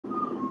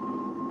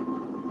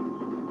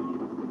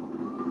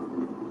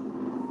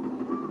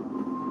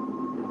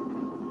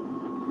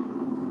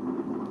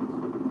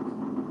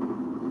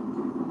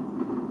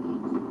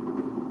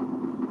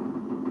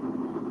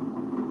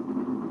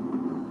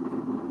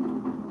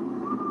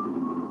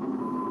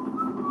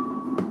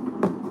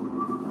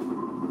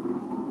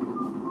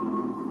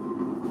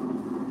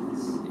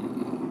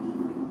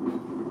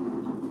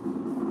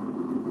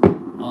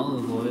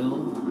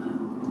oil.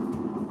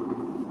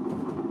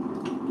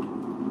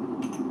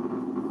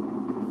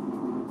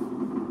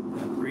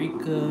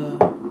 Paprika.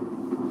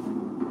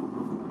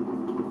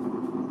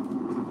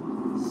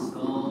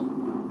 Salt.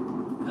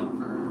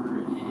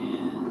 Pepper.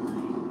 And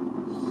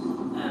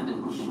a bit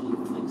of chili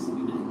flakes. A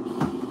bit of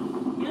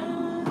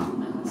yeah.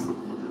 That's it.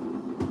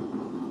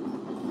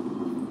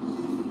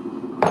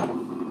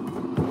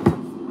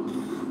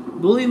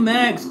 Bully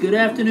Max, good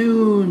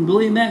afternoon.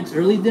 Bully Max,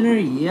 early dinner?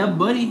 Yeah,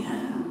 buddy.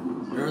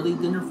 Early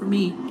dinner for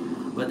me.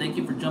 But thank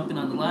you for jumping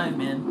on the live,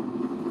 man.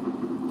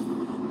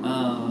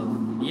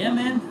 Yeah,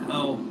 man.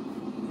 Oh,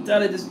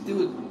 thought I'd just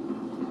do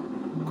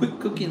a quick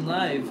cooking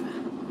live.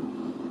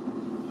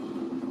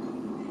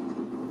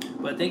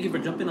 But thank you for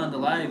jumping on the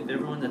live,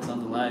 everyone that's on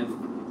the live.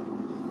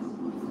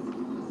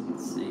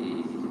 Let's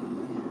see.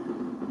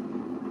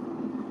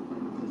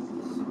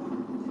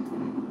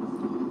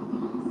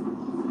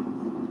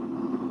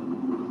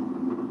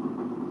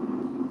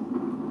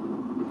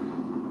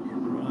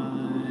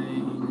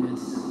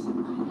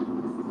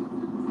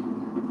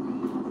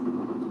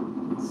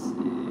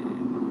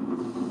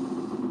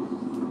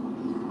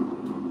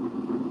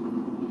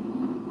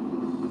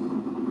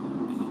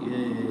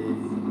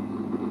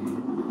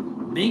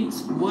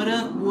 Binks, what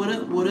up, what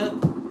up, what up?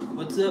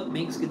 What's up,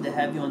 Binks? Good to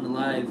have you on the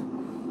live.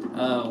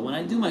 When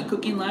I do my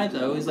cooking lives,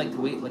 I always like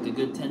to wait like a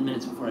good 10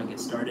 minutes before I get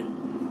started.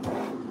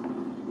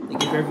 To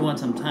give everyone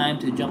some time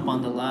to jump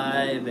on the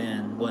live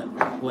and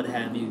what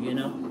have you, you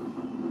know?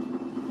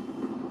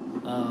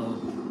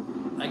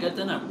 I got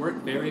done at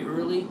work very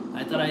early.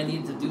 I thought I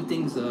needed to do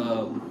things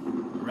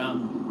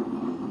around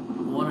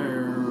 1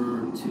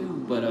 or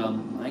 2, but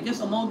I guess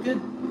I'm all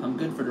good. I'm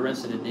good for the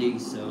rest of the day,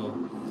 so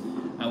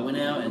I went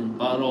out and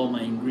bought all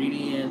my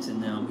ingredients,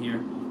 and now I'm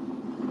here.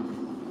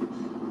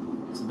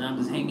 So now I'm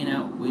just hanging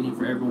out, waiting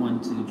for everyone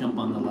to jump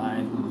on the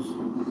live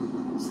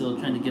who's still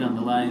trying to get on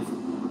the live.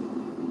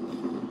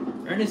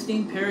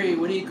 Ernestine Perry,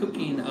 what are you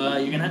cooking?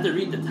 You're gonna have to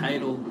read the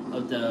title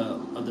of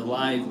the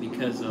live,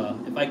 because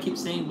if I keep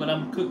saying what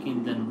I'm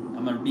cooking, then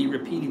I'm gonna be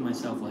repeating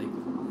myself like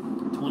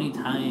 20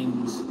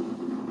 times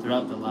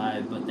throughout the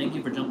live. But thank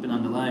you for jumping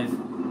on the live.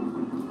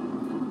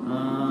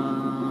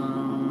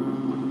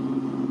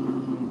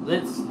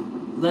 Let's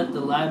let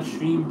the live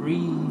stream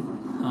breathe.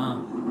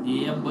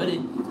 Yeah,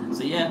 buddy.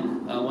 So yeah,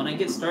 when I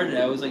get started,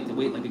 I always like to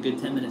wait like a good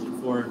 10 minutes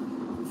before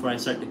I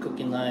start the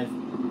cooking live.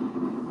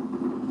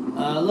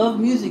 Love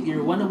Music,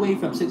 you're 1 away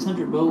from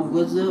 600, bro.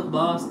 What's up,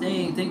 boss?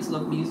 Dang, thanks,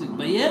 Love Music.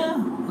 But yeah,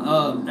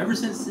 ever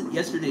since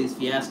yesterday's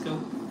fiasco,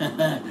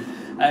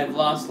 I've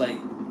lost like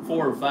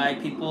 4 or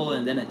 5 people,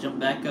 and then it jumped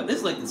back up. This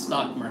is like the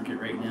stock market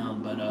right now,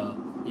 but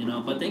you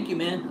know. But thank you,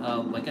 man.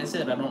 Like I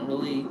said, I don't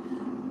really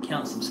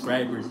count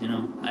subscribers, you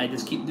know. I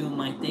just keep doing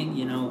my thing,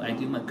 you know. I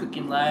do my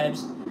cooking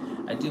lives,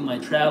 I do my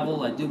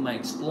travel, I do my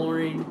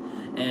exploring,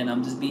 and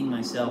I'm just being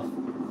myself.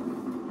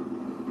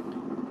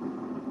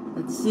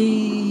 Let's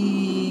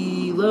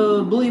see.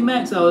 Bully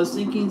Max, I was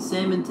thinking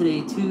salmon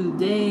today too.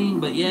 Dang,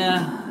 but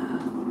yeah.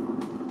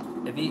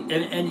 If you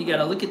and you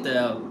gotta look at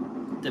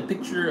the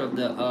picture of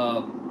the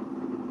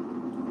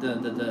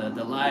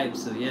live.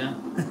 So yeah.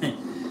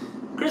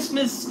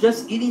 Christmas,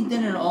 just eating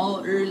dinner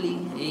all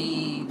early.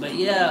 Hey, but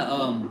yeah,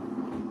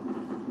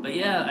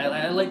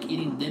 I like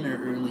eating dinner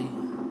early,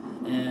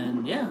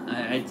 and yeah,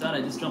 I thought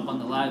I'd just jump on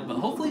the live, but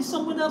hopefully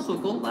someone else will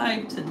go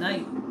live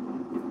tonight.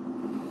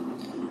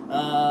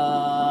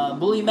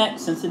 Bully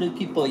Max, sensitive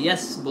people.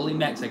 Yes, Bully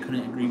Max, I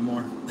couldn't agree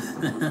more.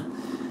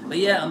 But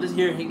yeah, I'm just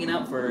here hanging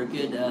out for a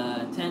good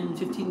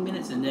 10-15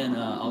 minutes, and then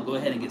I'll go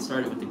ahead and get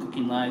started with the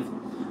cooking live.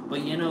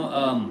 But you know,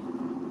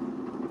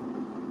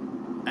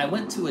 I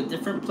went to a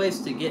different place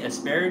to get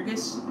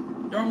asparagus.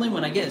 Normally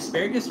when I get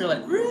asparagus, they're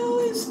like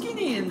really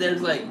skinny, and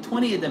there's like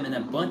 20 of them in a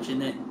bunch,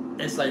 and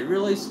it's like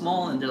really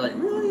small, and they're like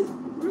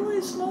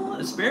really small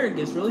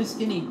asparagus, really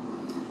skinny.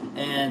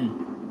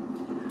 And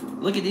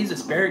look at these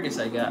asparagus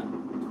I got.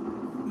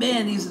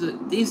 Man,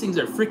 these things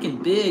are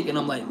freaking big, and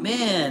I'm like,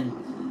 man,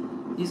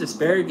 these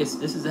asparagus,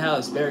 this is how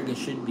asparagus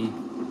should be.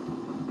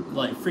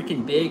 Like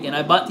freaking big. And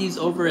I bought these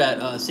over at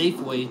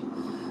Safeway.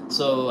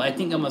 So I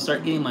think I'm gonna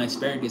start getting my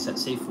asparagus at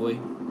Safeway.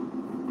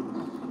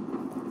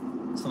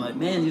 So I'm like,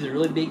 man, these are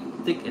really big,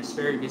 thick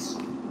asparagus.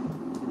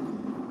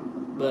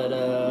 But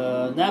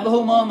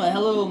Navajo Mama,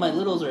 hello, my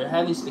littles are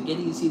having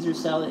spaghetti, Caesar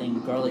salad,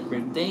 and garlic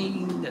bread.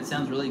 Dang, that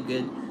sounds really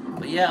good.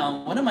 But yeah,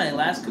 on one of my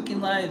last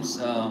cooking lives,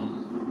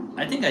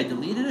 I think I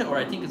deleted it, or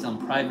I think it's on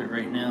private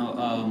right now.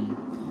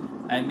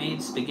 I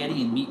made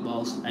spaghetti and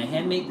meatballs. I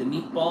hand-made the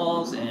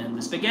meatballs, and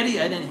the spaghetti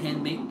I didn't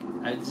hand-make.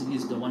 I just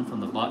used the one from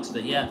the box.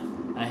 But yeah,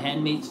 I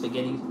hand-made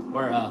spaghetti,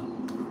 or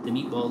the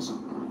meatballs.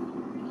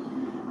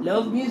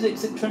 Love Music,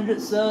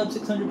 600 subs,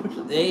 600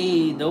 push-ups.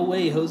 Hey, no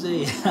way,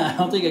 Jose. I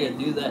don't think I can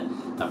do that.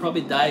 I'll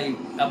probably die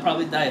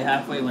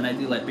halfway when I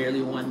do like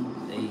barely one.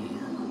 Hey.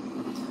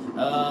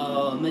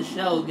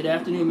 Michelle, good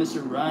afternoon,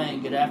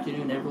 Mr.Ryan. Good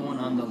afternoon, everyone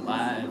on the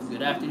live.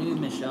 Good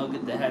afternoon, Michelle.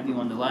 Good to have you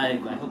on the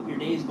live. I hope your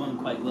day is going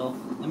quite well.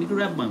 Let me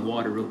grab my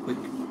water real quick.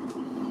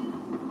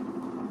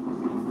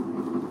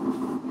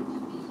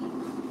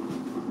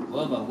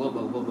 Wubba,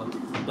 wubba, wubba.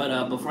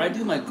 But before I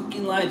do my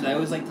cooking lives, I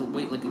always like to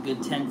wait like a good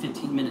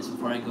 10-15 minutes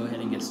before I go ahead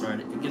and get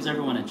started. It gives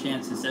everyone a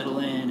chance to settle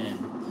in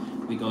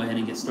and we go ahead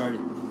and get started.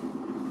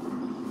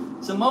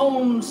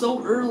 Simone,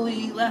 so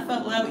early, laugh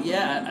out loud.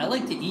 Yeah, I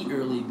like to eat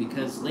early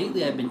because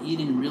lately I've been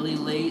eating really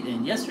late,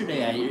 and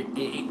yesterday I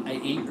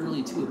ate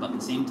early too, about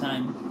the same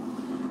time.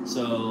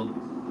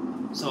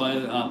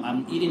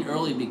 I'm eating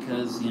early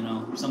because, you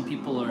know, some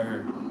people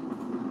are,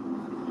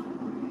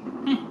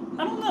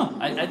 I don't know.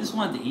 I just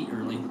wanted to eat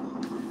early,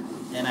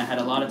 and I had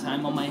a lot of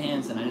time on my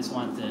hands, and I just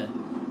wanted to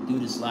do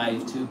this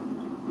live too.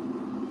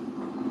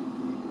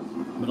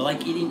 But I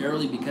like eating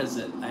early because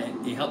it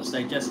helps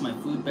digest my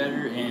food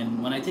better,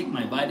 and when I take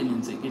my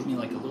vitamins, it gives me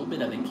like a little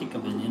bit of a kick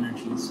of an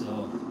energy,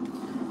 so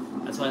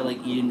that's why I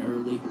like eating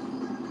early.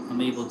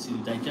 I'm able to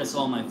digest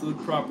all my food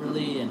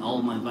properly, and all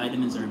of my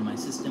vitamins are in my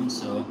system,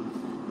 so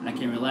I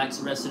can relax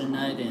the rest of the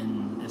night,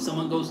 and if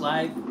someone goes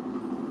live,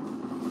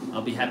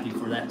 I'll be happy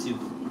for that too.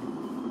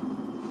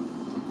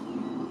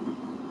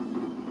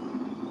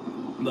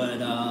 But,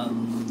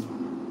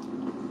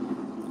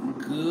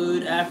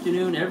 good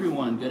afternoon,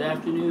 everyone. Good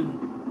afternoon.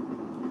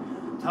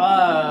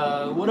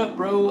 What up,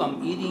 bro?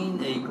 I'm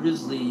eating a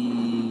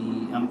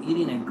grizzly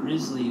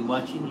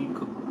watching you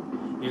cook.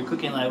 You're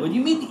cooking live. What do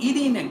you mean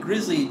eating a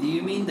grizzly? Do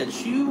you mean the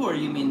chew, or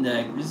you mean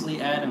the Grizzly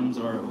Adams,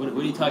 or what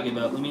are you talking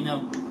about? Let me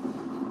know.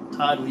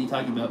 Todd, what are you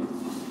talking about?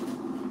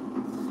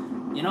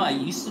 You know, I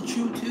used to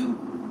chew too.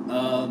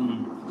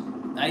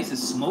 I used to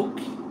smoke.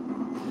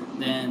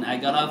 Then I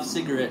got off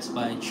cigarettes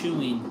by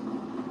chewing,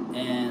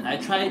 and I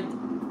tried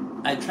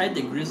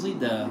the grizzly,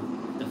 the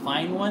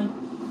fine one.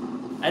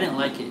 I didn't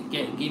like it.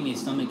 It gave me a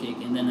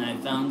stomachache, and then I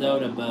found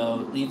out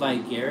about Levi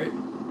Garrett,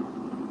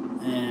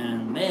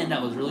 and man,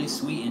 that was really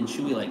sweet and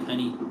chewy like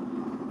honey.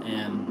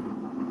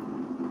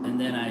 And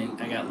then I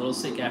got a little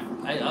sick after.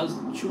 I was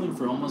chewing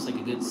for almost like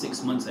a good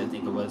 6 months, I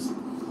think it was,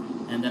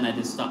 and then I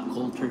just stopped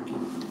cold turkey.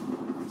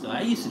 So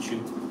I used to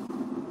chew.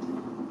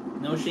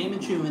 No shame in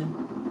chewing.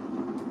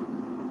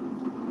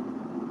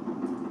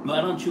 But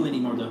I don't chew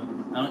anymore though.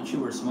 I don't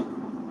chew or smoke.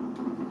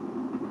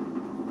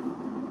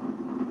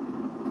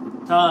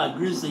 Todd,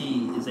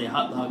 grizzly is a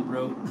hot dog,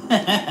 bro. You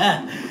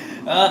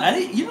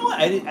know what?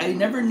 I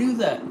never knew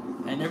that.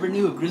 I never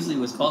knew a grizzly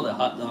was called a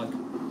hot dog.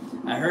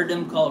 I heard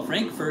them called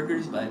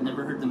frankfurters, but I've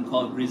never heard them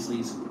called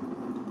grizzlies.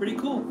 Pretty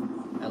cool.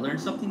 I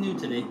learned something new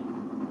today.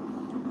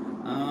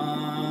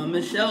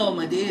 Michelle,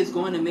 my day is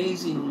going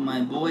amazing.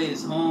 My boy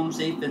is home,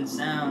 safe and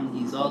sound.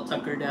 He's all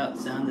tuckered out,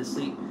 sound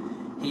asleep.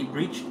 He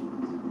beached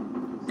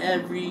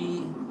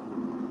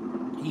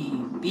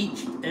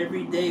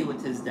every day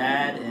with his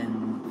dad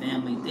and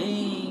family.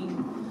 Dang,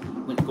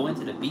 going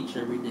to the beach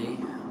every day,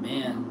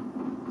 man.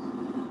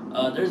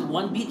 There's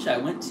one beach I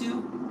went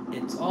to.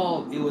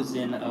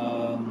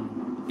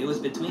 It was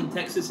between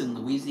Texas and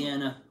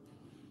Louisiana.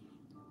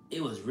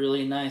 It was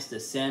really nice. The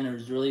sand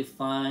was really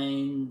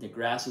fine. The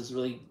grass was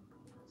really,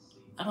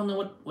 I don't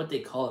know what they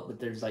call it, but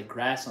there's like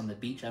grass on the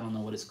beach. I don't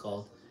know what it's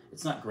called.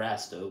 It's not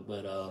grass though,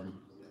 but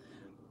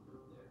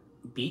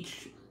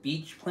beach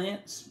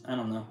plants. I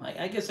don't know.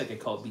 I guess I could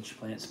call it beach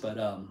plants, but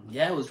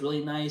yeah, it was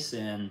really nice.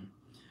 And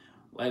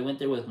I went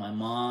there with my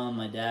mom,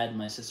 my dad,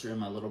 my sister, and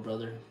my little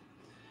brother.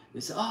 We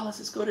said, oh, let's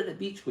just go to the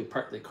beach. We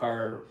parked the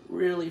car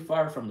really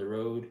far from the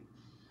road,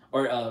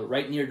 or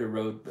right near the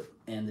road,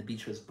 and the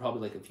beach was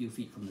probably like a few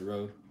feet from the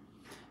road.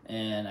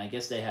 And I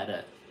guess they had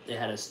a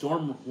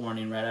storm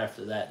warning right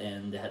after that,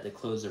 and they had to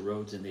close the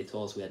roads, and they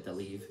told us we had to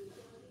leave.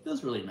 It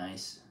was really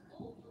nice.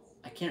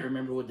 I can't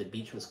remember what the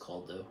beach was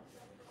called though,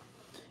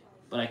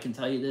 but I can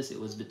tell you this: it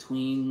was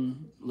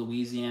between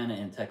Louisiana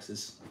and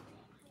Texas,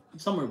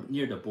 somewhere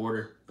near the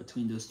border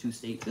between those two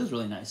states. It was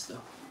really nice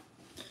though.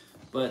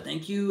 But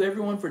thank you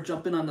everyone for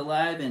jumping on the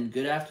live, and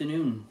good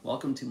afternoon.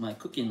 Welcome to my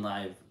cooking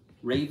live,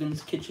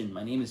 Raven's Kitchen.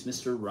 My name is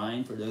Mr.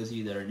 Ryan for those of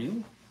you that are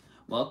new.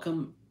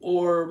 Welcome,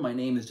 or my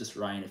name is just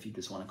Ryan if you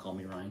just want to call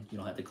me Ryan. You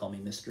don't have to call me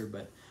Mr.,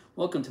 but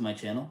welcome to my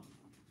channel.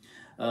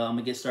 I'm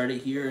gonna get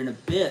started here in a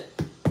bit.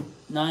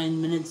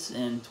 9 minutes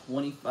and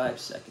 25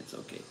 seconds,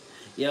 okay.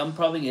 Yeah, I'm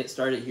probably gonna get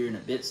started here in a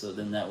bit, so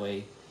then that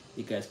way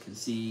you guys can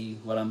see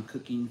what I'm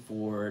cooking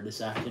for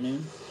this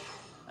afternoon.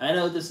 I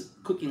know this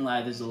cooking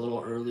live is a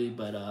little early,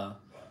 but I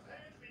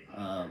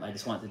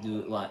just want to do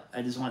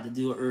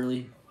it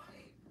early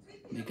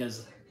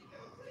because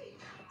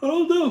I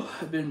don't know.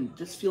 I've been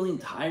just feeling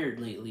tired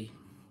lately.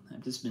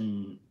 I've just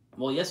been,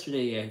 well,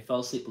 yesterday I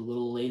fell asleep a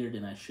little later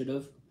than I should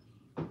have,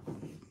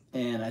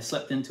 and I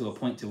slept into a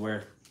point to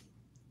where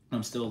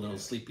I'm still a little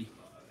sleepy.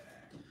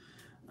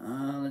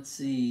 Let's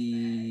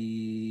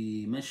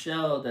see,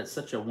 Michelle. That's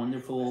such a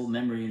wonderful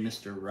memory,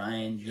 Mr.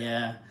 Ryan.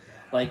 Yeah,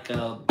 like.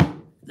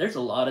 There's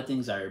a lot of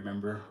things I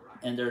remember,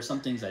 and there are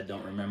some things I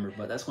don't remember,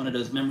 but that's one of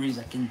those memories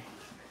I can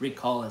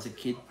recall as a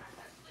kid.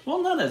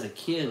 Well, not as a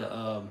kid.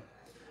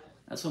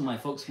 That's when my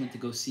folks went to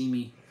go see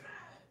me,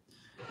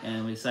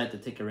 and we decided to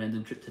take a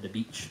random trip to the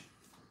beach.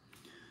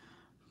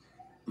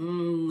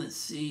 Let's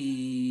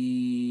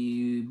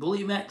see.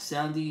 Bully Mac,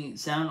 sound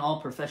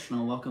all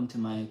professional. Welcome to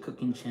my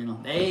cooking channel.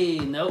 Hey,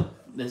 nope,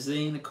 this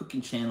ain't a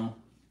cooking channel.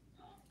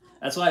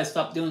 That's why I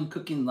stopped doing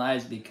cooking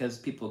lives, because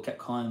people kept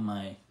calling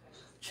my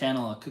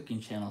channel a cooking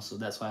channel. So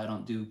that's why I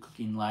don't do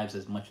cooking lives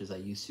as much as I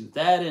used to.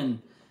 That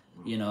and,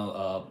 you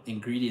know,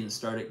 ingredients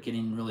started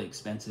getting really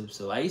expensive.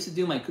 So I used to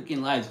do my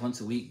cooking lives once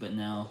a week, but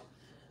now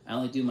I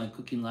only do my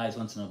cooking lives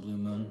once in a blue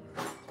moon.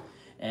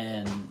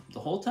 And the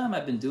whole time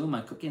I've been doing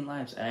my cooking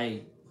lives,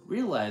 I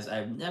realized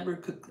I've never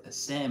cooked a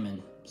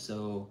salmon.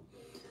 So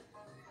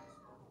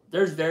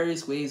there's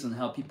various ways on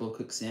how people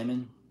cook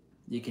salmon.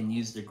 You can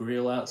use the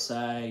grill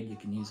outside, you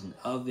can use an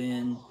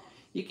oven,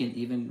 you can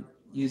even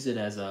use it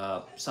as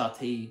a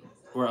saute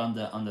or on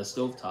the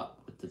stovetop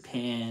with the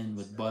pan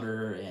with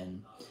butter.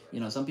 And you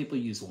know, some people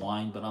use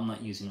wine, but I'm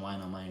not using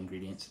wine on my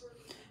ingredients.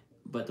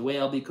 But the way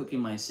I'll be cooking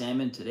my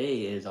salmon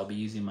today is I'll be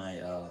using my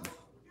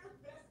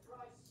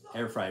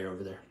air fryer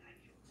over there.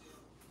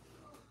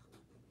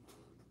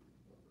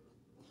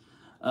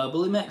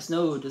 Bully Max,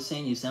 no, just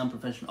saying you sound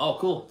professional. Oh,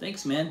 cool.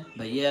 Thanks, man.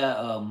 But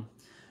yeah,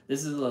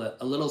 this is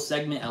a little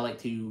segment I like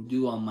to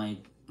do on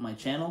my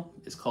channel.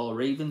 It's called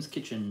Raven's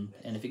Kitchen.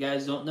 And if you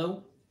guys don't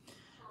know,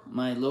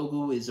 my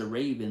logo is a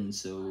raven.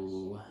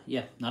 So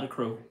yeah, not a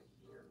crow.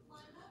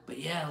 But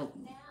yeah,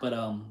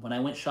 when I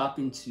went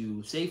shopping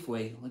to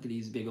Safeway, look at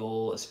these big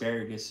old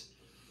asparagus.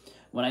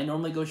 When I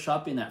normally go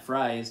shopping at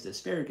Fry's, the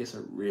asparagus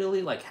are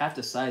really like half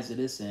the size of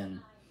this, and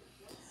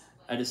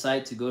I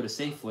decided to go to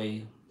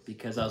Safeway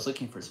because I was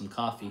looking for some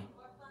coffee.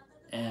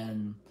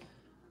 And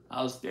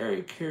I was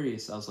very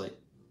curious. I was like,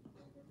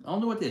 I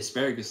don't know what the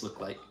asparagus look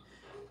like.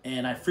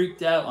 And I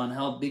freaked out on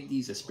how big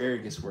these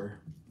asparagus were.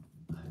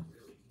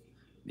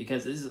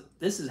 Because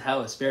this is how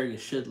asparagus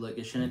should look.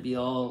 It shouldn't be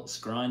all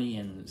scrawny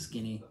and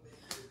skinny.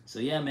 So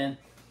yeah, man.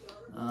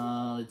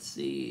 Let's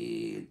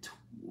see.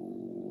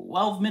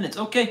 12 minutes.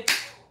 Okay.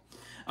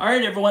 All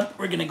right, everyone.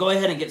 We're going to go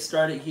ahead and get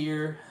started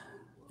here.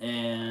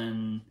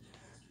 And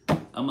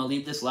I'm going to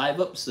leave this live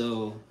up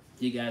so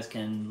you guys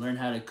can learn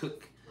how to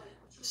cook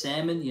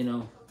salmon, you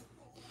know.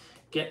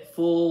 Get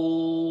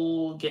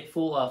full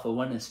off of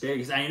one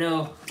asparagus. I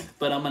know,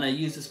 but I'm going to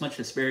use this much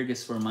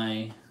asparagus for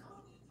my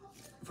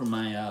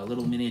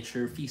little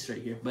miniature feast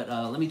right here. But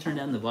let me turn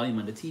down the volume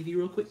on the TV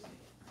real quick.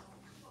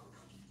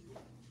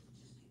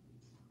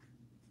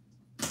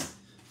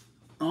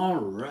 All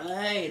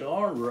right.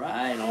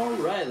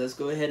 Let's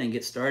go ahead and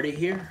get started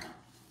here.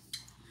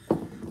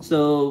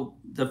 So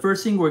the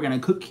first thing we're going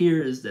to cook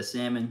here is the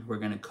salmon. We're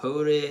going to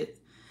coat it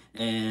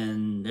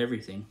and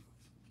everything.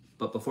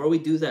 But before we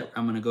do that,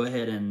 I'm going to go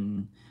ahead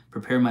and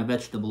prepare my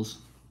vegetables.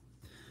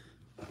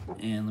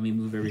 And let me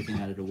move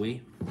everything out of the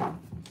way.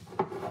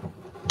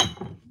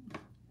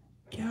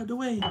 Get out of the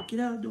way. Get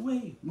out of the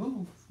way.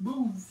 Move.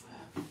 Move.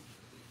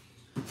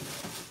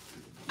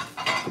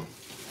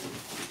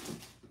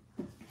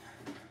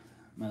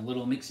 My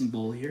little mixing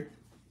bowl here.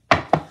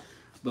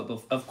 But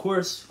of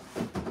course,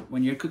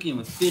 when you're cooking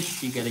with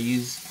fish, you gotta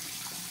use.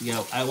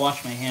 I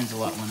wash my hands a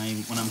lot when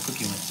I'm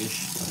cooking with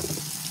fish.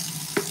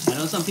 I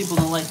know some people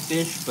don't like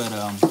fish, but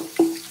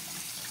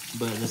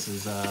this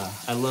is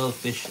I love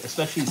fish,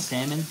 especially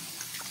salmon.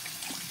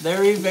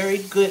 Very, very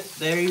good.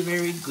 Very,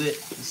 very good.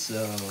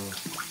 So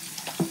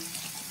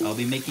I'll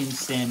be making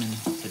salmon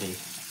today.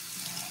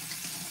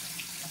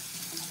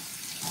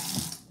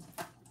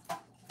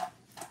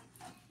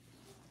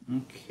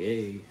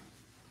 Okay.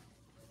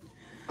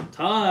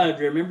 Todd,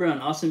 remember on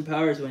Austin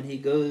Powers when he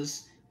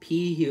goes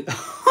pee?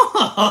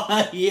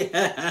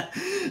 Yeah,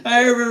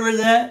 I remember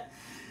that.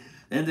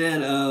 And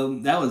then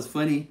that was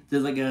funny.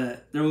 There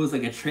was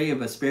like a tray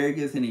of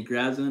asparagus, and he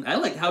grabs one. I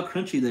liked how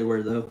crunchy they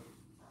were, though.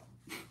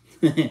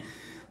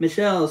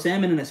 Michelle,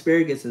 salmon and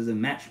asparagus is a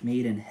match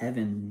made in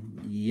heaven.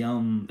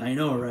 Yum. I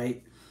know,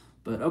 right?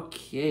 But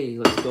okay,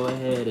 let's go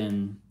ahead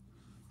and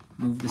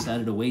move this out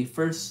of the way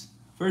first.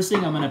 First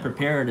thing I'm going to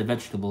prepare are the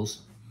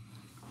vegetables.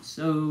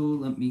 So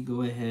let me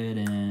go ahead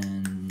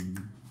and...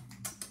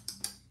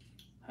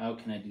 How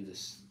can I do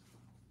this?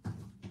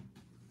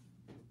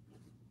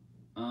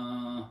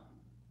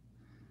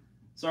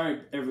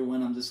 Sorry,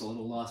 everyone. I'm just a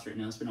little lost right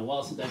now. It's been a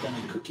while since I've done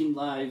a cooking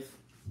live.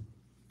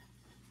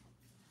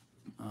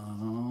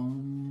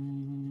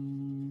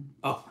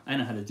 Oh, I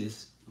know how to do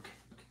this. Okay.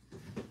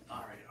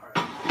 All right.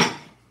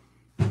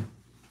 Let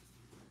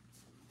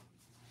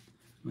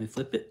me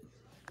flip it.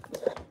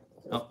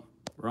 Oh,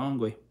 wrong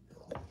way.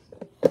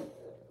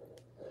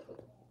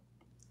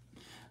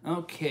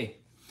 Okay,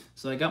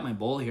 so I got my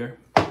bowl here.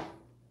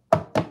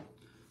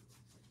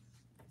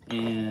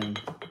 And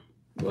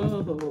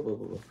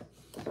whoa.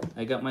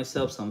 I got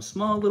myself some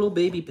small little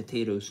baby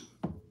potatoes.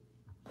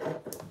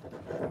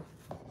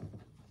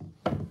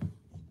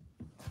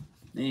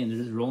 Man, they're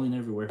just rolling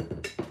everywhere.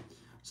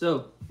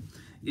 So,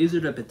 these are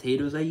the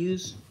potatoes I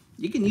use.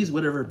 You can use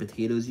whatever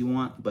potatoes you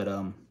want, but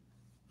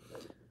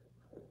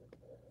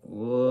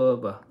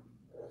whoa,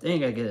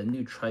 dang, I get a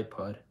new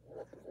tripod.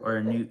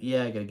 I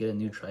gotta get a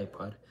new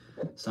tripod.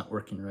 It's not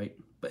working right.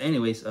 But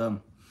anyways,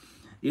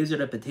 these are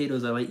the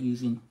potatoes I like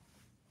using.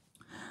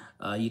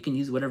 You can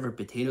use whatever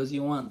potatoes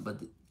you want,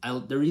 but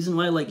the reason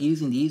why I like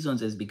using these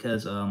ones is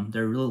because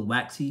they're real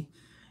waxy,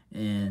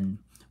 and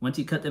once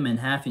you cut them in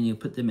half and you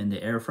put them in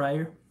the air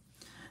fryer,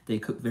 they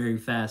cook very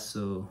fast.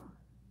 So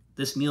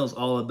this meal is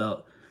all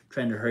about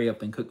trying to hurry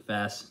up and cook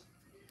fast.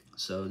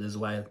 So this is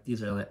why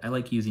these are, I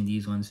like using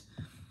these ones.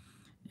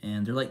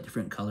 And they're like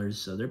different colors,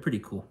 so they're pretty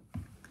cool.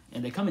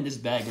 And they come in this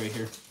bag right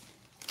here.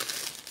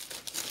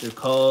 They're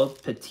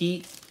called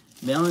Petite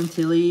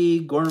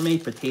Melantilly Gourmet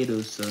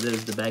Potatoes. So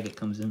there's the bag it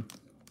comes in.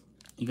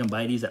 You can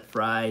buy these at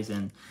Fry's,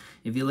 and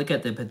if you look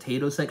at the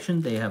potato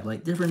section, they have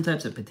like different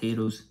types of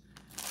potatoes.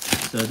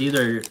 So these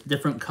are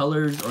different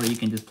colors, or you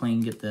can just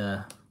plain get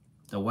the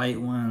white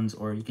ones,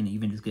 or you can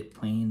even just get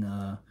plain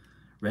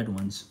red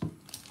ones.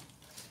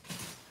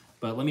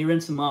 But let me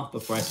rinse them off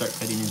before I start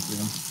cutting into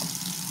them.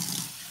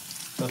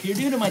 So if you're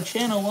new to my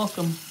channel,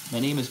 welcome. My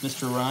name is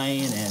Mr.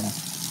 Ryan, and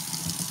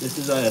this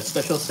is a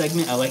special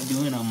segment I like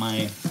doing on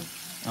my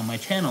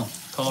channel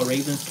called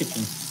Raven's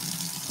Kitchen.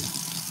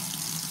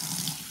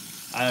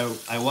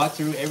 I walk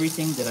through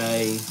everything that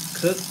I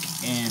cook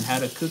and how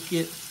to cook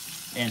it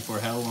and for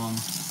how long.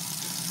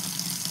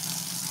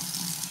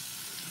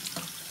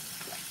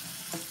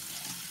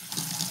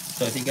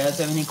 So if you guys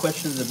have any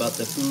questions about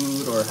the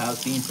food or how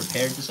it's being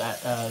prepared, just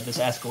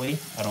ask away.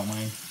 I don't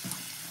mind.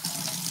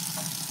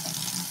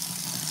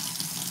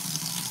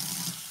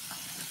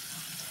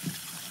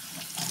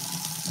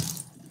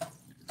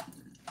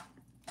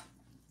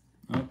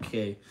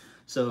 Okay,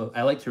 so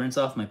I like to rinse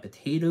off my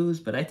potatoes,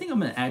 but I think I'm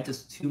gonna add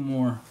just 2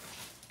 more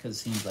because it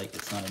seems like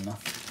it's not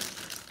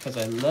enough. Because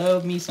I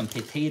love me some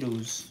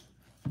potatoes.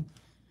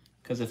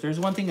 Because if there's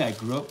one thing I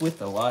grew up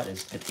with a lot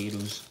is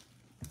potatoes.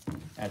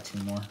 Add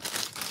 2 more.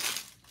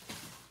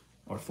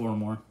 Or 4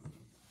 more.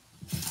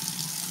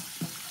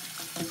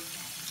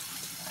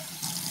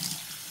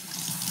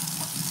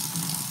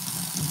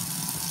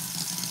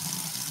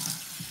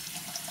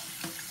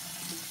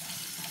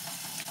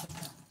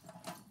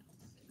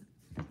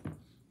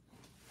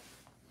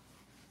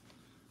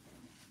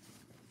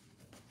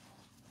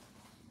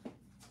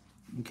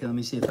 Okay, let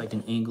me see if I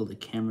can angle the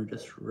camera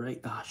just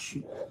right. Ah,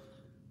 shoot.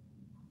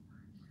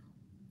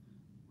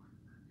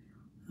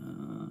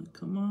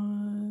 Come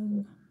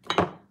on.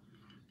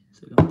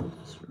 So I'm gonna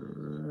put this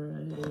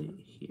right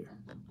here.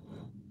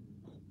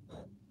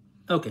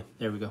 Okay,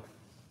 there we go.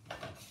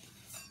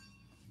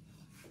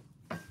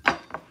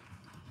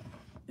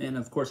 And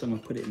of course, I'm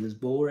gonna put it in this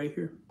bowl right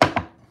here.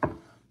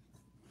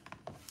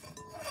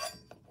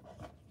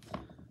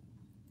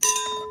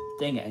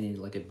 Dang it, I need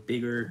like a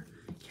bigger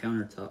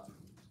countertop.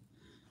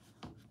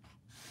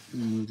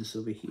 Move this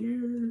over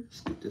here,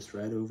 scoop this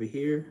right over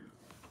here.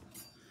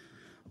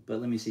 But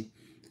let me see.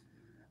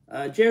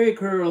 Jerry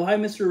Curl, hi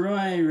Mr.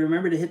 Ryan.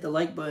 Remember to hit the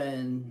like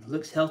button.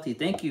 Looks healthy.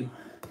 Thank you.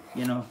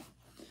 You know,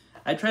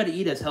 I try to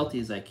eat as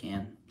healthy as I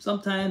can.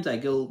 Sometimes I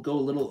go a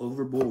little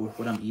overboard with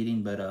what I'm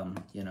eating, but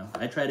you know,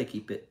 I try to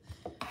keep it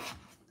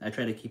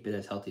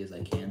as healthy as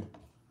I can.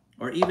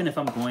 Or even if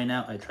I'm going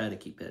out, I try to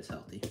keep it as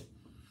healthy.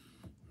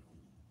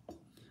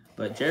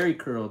 But Jerry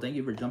Curl, thank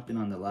you for jumping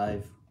on the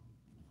live.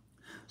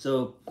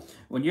 So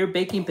when you're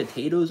baking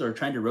potatoes or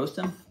trying to roast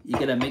them, you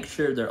gotta make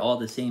sure they're all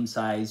the same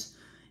size.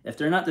 If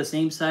they're not the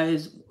same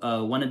size,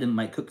 one of them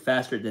might cook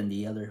faster than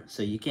the other.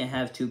 So you can't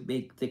have too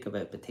big, thick of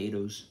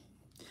potatoes.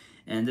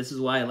 And this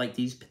is why I like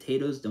these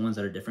potatoes, the ones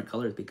that are different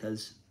colors,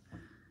 because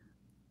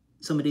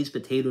some of these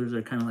potatoes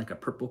are kind of like a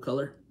purple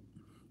color.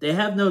 They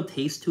have no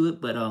taste to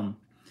it, but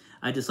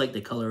I just like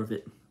the color of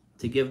it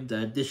to give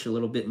the dish a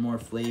little bit more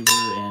flavor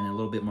and a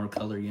little bit more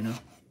color, you know?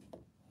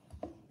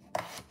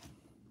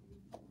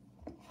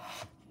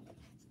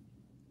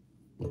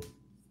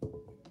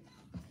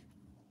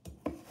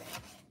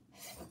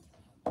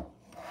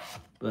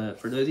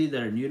 But for those of you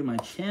that are new to my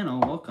channel,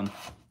 welcome.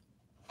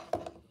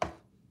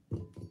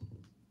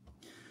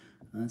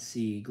 Let's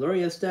see,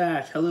 Gloria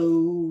Stash,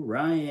 hello,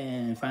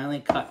 Ryan, finally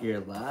caught your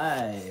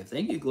live.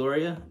 Thank you,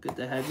 Gloria. Good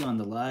to have you on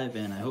the live,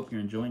 and I hope you're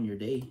enjoying your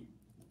day.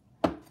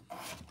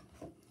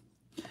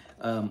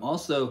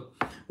 Also,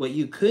 what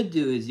you could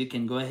do is you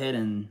can go ahead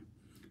and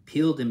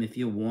peel them if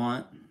you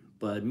want,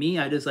 but me,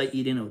 I just like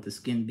eating it with the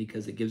skin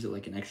because it gives it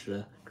like an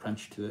extra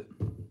crunch to it.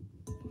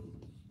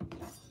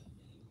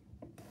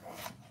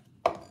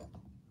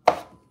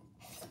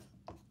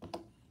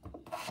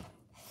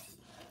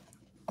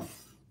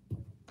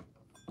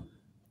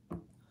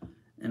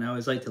 And I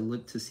always like to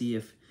look to see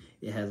if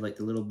it has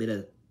like a little bit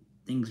of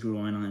things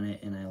growing on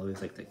it, and I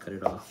always like to cut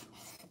it off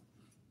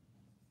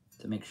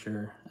to make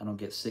sure I don't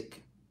get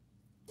sick.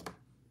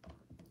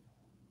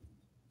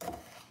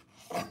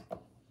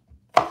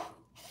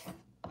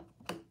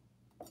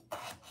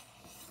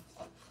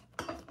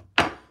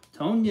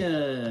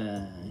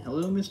 Tonya,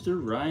 hello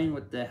Mr. Ryan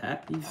with the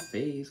happy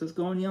face. What's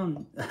going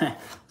on?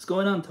 What's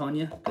going on,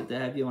 Tonya? Good to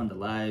have you on the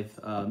live.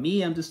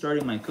 Me, I'm just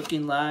starting my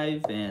cooking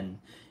live, and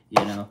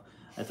you know,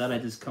 I thought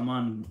I'd just come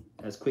on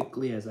as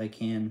quickly as I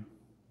can.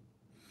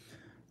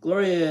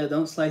 Gloria,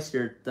 don't slice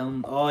your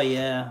thumb. Oh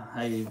yeah,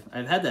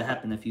 I've had that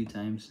happen a few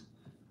times.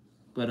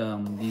 But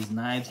these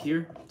knives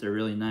here, they're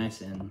really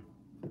nice, and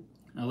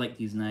I like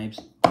these knives.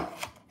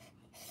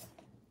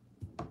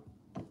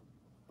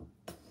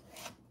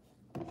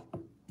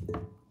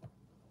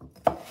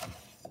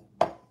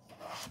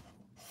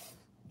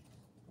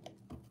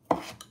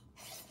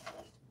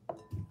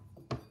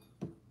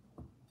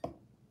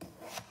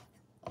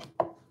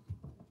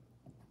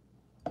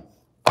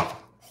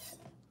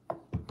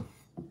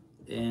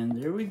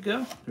 And there we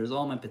go. There's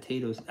all my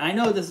potatoes. I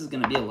know this is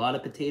gonna be a lot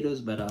of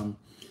potatoes, but I'm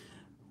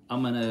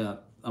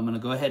gonna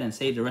go ahead and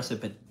save the rest of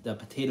the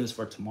potatoes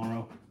for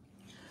tomorrow.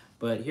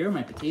 But here are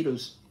my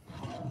potatoes.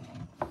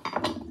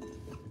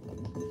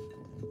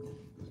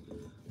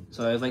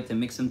 So I like to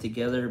mix them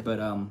together, but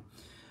I'm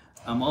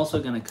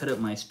also gonna cut up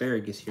my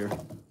asparagus here.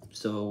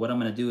 So what I'm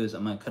gonna do is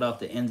I'm gonna cut off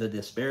the ends of the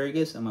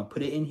asparagus. I'm gonna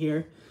put it in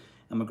here.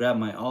 I'm gonna grab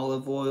my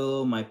olive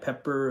oil, my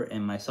pepper,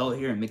 and my salt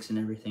here and mix in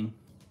everything.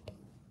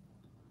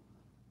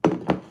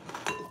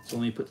 So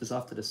let me put this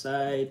off to the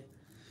side.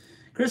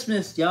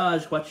 Christmas,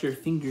 Josh, watch your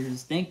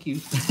fingers. Thank you.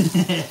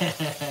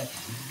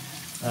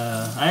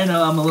 I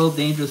know I'm a little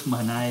dangerous with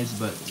my knives,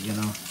 but you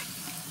know.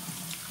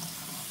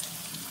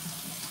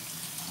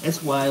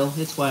 It's wild,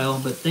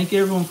 but thank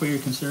you everyone for your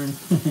concern.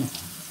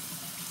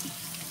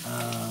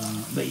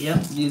 But yeah,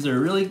 these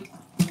are like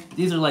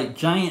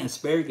giant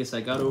asparagus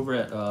I got over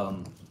at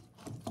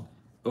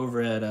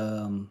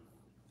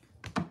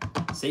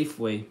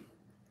Safeway.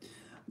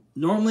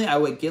 Normally I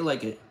would get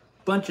like a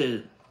bunch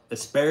of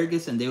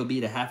asparagus and they would be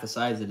the half the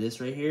size of this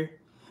right here.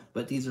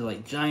 But these are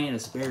like giant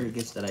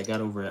asparagus that I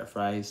got over at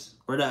Fry's,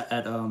 or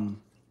at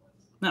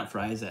not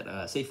Fry's, at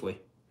Safeway.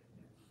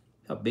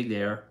 How big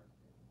they are.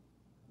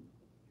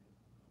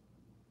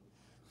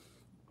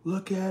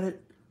 Look at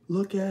it.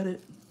 Look at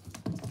it.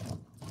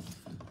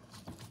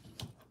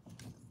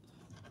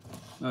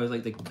 I always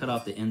like to cut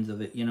off the ends of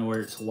it, you know, where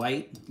it's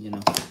white, you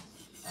know.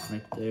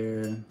 Right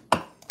there.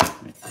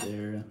 Right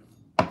there.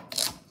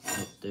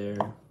 Right there.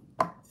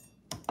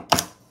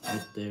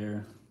 Right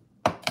there.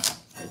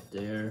 Right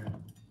there.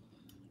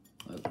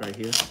 Look, right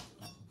here.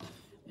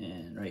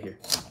 And right here.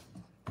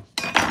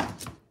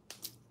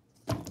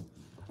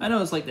 I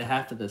know it's like the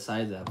half of the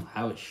size of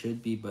how it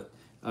should be, but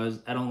I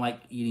don't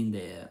like eating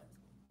the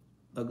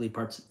ugly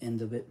parts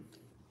end of it.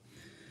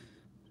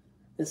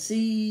 Let's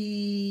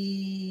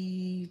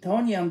see.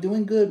 Tonya, I'm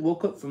doing good.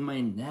 Woke up from my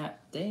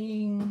nap.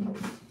 Dang.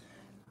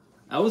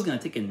 I was gonna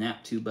take a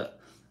nap too, but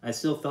I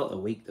still felt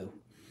awake though.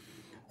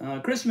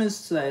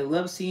 Christmas, I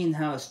love seeing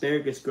how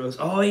asparagus grows.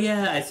 Oh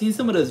yeah, I've seen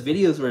some of those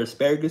videos where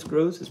asparagus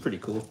grows. It's pretty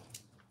cool.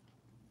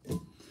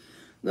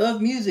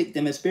 Love music.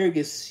 Them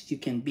asparagus, you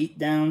can beat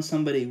down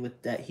somebody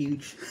with that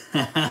huge.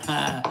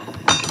 Yeah.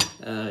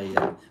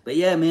 But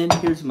yeah, man,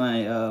 here's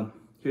my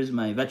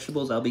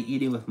vegetables I'll be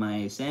eating with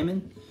my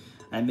salmon.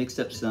 I mixed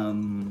up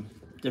some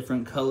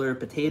different color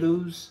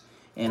potatoes,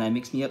 and I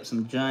mixed me up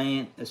some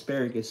giant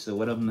asparagus. So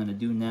what I'm gonna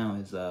do now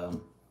is, let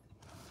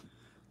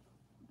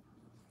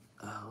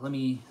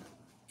me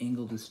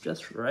angle this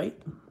just right.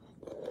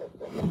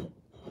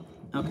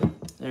 Okay,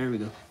 there we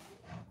go.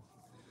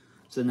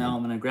 So now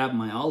I'm gonna grab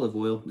my olive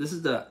oil. This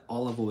is the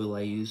olive oil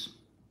I use.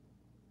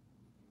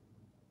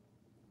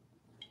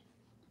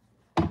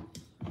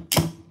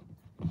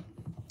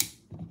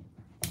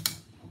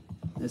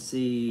 Let's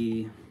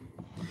see.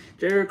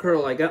 Jerry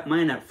Curl, I got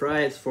mine at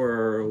Fry's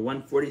for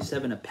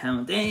 $1.47 a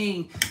pound.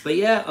 Dang! But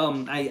yeah,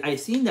 I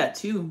seen that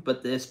too.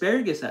 But the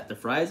asparagus at the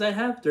Fry's I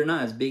have, they're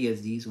not as big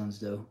as these ones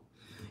though.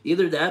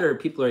 Either that or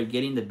people are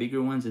getting the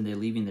bigger ones and they're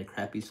leaving the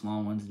crappy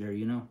small ones there,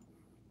 you know.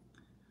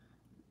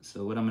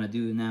 So what I'm gonna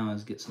do now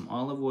is get some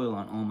olive oil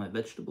on all my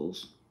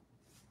vegetables.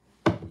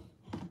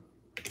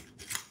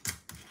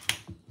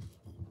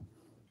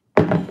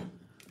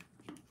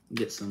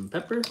 Get some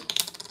pepper.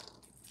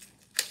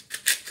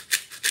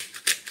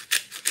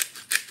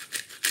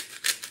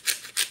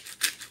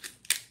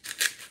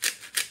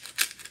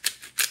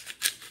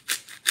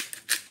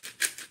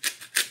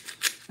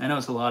 I know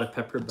it's a lot of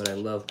pepper, but I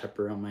love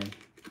pepper on my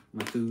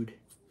food.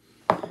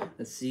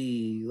 Let's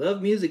see.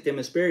 Love music. Them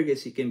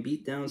asparagus, you can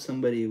beat down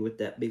somebody with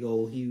that big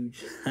old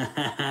huge.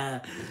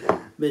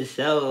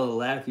 Michelle,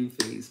 laughy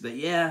face. But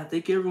yeah,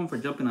 thank you everyone for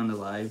jumping on the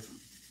live.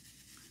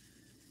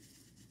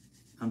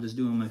 I'm just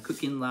doing my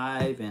cooking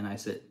live, and I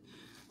said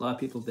a lot of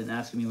people have been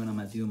asking me when I'm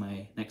gonna do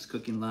my next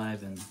cooking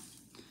live, and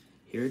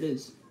here it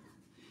is.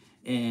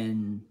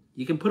 And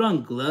you can put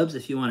on gloves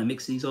if you want to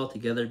mix these all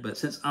together, but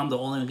since I'm the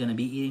only one going to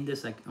be eating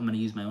this, I'm going to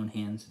use my own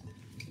hands.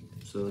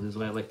 So this is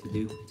what I like to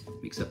do.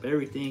 Mix up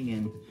everything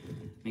and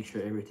make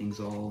sure everything's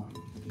all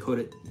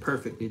coated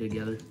perfectly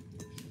together.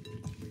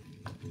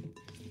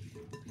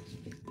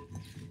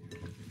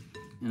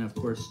 And of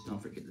course,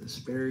 don't forget the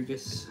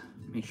asparagus.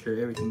 Make sure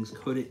everything's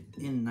coated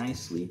in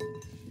nicely.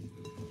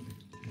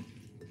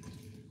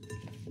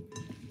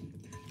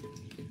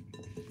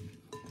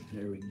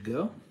 There we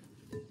go.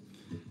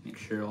 Make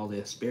sure all the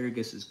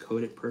asparagus is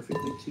coated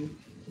perfectly too.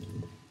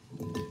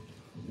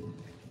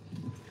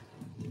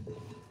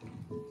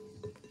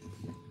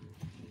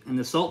 And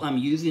the salt I'm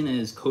using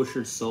is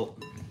kosher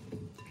salt.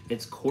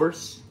 It's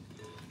coarse,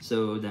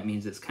 so that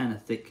means it's kind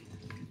of thick.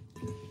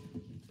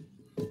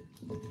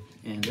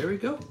 And there we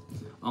go.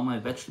 All my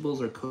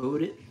vegetables are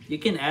coated. You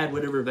can add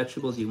whatever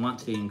vegetables you want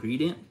to the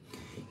ingredient.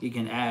 You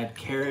can add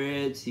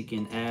carrots, you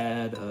can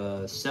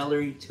add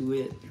celery to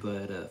it,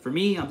 but for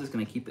me, I'm just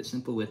gonna keep it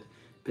simple with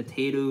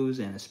potatoes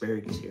and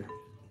asparagus here.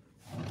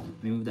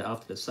 Let me move that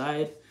off to the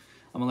side.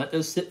 I'm gonna let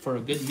those sit for a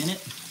good minute,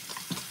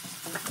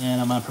 and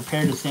I'm gonna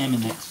prepare the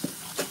salmon next.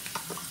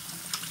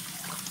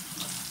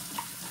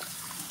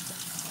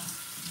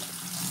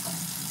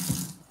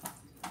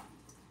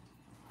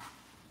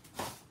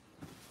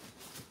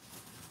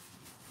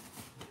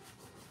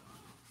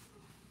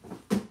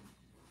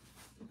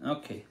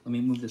 Okay, let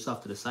me move this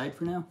off to the side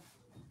for now.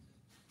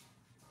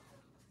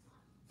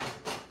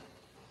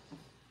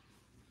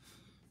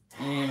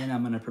 And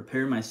I'm gonna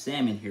prepare my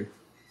salmon here.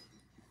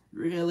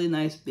 Really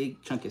nice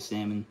big chunk of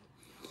salmon.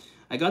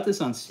 I got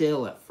this on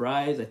sale at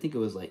Fry's. I think it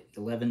was like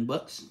 11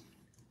 bucks.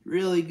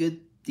 Really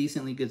good,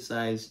 decently good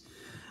size.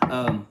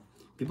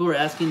 People were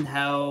asking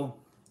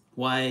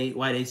why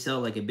they sell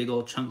like a big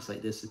old chunks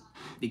like this.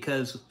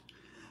 Because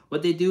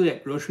what they do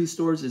at grocery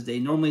stores is they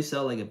normally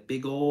sell like a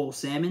big old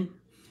salmon.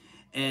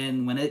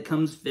 And when it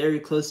comes very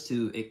close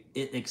to it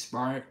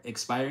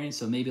expiring,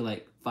 so maybe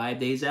like 5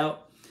 days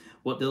out,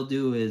 what they'll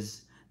do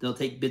is they'll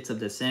take bits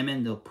of the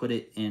salmon, they'll put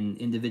it in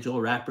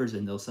individual wrappers,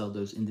 and they'll sell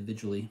those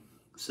individually.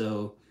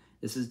 So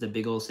this is the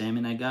big old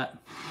salmon I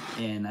got.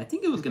 And I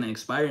think it was going to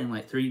expire in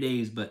like 3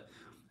 days, but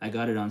I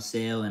got it on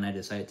sale and I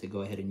decided to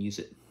go ahead and use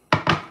it.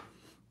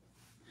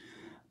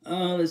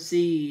 Let's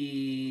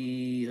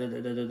see.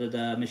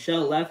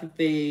 Michelle Laughing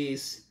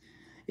Face.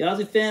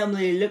 Yazzie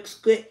family, looks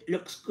good,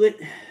 looks good.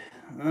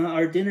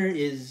 Our dinner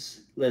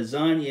is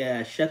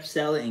lasagna, chef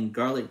salad, and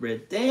garlic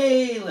bread.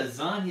 Hey,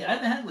 lasagna. I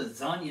haven't had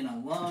lasagna in a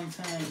long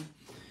time.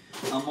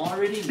 I'm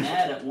already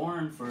mad at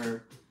Warren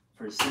for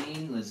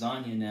saying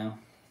lasagna now.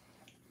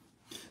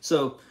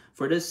 So,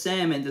 for this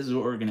salmon, this is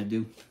what we're going to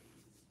do.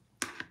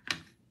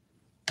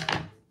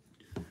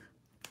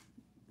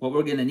 What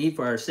we're going to need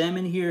for our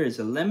salmon here is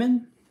a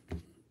lemon,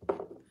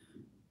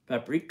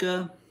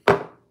 paprika,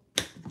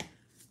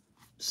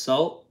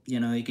 salt. You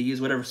know, you could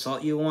use whatever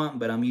salt you want,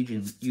 but I'm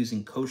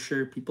using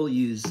kosher. People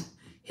use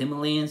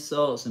Himalayan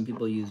salt, some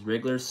people use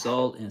regular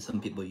salt, and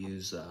some people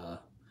use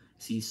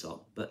sea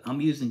salt. But I'm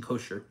using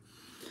kosher.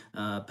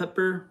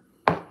 Pepper,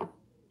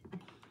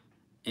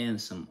 and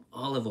some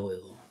olive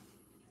oil.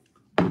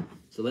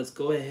 So let's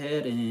go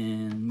ahead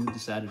and move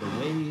this out of the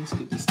way,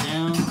 scoop this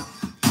down.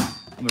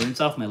 I'm gonna rinse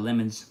off my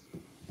lemons.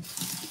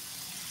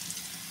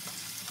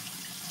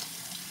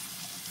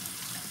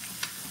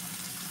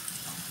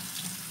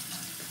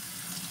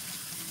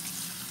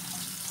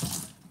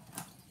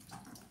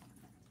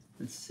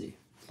 Let's see.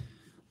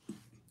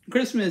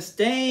 Christmas,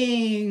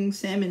 dang,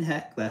 salmon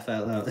hack, laugh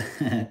out loud.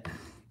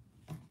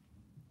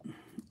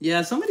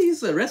 Yeah, some of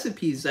these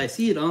recipes, I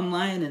see it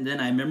online and then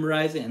I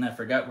memorize it and I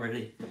forgot where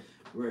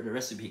the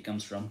recipe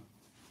comes from.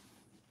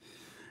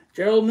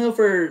 Gerald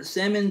Milford,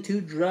 salmon too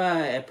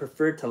dry. I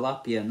prefer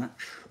tilapia,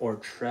 or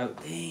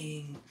trout.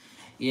 Dang.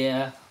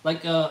 Yeah,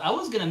 like I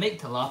was gonna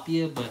make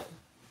tilapia, but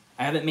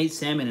I haven't made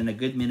salmon in a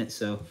good minute,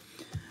 so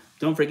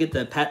don't forget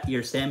to pat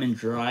your salmon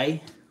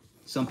dry.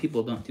 Some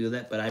people don't do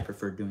that, but I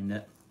prefer doing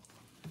that,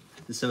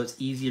 so it's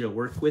easier to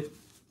work with.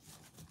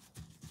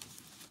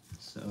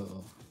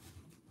 So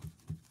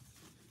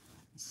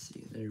let's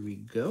see, there we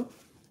go.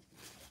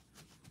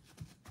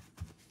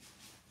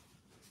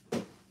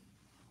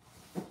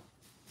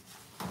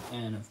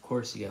 And of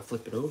course, you gotta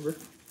flip it over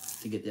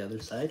to get the other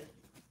side.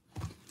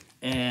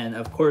 And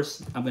of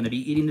course, I'm gonna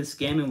be eating the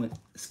salmon with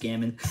the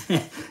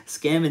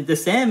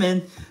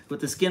salmon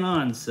with the skin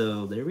on.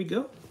 So there we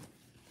go.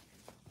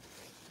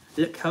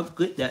 Look how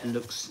good that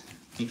looks.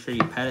 Make sure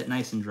you pat it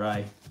nice and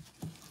dry.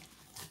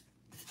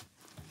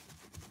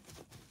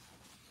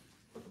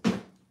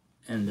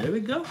 And there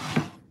we go.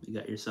 You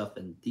got yourself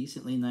a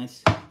decently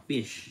nice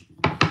fish.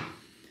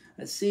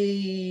 Let's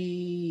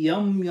see,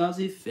 Yum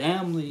Yazzie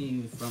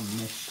family from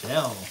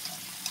Michelle.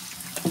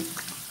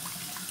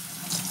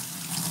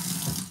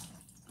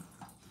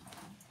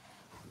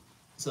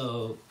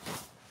 So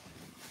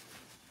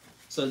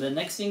the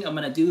next thing I'm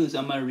gonna do is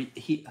I'm gonna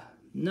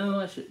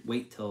no, I should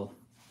wait till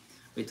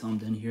I'm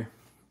done here.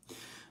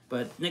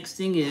 But next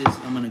thing is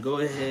I'm gonna go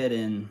ahead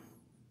and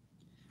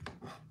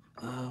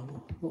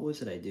what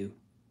was it I do?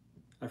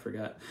 I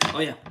forgot. Oh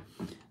yeah,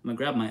 I'm gonna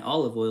grab my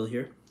olive oil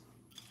here.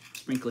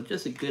 Sprinkle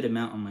just a good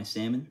amount on my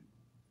salmon.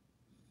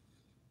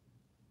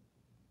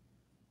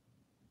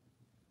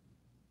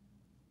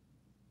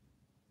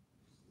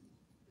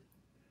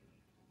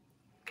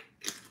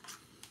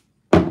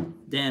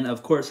 Then,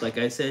 of course, like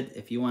I said,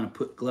 if you want to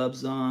put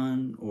gloves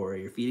on or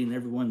you're feeding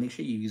everyone, make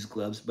sure you use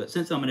gloves. But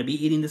since I'm going to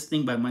be eating this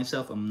thing by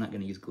myself, I'm not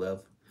going to use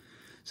glove.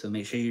 So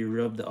make sure you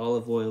rub the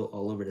olive oil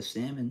all over the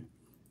salmon.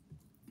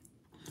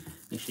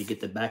 Make sure you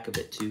get the back of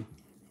it too.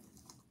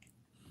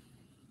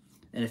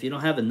 And if you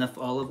don't have enough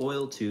olive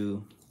oil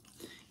to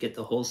get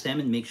the whole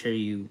salmon, make sure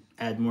you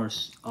add more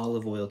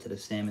olive oil to the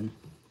salmon.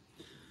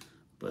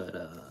 But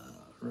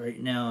right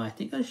now, I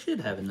think I should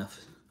have enough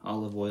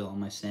olive oil on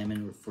my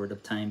salmon for the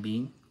time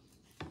being.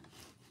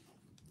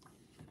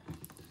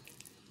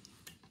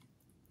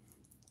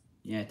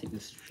 Yeah, I think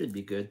this should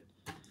be good.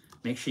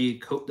 Make sure you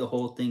coat the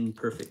whole thing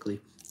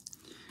perfectly,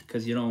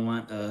 because you don't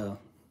want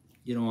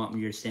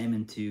your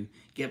salmon to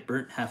get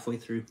burnt halfway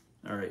through.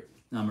 All right,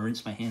 now I'm gonna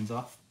rinse my hands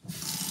off.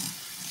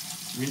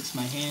 Rinse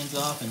my hands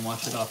off and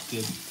wash it off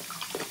good.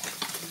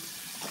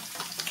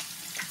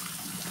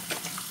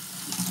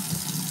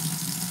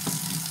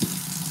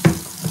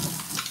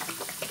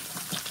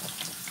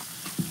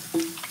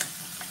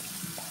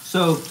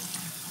 So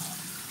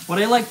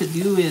what I like to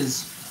do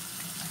is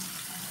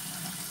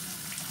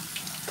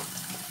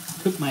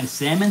cook my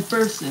salmon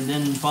first and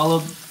then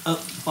followed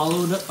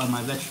up by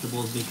my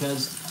vegetables,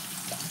 because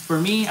for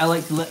me, I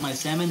like to let my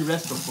salmon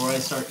rest before I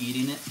start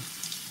eating it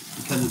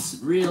because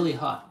it's really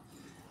hot.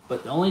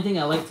 But the only thing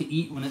I like to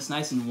eat when it's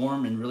nice and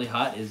warm and really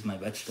hot is my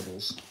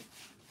vegetables.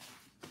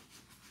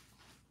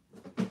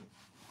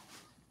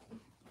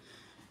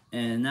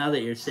 And now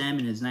that your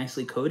salmon is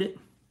nicely coated,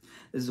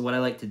 this is what I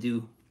like to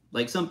do.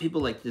 Like some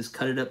people like just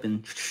cut it up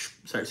and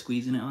start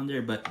squeezing it on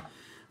there, but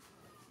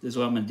this is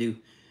what I'm gonna do.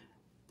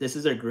 This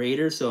is our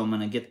grater, so I'm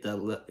gonna get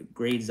the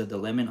grades of the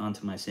lemon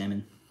onto my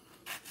salmon.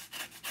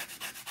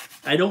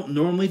 I don't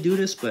normally do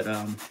this, but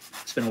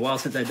it's been a while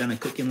since I've done a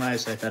cooking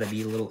live, so I thought I'd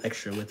be a little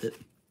extra with it.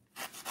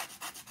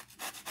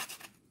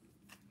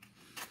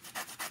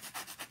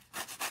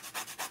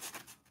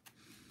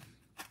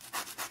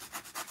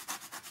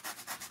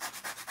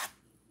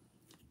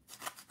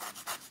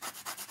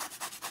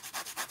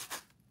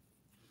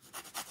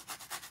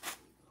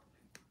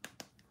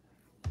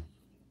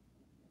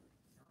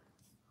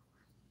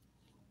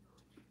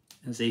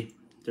 And see,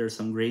 there's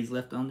some grades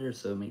left on there,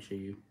 so make sure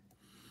you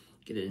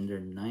get it in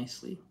there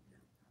nicely.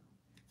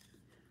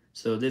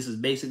 So this is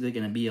basically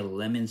going to be a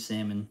lemon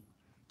salmon.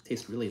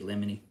 Tastes really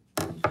lemony.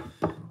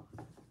 All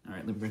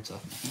right, let me rinse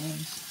off my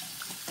hands.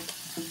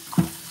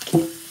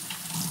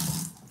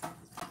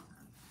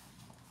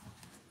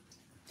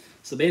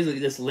 So basically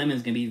this lemon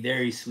is going to be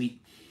very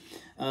sweet.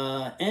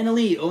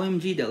 Annalie,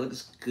 OMG, that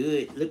looks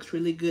good. Looks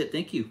really good.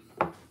 Thank you.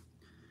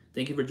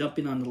 Thank you for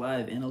jumping on the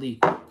live,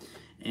 Annalie.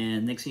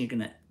 And next thing you're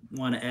going to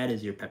want to add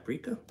is your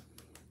paprika.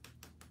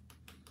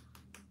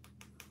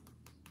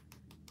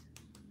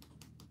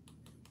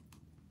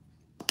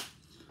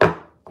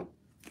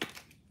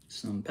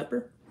 Some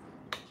pepper.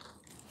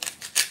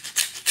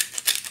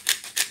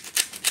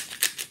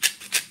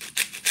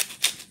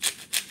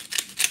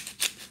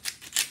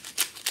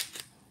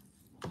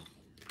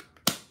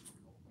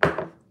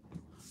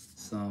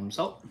 Some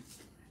salt.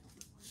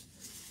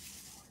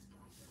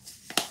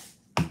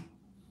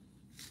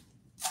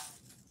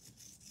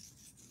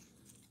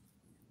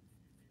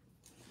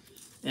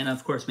 And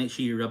of course, make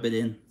sure you rub it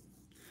in.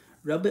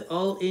 Rub it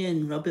all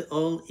in, rub it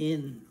all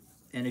in.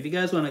 And if you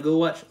guys want to go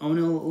watch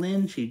Ona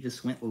Lynn, she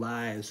just went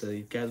live. So if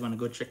you guys want to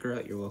go check her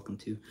out, you're welcome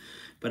to.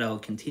 But I'll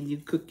continue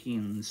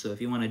cooking. So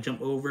if you want to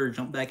jump over,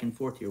 jump back and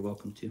forth, you're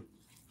welcome to.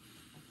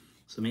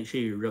 So make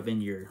sure you rub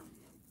in your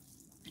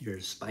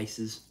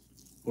spices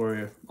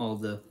or all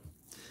the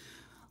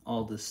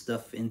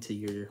stuff into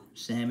your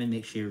salmon.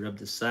 Make sure you rub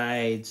the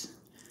sides.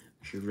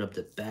 Make sure you rub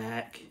the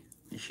back.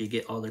 Make sure you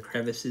get all the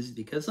crevices,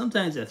 because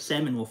sometimes the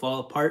salmon will fall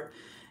apart.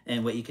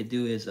 And what you could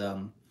do is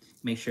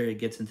make sure it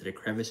gets into the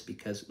crevice,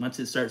 because once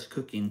it starts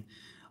cooking,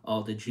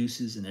 all the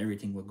juices and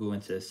everything will go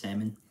into the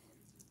salmon.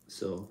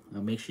 So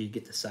make sure you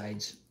get the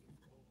sides.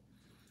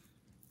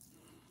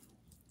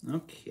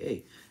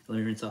 Okay, let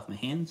me rinse off my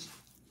hands.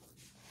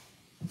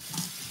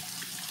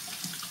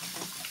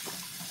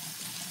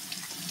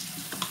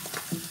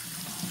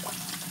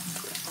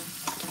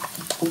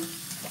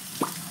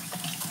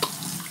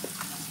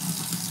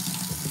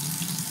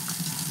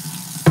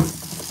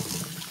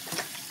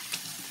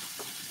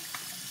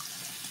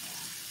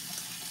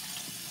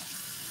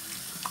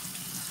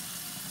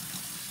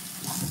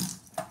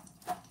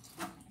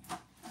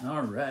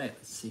 All right,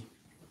 let's see.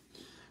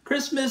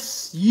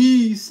 Christmas,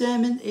 yee,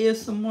 salmon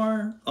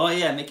ASMR. Oh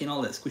yeah, making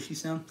all that squishy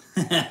sound.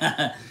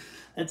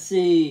 Let's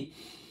see.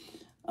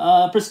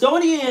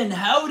 Prestonian,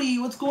 howdy.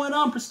 What's going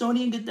on,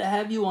 Prestonian? Good to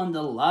have you on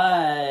the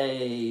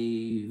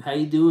live. How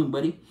you doing,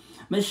 buddy?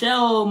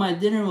 Michelle, my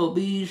dinner will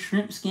be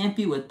shrimp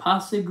scampi with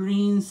pasta,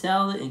 greens,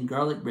 salad, and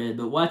garlic bread.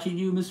 But watching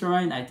you, Mr.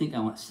 Ryan, I think I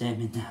want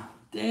salmon now.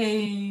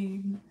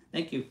 Dang.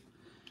 Thank you.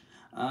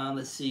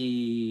 Let's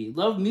see.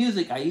 Love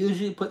music. I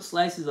usually put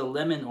slices of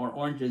lemon or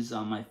oranges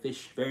on my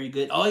fish. Very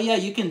good. Oh yeah,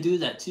 you can do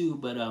that too,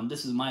 but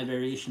this is my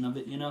variation of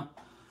it, you know.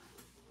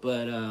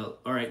 But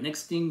all right,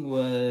 next thing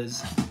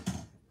was,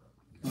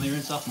 let me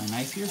rinse off my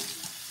knife here.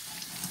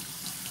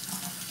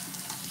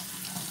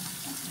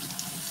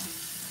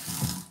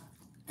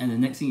 And the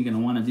next thing you're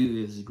gonna want to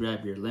do is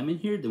grab your lemon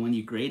here, the one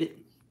you grated,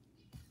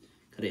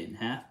 cut it in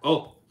half.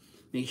 Oh,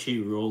 make sure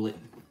you roll it,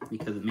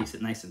 because it makes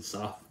it nice and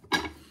soft.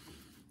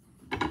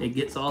 It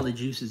gets all the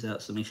juices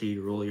out, so make sure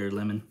you roll your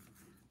lemon.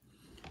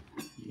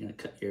 You're gonna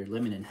cut your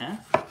lemon in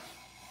half.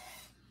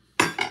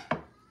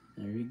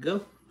 There you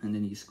go. And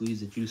then you squeeze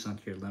the juice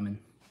onto your lemon.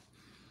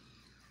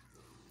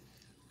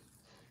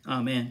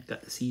 Oh man,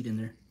 got the seed in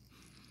there.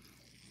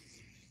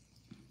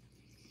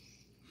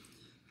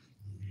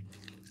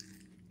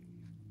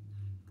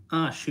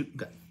 Ah shoot,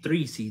 got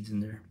 3 seeds in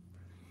there.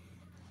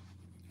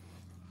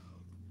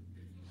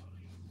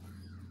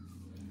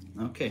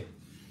 Okay,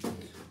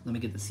 let me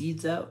get the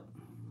seeds out.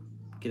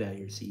 Get out of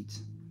your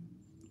seeds.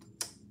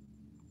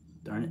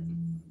 Darn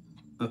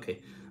it.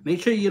 Okay,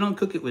 make sure you don't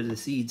cook it with the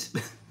seeds.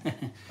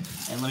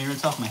 And let me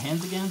rinse off my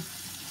hands again.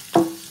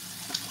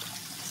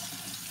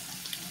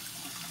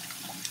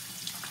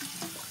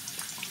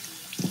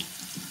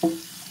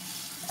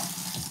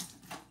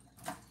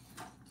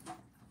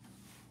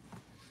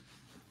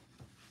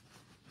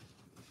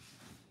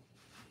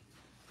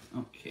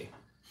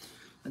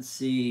 Let's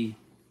see.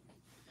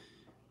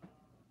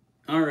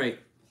 All right,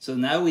 so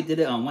now we did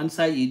it on one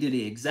side. You do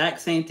the exact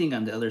same thing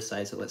on the other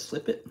side. So let's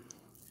flip it.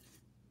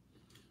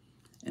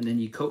 And then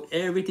you coat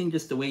everything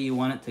just the way you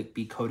want it to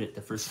be coated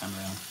the first time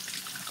around.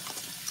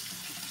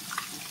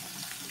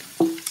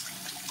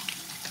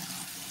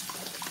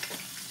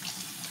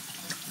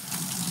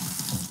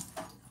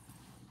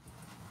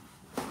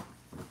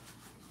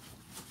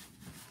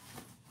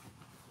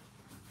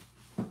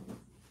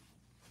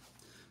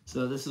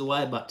 So this is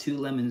why I bought 2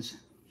 lemons,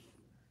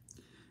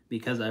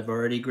 because I've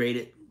already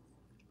grated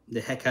the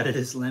heck out of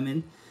this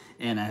lemon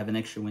and I have an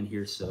extra one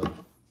here. So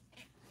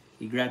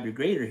you grab your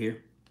grater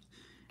here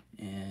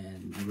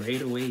and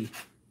grate away.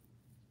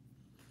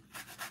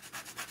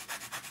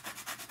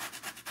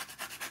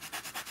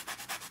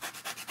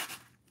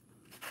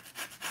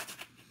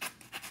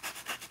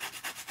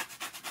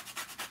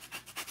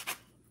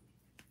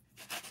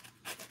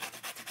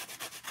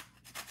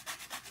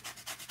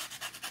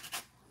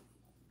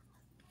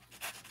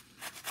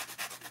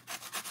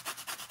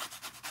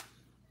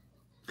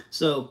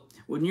 So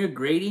when you're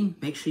grading,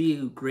 make sure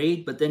you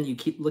grade, but then you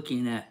keep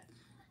looking at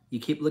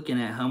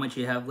how much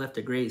you have left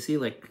to grade. See,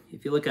 like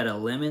if you look at a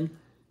lemon,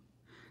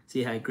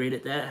 see how I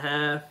graded that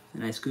half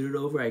and I scooted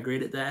over, I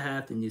graded that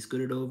half, and you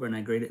scooted over and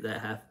I graded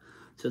that half.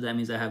 So that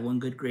means I have one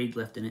good grade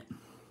left in it.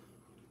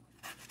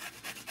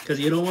 Because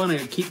you don't want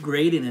to keep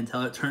grading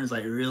until it turns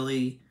like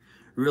really,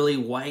 really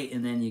white,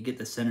 and then you get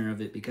the center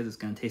of it, because it's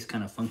going to taste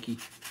kind of funky.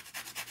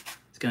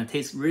 It's going to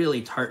taste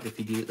really tart if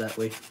you do it that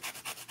way.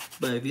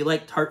 But if you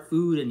like tart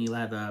food and you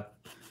have a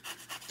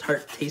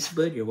tart taste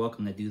bud, you're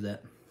welcome to do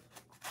that.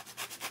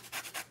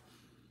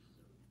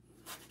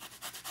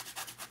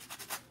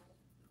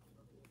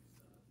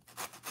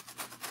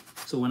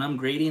 So when I'm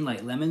grating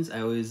like lemons,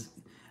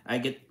 I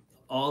get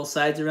all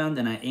sides around,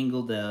 and I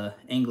angle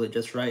it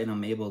just right, and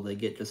I'm able to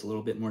get just a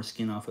little bit more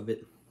skin off of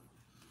it.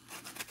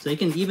 So you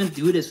can even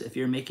do this if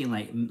you're making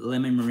like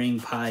lemon meringue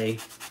pie.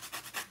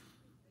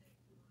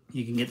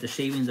 You can get the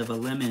shavings of a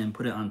lemon and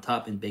put it on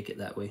top and bake it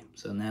that way.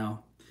 So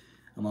now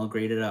I'm all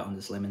grated out on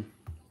this lemon.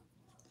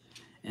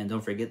 And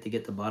don't forget to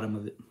get the bottom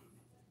of it.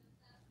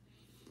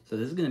 So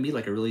this is going to be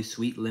like a really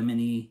sweet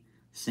lemony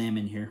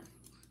salmon here.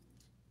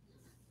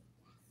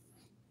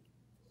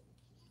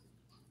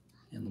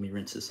 And let me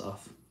rinse this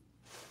off.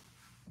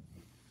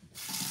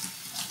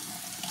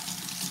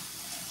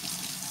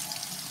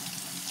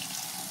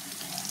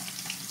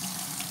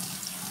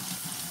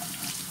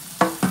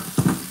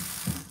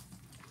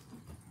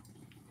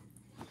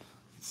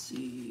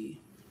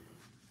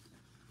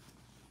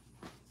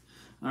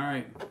 All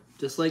right,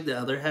 just like the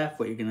other half,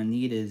 what you're gonna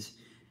need is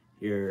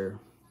your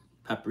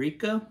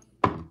paprika,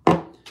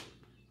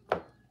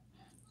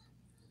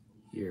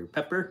 your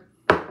pepper,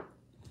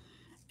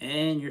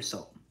 and your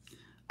salt.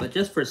 But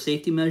just for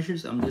safety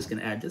measures, I'm just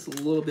gonna add just a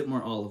little bit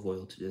more olive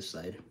oil to this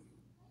side.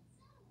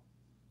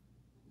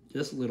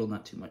 Just a little,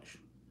 not too much.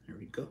 There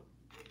we go.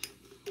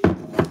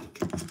 And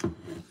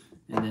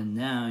then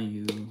now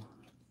I'm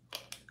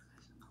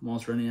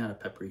almost running out of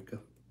paprika.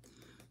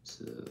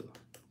 So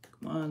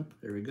come on,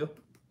 there we go.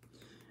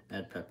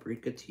 Add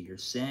paprika to your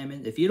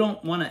salmon. If you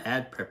don't want to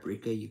add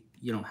paprika, you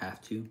don't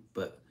have to,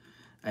 but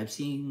I've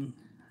seen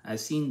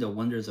the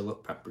wonders of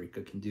what paprika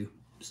can do.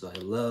 So I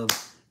love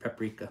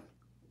paprika.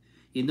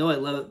 You know I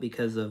love it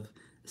because of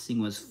this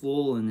thing was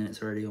full and then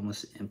it's already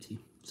almost empty.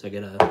 So I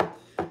gotta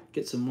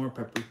get some more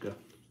paprika.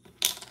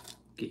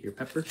 Get your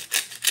pepper.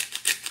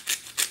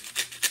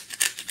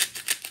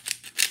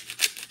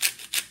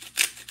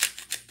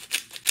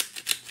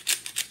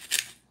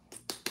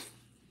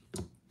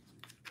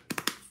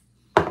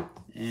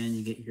 And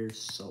you get your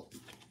salt.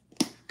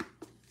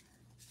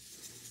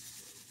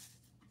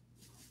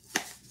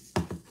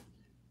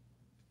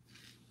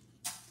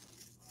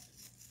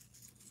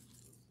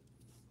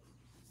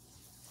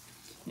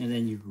 And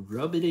then you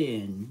rub it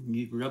in.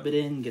 You rub it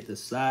in, get the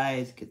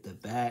sides, get the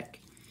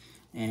back,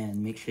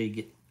 and make sure you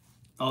get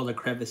all the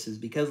crevices.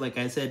 Because like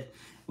I said,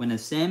 when a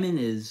salmon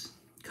is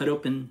cut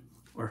open,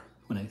 or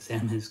when a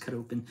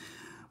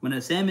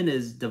salmon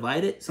is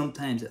divided,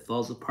 sometimes it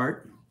falls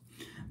apart.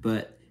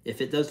 But if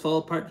it does fall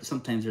apart,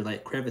 sometimes there are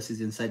like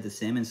crevices inside the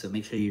salmon, so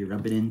make sure you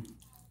rub it in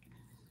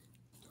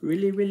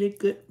really, really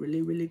good,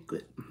 really, really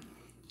good.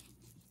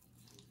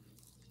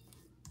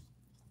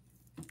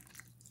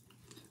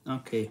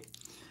 Okay,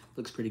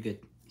 looks pretty good.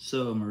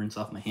 So I'm gonna rinse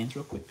off my hands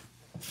real quick.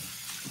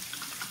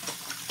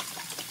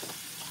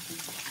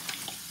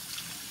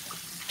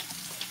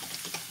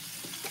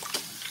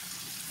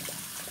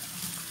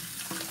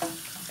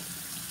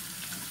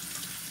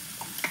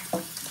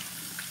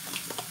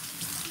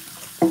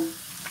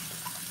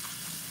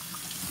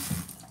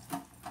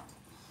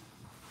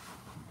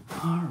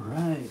 All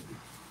right.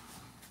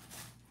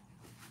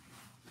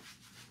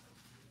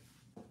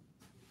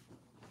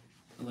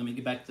 Let me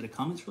get back to the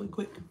comments really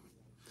quick.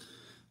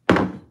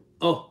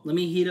 Oh, let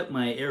me heat up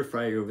my air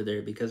fryer over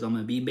there because I'm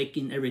going to be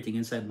baking everything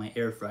inside my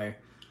air fryer.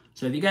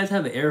 So if you guys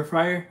have an air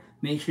fryer,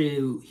 make sure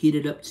you heat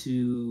it up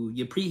to,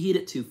 you preheat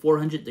it to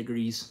 400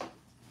 degrees.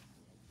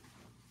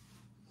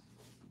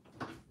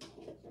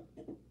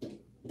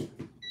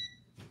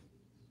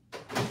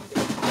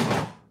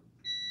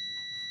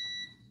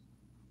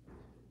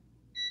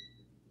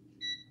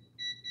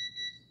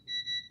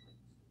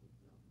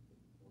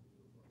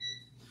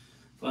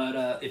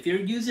 But if you're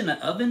using an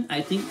oven, I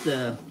think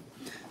the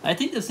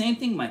same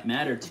thing might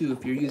matter too.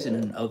 If you're using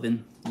an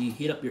oven, you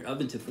heat up your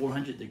oven to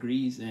 400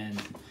 degrees and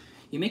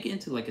you make it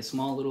into like a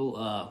small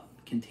little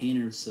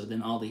container, so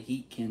then all the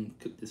heat can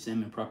cook the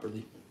salmon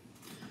properly.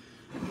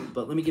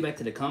 But let me get back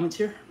to the comments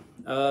here.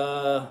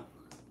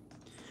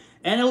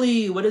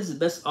 Annalie, what is the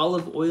best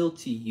olive oil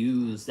to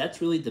use? That's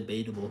really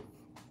debatable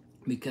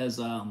because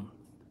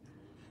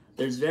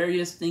there's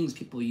various things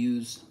people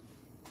use.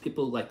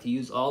 People like to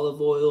use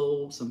olive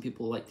oil. Some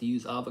people like to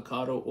use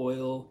avocado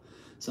oil.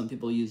 Some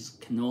people use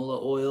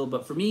canola oil.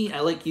 But for me,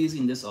 I like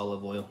using this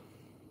olive oil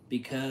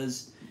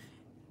because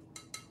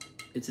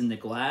it's in the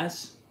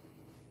glass.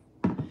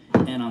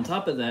 And on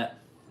top of that,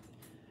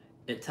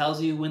 it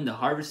tells you when the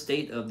harvest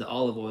date of the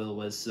olive oil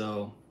was.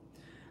 So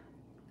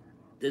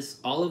this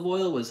olive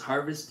oil was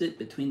harvested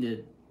between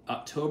the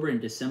October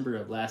and December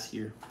of last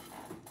year.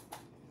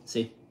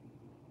 See?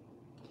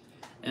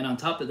 And on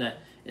top of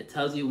that, it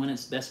tells you when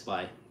it's best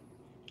by.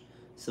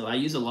 So I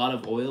use a lot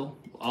of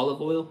olive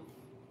oil.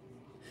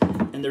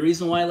 And the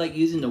reason why I like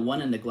using the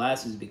one in the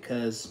glass is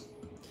because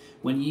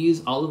when you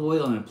use olive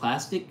oil in a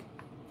plastic,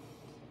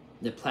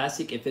 the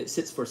plastic, if it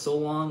sits for so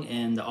long,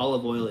 and the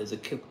olive oil is a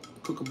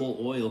cookable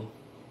oil,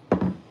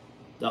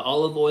 the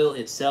olive oil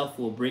itself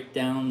will break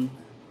down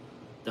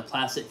the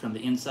plastic from the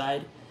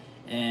inside,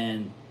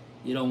 and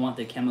you don't want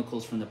the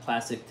chemicals from the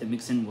plastic to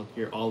mix in with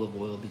your olive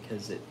oil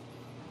because it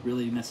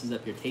really messes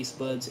up your taste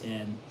buds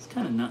and it's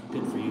kind of not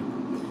good for you.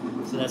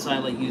 So that's why I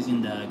like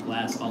using the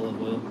glass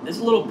olive oil. It's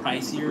a little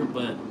pricier,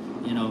 but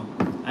you know,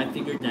 I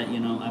figured that, you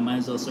know, I might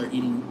as well start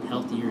eating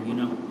healthier, you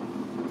know.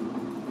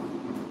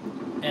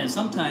 And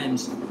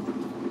sometimes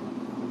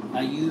I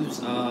use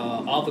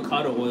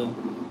avocado oil,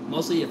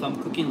 mostly if I'm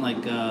cooking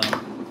like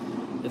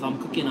if I'm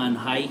cooking on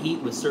high heat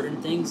with certain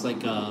things,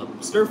 like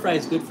stir fry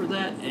is good for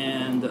that.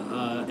 And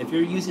if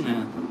you're using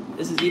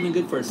this is even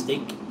good for a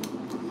steak.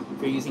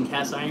 If you're using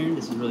cast iron,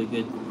 this is really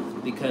good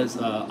because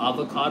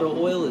avocado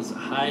oil is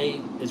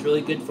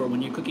really good for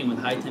when you're cooking with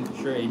high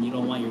temperature and you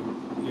don't want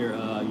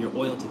your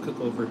oil to cook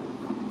over.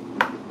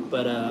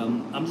 But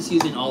I'm just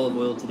using olive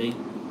oil today.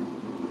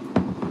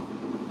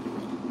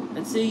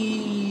 Let's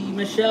see,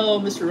 Michelle,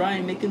 Mr.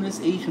 Ryan, making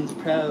us Asians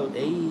proud.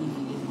 Hey,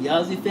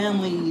 Yazzie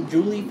family,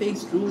 drooly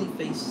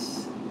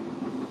face.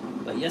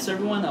 But yes,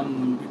 everyone,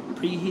 I'm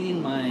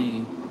preheating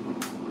my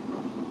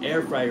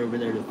air fryer over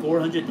there to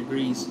 400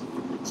 degrees.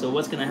 So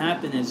what's going to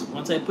happen is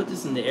once I put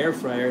this in the air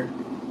fryer,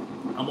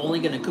 I'm only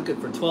going to cook it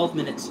for 12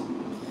 minutes.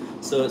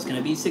 So it's going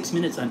to be 6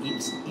 minutes on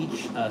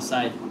each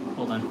side.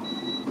 Hold on.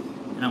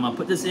 And I'm going to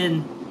put this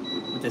in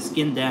with the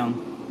skin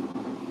down.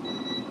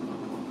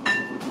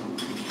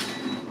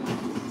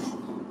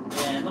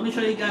 And let me show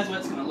you guys what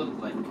it's going to look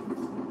like.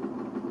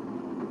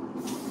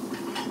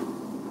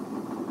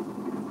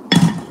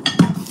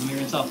 Let me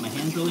rinse off my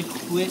hands really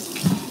quick.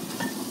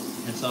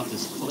 Rinse off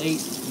this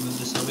plate. Move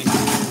this over here.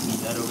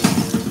 Move that over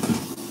here.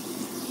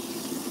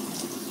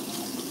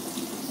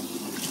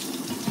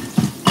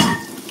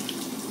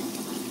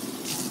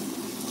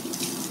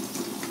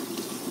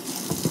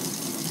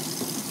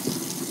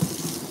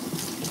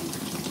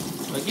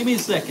 But give me a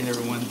second,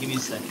 everyone. Give me a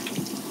second.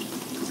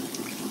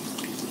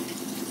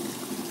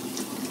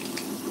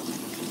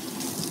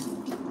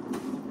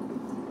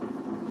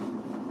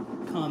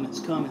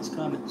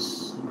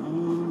 Comments.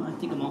 I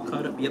think I'm all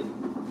caught up. Yep.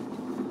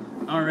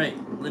 All right.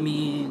 Let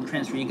me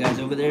transfer you guys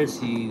over there.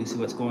 See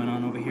what's going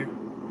on over here.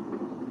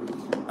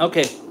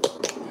 Okay.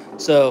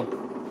 So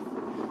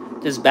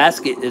this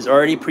basket is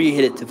already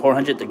preheated to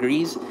 400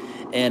 degrees.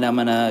 And I'm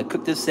going to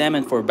cook this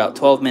salmon for about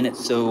 12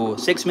 minutes. So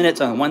 6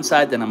 minutes on one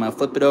side, then I'm going to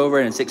flip it over,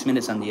 and 6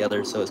 minutes on the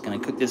other. So it's going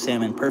to cook this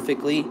salmon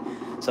perfectly,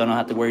 so I don't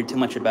have to worry too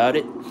much about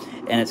it.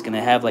 And it's going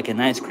to have like a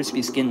nice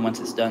crispy skin once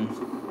it's done.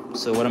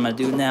 So what I'm going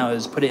to do now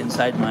is put it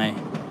inside my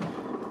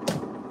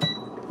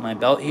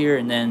belt here,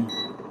 and then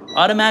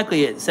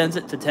automatically it sends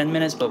it to 10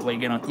 minutes, but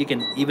you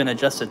can even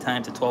adjust the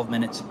time to 12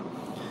 minutes.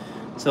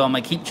 So I'm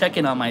going to keep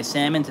checking on my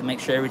salmon to make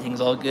sure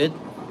everything's all good.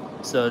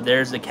 So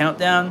there's the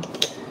countdown.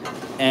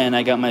 And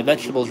I got my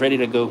vegetables ready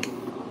to go.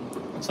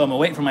 So I'm gonna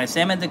wait for my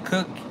salmon to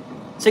cook.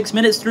 6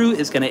 minutes through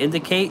is gonna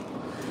indicate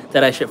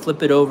that I should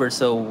flip it over.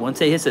 So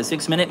once it hits the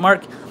 6 minute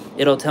mark,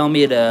 it'll tell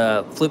me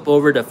to flip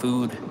over the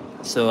food.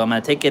 So I'm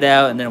gonna take it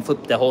out and then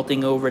flip the whole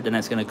thing over, then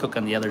it's gonna cook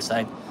on the other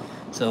side.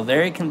 So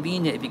very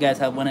convenient if you guys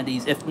have one of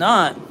these. If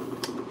not,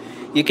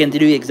 you can do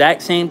the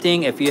exact same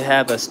thing if you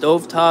have a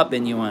stovetop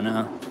and you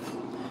wanna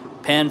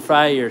pan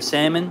fry your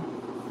salmon.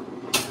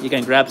 You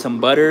can grab some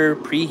butter,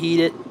 preheat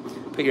it,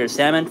 put your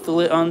salmon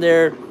fillet on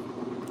there,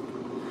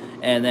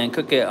 and then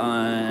cook it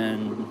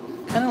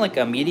on kind of like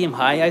a medium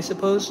high, I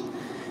suppose,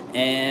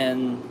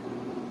 and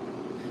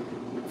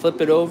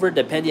flip it over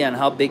depending on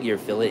how big your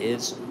fillet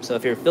is. So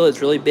if your fillet is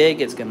really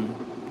big, it's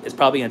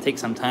probably gonna take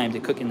some time to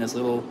cook in this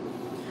little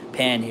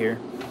pan here.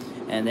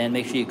 And then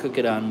make sure you cook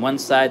it on one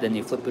side, then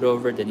you flip it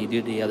over, then you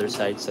do the other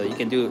side. So you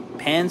can do it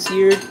pan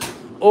seared,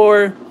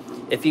 or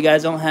if you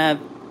guys don't have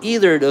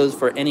either of those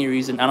for any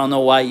reason, I don't know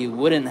why you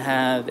wouldn't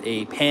have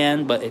a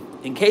pan, but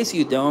in case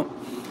you don't,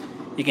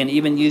 You can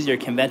even use your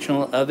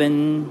conventional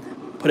oven,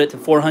 put it to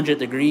 400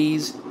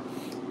 degrees,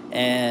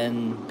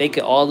 and bake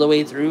it all the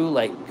way through,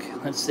 like,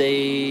 let's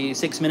say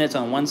 6 minutes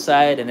on one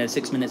side and then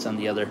 6 minutes on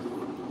the other.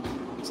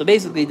 So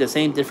basically the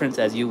same difference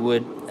as you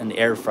would an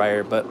air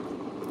fryer, but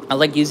I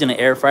like using an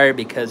air fryer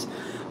because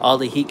all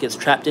the heat gets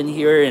trapped in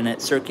here and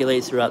it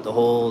circulates throughout the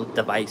whole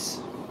device.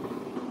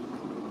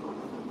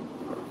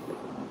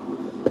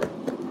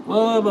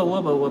 Wubba,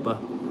 wubba, wubba.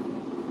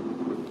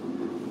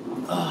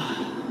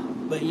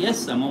 But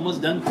yes, I'm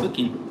almost done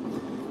cooking.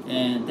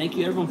 And thank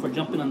you everyone for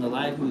jumping on the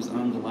live who's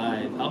on the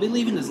live. I'll be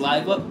leaving this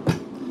live up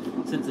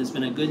since it's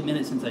been a good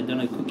minute since I've done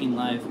a cooking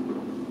live.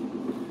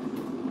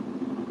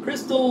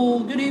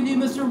 Crystal, good evening,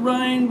 Mr.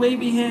 Ryan,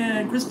 wavy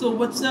hand. Crystal,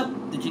 what's up?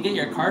 Did you get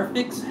your car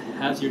fixed?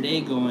 How's your day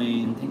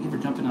going? Thank you for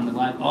jumping on the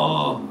live.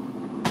 Oh.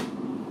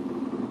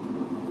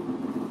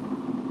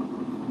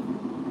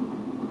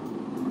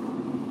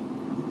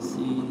 Let's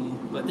see.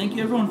 But thank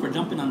you everyone for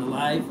jumping on the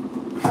live.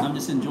 I'm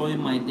just enjoying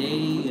my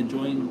day,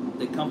 enjoying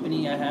the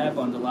company I have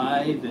on the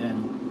live,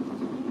 and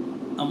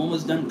I'm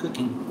almost done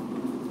cooking.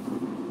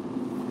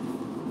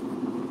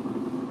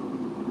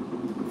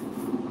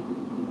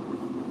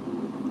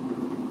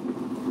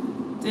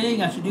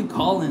 Dang, I should do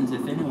call-ins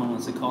if anyone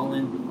wants to call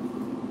in.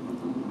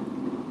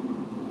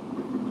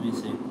 Let me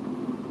see.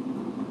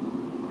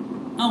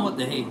 Oh, what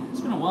the hey?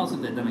 It's been a while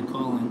since I've done a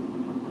call-in.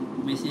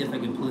 Let me see if I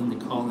can pull in the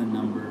call-in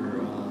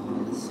number.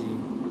 Let's see.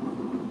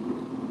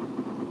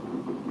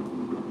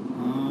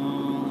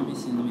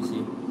 Let me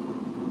see.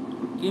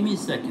 Give me a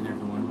second,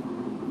 everyone.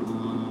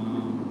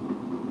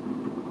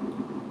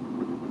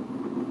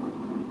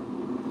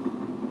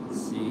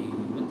 Let's see.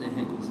 What the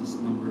heck is this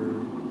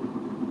number?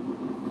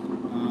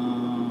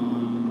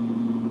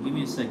 Give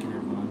me a second,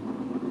 everyone.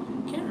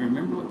 Can't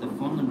remember what the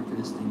phone number for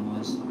this thing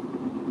was.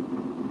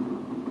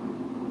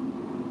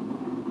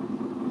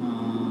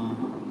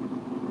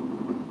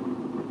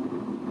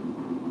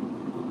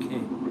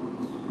 Okay.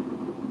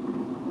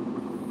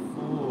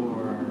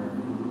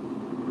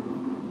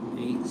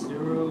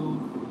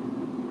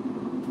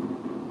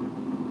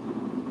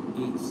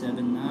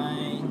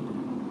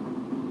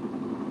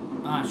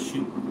 480-879. Ah,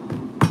 shoot.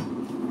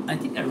 I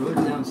think I wrote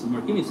it down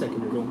somewhere. Give me a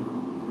second, everyone.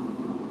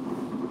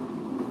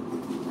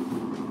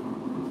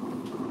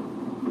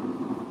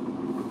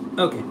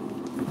 Okay,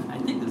 I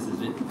think this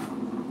is it.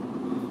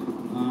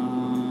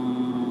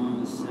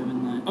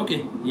 79.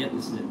 Okay, yeah,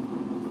 this is it.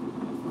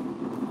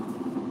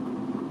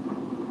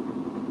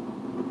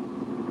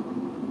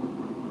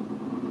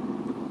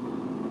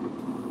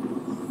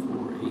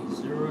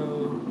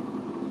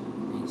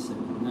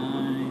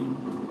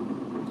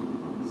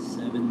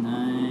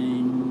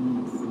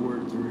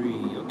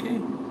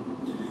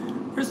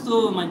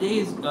 My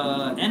days,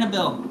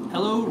 Annabelle.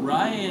 Hello,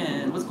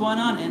 Ryan. What's going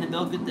on,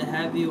 Annabelle? Good to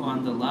have you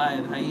on the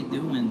live. How you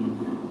doing?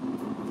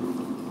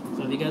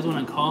 So if you guys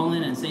want to call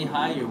in and say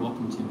hi, you're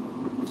welcome to.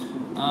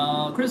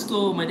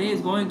 Crystal, my day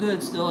is going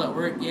good. Still at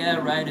work. Yeah,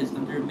 ride is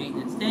under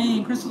maintenance.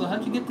 Dang, Crystal,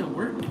 how'd you get to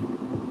work?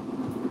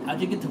 How'd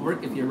you get to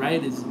work if your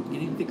ride is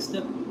getting fixed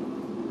up?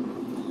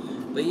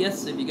 But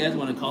yes, if you guys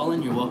want to call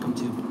in, you're welcome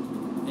to.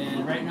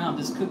 And right now I'm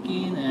just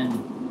cooking,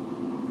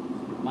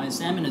 and my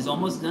salmon is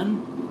almost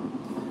done.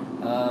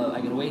 I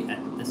gotta wait at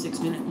the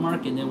 6-minute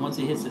mark, and then once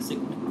it hits the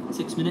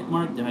 6-minute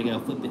mark, then I gotta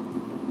flip it.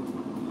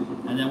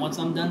 And then once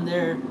I'm done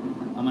there,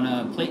 I'm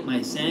gonna plate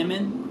my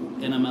salmon,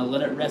 and I'm gonna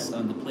let it rest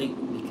on the plate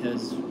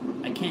because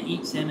I can't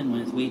eat salmon when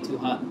it's way too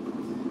hot.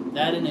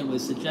 That, and it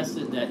was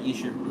suggested that you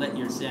should let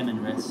your salmon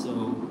rest.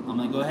 So I'm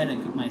gonna go ahead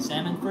and cook my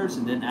salmon first,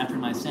 and then after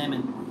my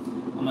salmon,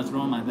 I'm gonna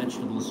throw in my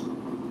vegetables.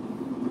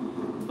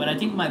 But I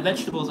think my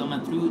vegetables, I'm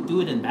gonna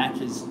do it in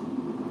batches.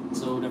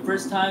 So the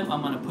first time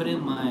I'm gonna put in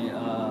my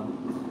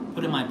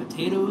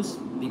potatoes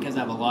because I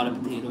have a lot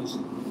of potatoes,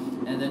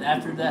 and then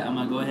after that I'm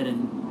gonna go ahead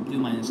and do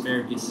my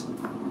asparagus.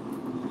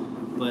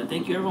 But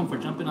thank you everyone for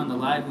jumping on the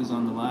live who's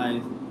on the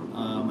live.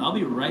 I'll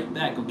be right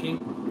back, okay?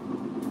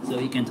 So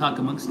you can talk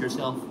amongst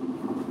yourself.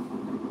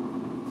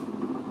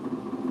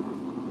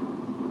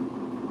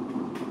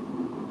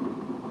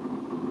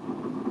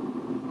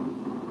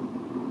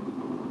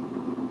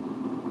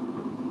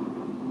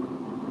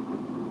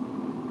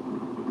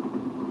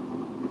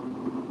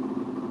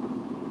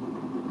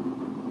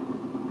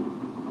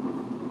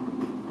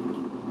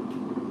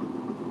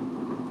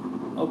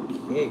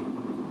 Okay,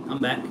 I'm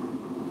back.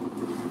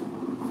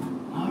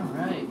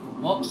 Alright,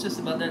 well, it's just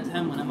about that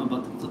time when I'm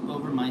about to flip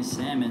over my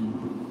salmon.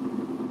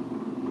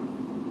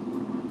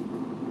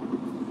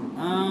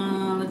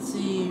 Let's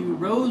see,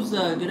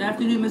 Rosa, good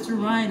afternoon, Mr.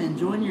 Ryan,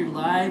 enjoying your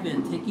live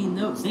and taking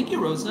notes. Thank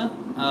you, Rosa.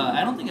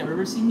 I don't think I've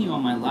ever seen you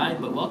on my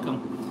live, but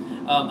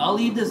welcome. I'll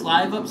leave this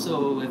live up,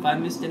 so if I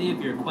missed any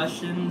of your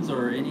questions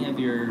or any of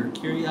your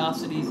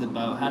curiosities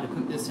about how to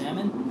cook this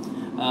salmon,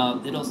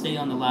 it'll stay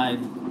on the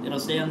live. It'll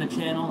stay on the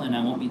channel, and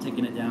I won't be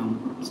taking it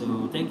down.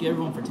 So thank you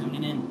everyone for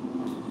tuning in.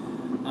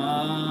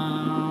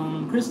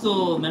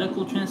 Crystal,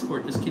 medical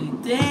transport. Just kidding.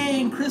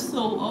 Dang,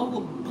 Crystal, all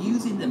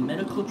abusing the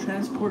medical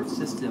transport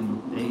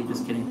system. Hey,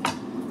 just kidding.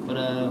 But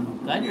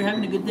glad you're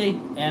having a good day.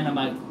 And I'm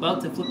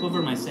about to flip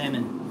over my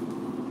salmon.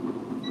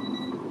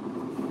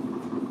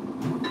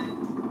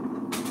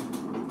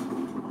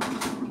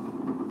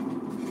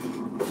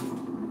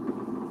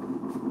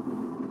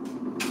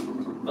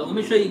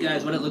 let me show you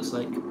guys what it looks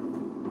like.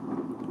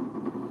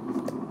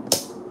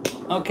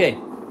 Okay,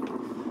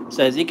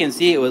 so as you can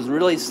see, it was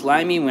really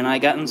slimy when I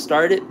got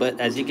started, but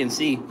as you can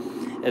see,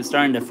 it's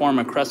starting to form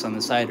a crust on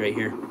the side right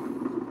here.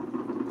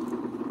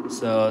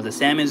 So the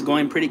salmon's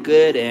going pretty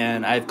good,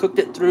 and I've cooked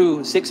it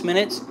through 6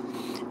 minutes,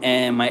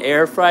 and my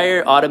air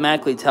fryer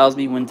automatically tells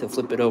me when to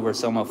flip it over.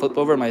 So I'm gonna flip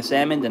over my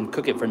salmon, then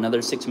cook it for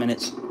another 6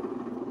 minutes.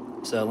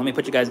 So let me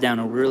put you guys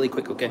down really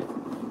quick, okay?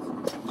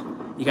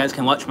 You guys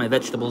can watch my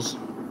vegetables.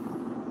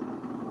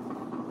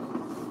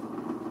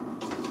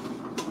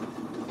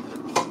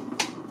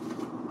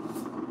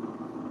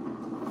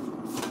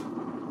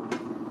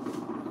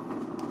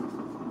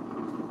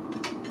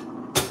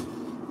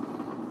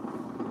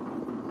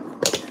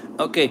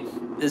 Okay,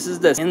 this is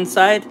the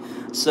inside,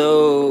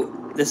 so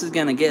this is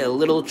gonna get a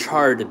little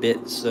charred a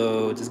bit,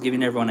 so just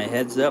giving everyone a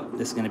heads up,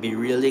 this is gonna be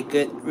really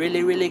good,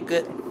 really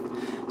good.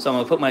 So I'm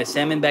gonna put my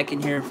salmon back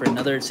in here for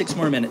another 6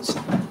 more minutes.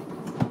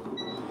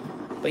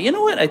 But you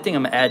know what, I think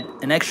I'm gonna add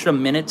an extra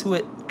minute to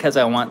it because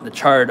I want the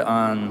charred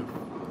on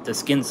the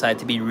skin side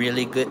to be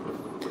really good.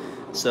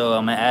 So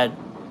I'm gonna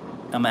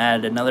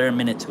add another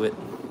minute to it.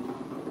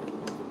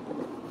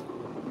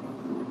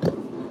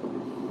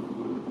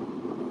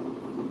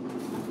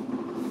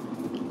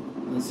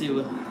 Let's see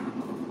what.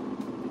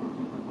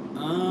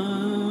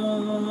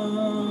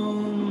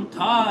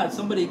 Todd,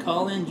 somebody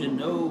call in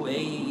Genoa.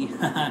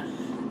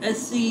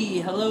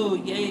 SC, hello,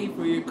 yay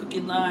for your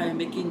cooking live,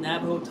 making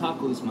Navajo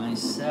tacos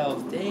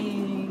myself.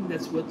 Dang,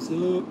 that's what's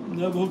up,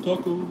 Navajo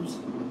tacos.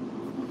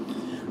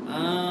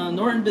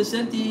 Norton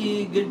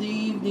Vicente, good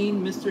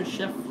evening, Mr.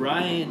 Chef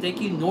Ryan. Thank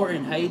you,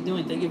 Norton. How you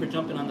doing? Thank you for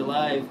jumping on the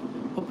live.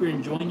 Hope you're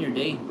enjoying your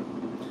day.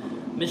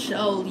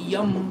 Michelle,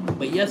 yum.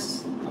 But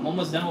yes, I'm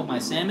almost done with my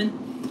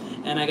salmon.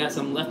 And I got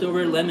some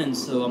leftover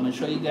lemons, so I'm going to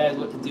show you guys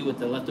what to do with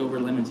the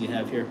leftover lemons you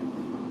have here.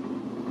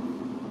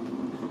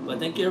 But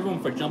thank you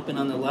everyone for jumping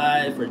on the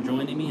live, for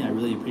joining me. I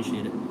really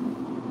appreciate it.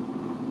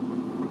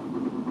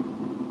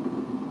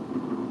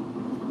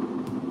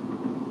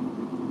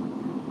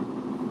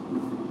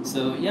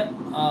 So, yep,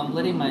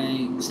 letting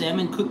my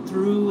salmon cook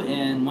through,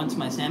 and once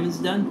my salmon's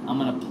done, I'm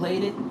going to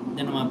plate it.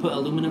 Then I'm going to put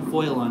aluminum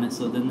foil on it,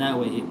 so then that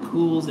way it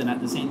cools, and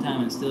at the same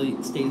time it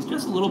still stays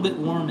just a little bit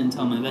warm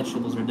until my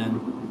vegetables are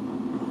done.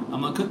 I'm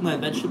going to cook my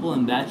vegetable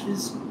in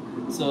batches.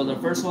 So the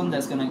first one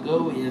that's going to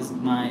go is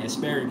my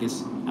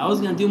asparagus. I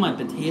was going to do my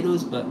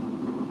potatoes, but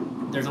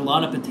there's a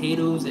lot of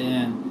potatoes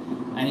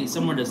and I need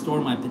somewhere to store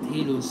my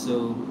potatoes.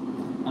 So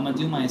I'm going to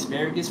do my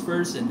asparagus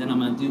first, and then I'm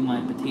going to do my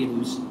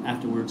potatoes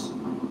afterwards.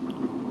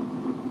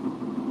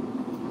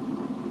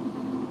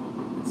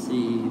 Let's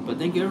see. But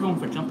thank you everyone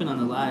for jumping on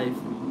the live.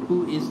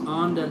 Who is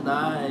on the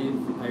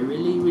live? I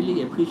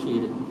really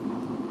appreciate it.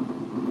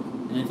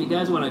 And if you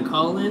guys want to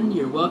call in,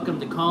 you're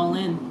welcome to call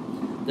in.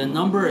 The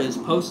number is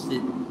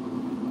posted.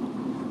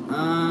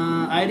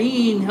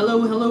 Irene,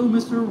 hello,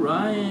 Mr.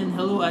 Ryan.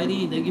 Hello,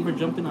 Irene. Thank you for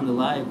jumping on the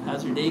live.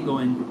 How's your day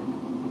going?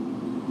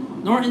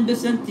 Norton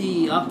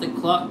Vicente, off the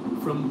clock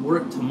from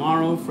work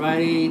tomorrow,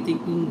 Friday,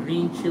 thinking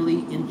green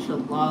chili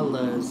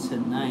enchiladas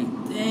tonight.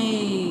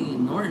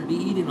 Dang, Norton be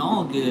eating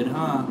all good,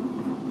 huh?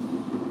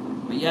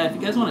 But yeah, if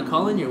you guys want to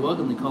call in, you're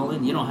welcome to call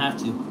in. You don't have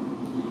to.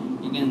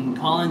 You can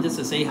call in just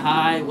to say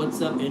hi,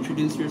 what's up,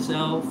 introduce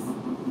yourself.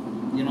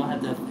 You don't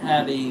have to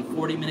have a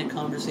 40-minute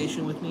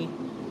conversation with me.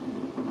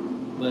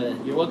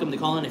 But you're welcome to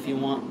call in if you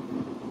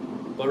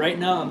want. But right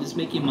now, I'm just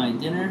making my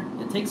dinner.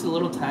 It takes a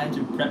little time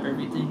to prep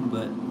everything,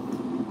 but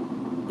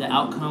the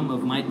outcome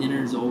of my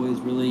dinner is always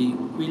really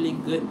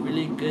good.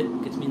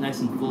 Gets me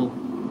nice and full.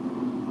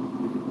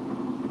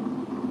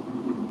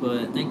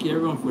 But thank you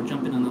everyone for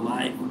jumping on the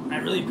live. I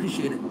really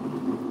appreciate it.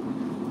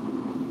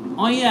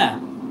 Oh yeah,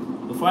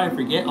 before I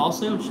forget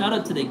also, shout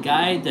out to the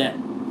guy that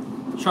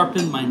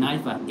sharpened my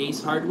knife at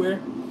Ace Hardware.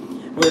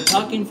 We were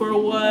talking for a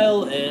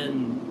while,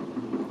 and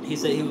he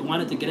said he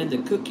wanted to get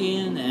into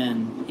cooking,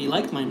 and he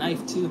liked my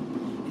knife too.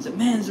 He said,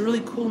 man, it's a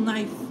really cool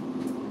knife.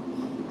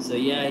 So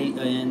yeah,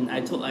 and I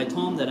told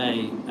him that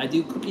I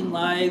do cooking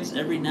lives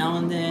every now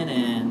and then,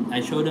 and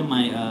I showed him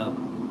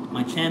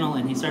my channel,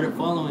 and he started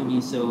following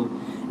me. So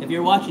if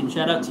you're watching,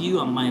 shout out to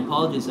you. My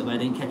apologies if I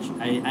didn't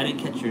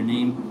catch your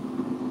name.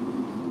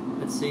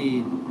 Let's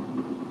see.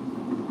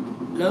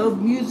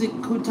 Love music.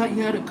 Who taught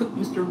you how to cook,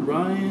 Mr.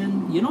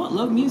 Ryan? You know what?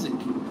 Love music.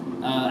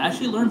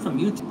 Actually learned from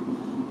YouTube.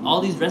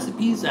 All these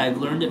recipes, I've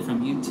learned it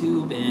from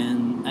YouTube,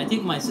 and I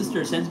think my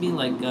sister sends me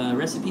like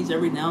recipes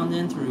every now and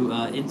then through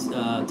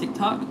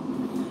TikTok.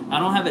 I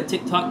don't have a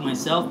TikTok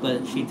myself,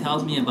 but she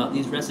tells me about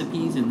these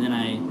recipes, and then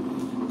I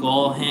go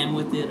all ham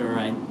with it, or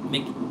I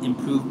make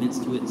improvements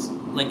to it.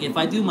 Like if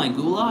I do my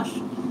goulash,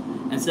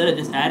 instead of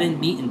just adding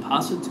meat and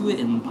pasta to it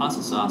and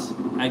pasta sauce,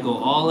 I go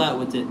all out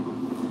with it.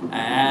 I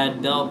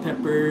add bell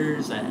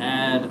peppers, I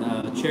add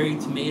cherry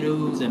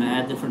tomatoes, and I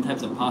add different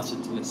types of pasta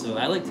to it. So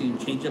I like to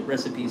change up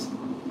recipes.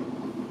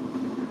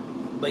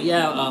 But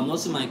yeah,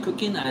 most of my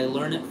cooking, I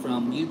learn it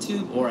from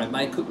YouTube, or I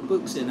buy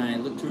cookbooks and I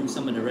look through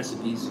some of the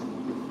recipes.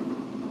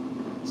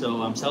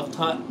 So I'm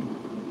self-taught.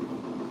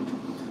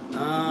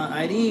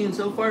 Irene,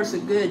 so far so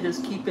good.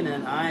 Just keeping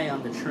an eye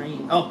on the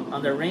train. Oh,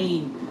 on the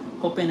rain.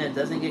 Hoping it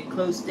doesn't get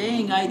close.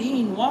 Dang,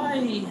 Irene,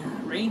 why?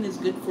 Rain is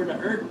good for the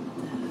earth.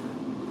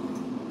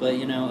 But,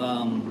 you know,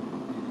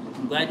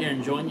 I'm glad you're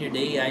enjoying your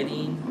day,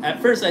 Irene.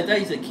 At first, I thought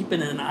you said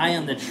keeping an eye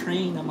on the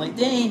train. I'm like,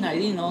 dang,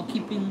 Irene, all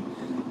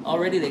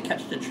ready to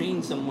catch the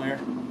train somewhere.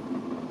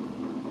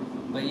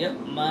 But, yep,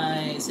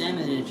 my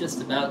salmon is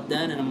just about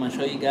done, and I'm going to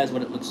show you guys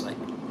what it looks like.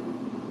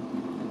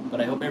 But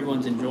I hope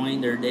everyone's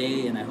enjoying their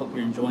day, and I hope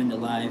you're enjoying the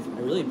live.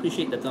 I really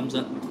appreciate the thumbs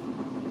up.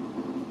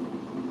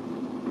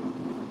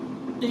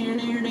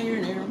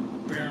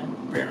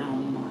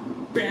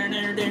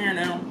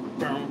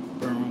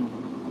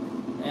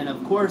 And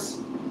of course,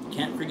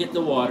 can't forget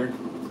the water.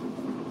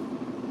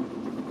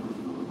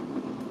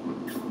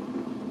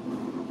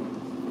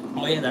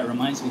 Oh yeah, that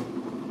reminds me.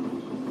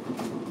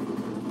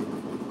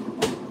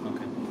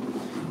 Okay.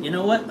 You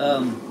know what?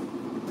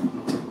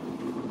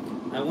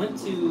 I went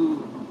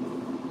to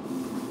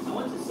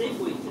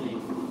Safeway today,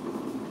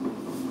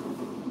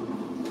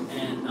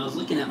 and I was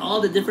looking at all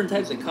the different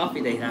types of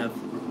coffee they have.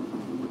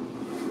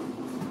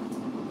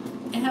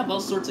 They have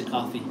all sorts of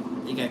coffee.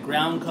 They got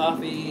ground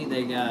coffee,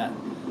 they got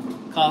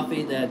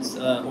coffee that's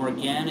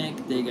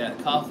organic, they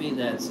got coffee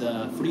that's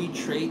free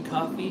trade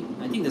coffee.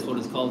 I think that's what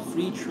it's called,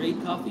 free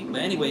trade coffee.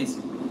 But anyways,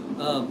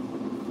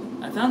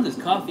 I found this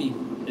coffee.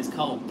 It's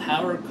called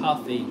Power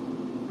Cafe,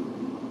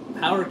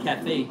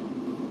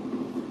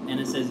 and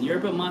it says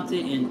yerba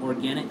mate and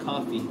organic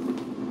coffee.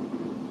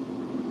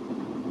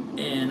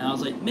 And I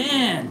was like,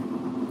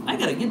 man, I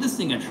gotta give this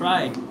thing a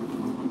try.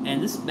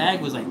 And this bag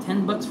was like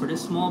 10 bucks for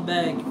this small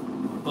bag.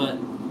 But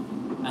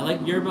I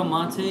like yerba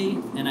mate,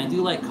 and I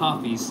do like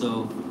coffee,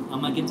 so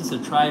I'm gonna give this a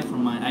try for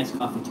my iced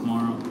coffee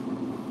tomorrow.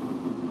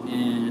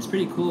 And it's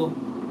pretty cool.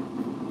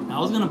 I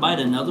was gonna buy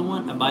another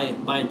one, buy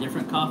a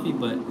different coffee,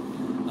 but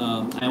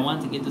I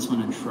wanted to give this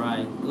one a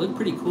try. It looked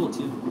pretty cool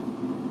too.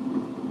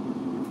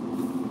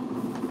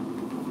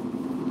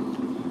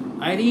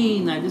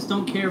 Irene, I just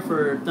don't care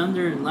for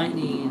thunder and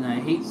lightning. I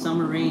hate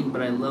summer rain,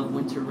 but I love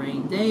winter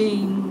rain.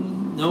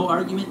 Dang, no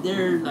argument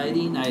there,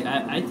 Irene.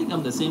 I think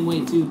I'm the same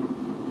way too.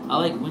 I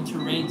like winter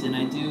rains and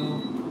I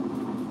do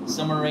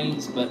summer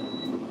rains, but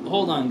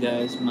hold on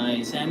guys,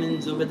 my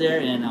salmon's over there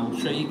and I'll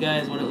show you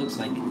guys what it looks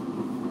like.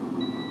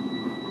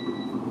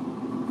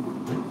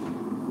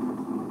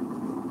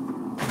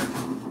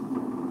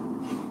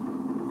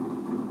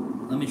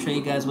 Let me show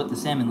you guys what the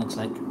salmon looks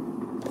like.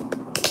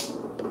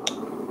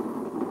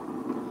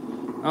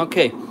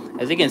 Okay,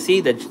 as you can see,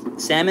 the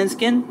salmon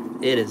skin,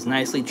 it is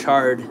nicely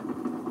charred,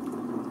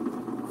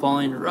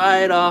 falling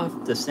right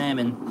off the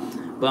salmon.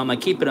 But I'm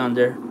gonna keep it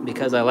under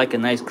because I like a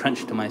nice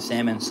crunch to my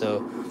salmon. So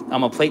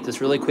I'm gonna plate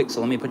this really quick. So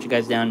let me put you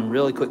guys down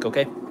really quick,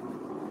 okay?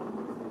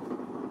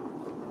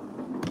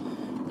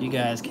 You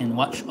guys can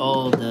watch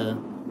all the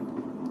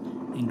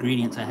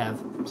ingredients I have.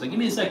 So give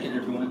me a second,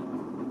 everyone.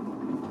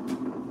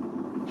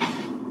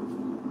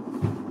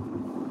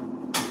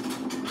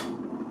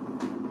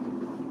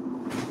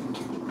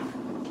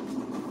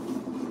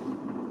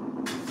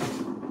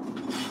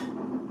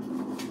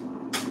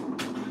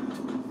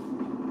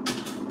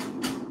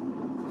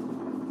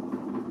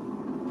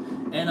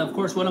 And of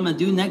course, what I'm gonna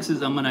do next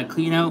is I'm gonna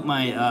clean out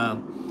my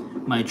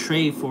my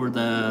tray for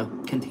the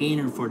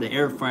container for the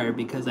air fryer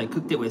because I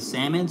cooked it with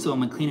salmon. So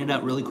I'm gonna clean it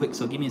out really quick.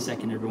 So give me a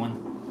second, everyone.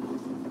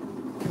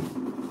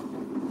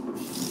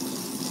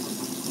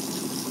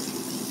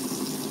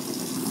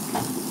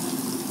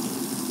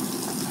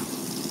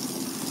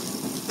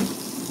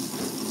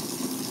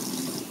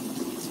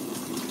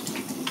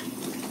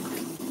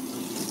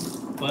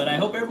 But I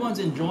hope everyone's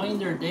enjoying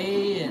their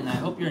day, and I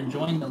hope you're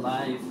enjoying the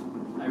live.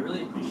 I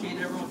really appreciate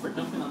everyone for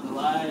jumping on the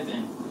live,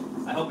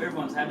 and I hope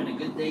everyone's having a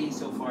good day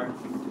so far.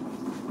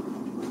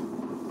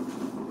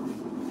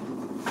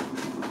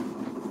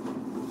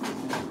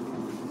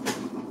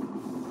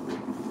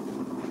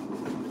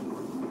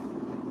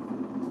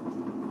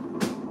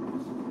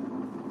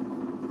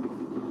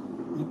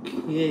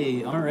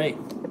 Okay, all right.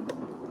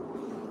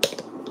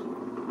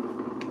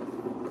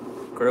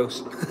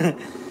 Gross.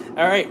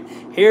 All right,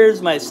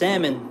 here's my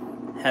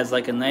salmon. Has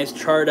like a nice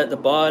chard at the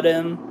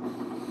bottom.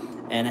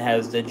 And it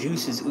has the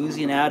juices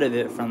oozing out of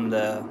it from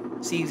the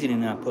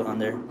seasoning I put on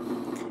there.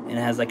 And it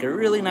has like a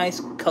really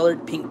nice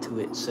colored pink to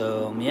it.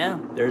 So yeah,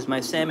 there's my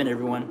salmon,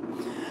 everyone.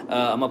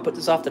 I'm gonna put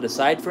this off to the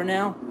side for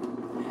now.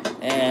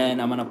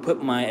 And I'm gonna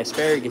put my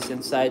asparagus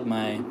inside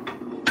my,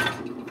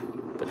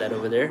 put that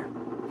over there.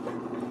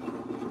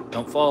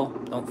 Don't fall,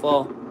 don't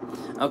fall.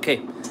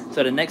 Okay,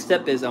 so the next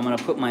step is I'm gonna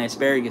put my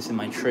asparagus in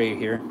my tray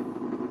here.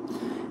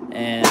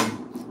 And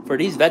for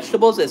these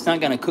vegetables, it's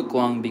not gonna cook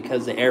long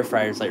because the air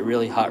fryer is like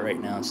really hot right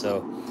now.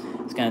 So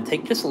it's gonna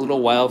take just a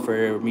little while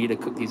for me to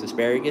cook these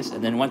asparagus.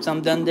 And then once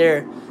I'm done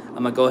there,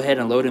 I'm gonna go ahead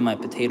and load in my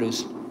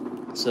potatoes.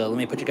 So let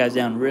me put you guys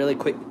down really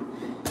quick.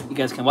 You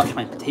guys can watch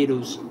my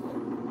potatoes.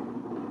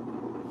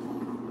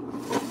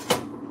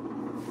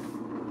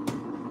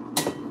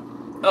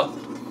 Oh,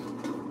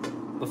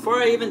 before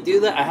I even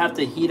do that, I have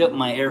to heat up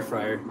my air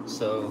fryer.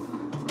 So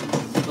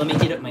let me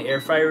heat up my air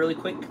fryer really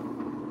quick.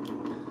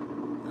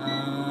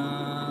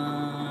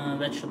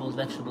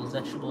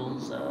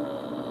 Vegetables.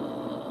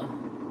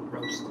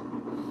 Roast.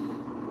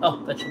 Oh,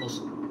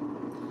 vegetables.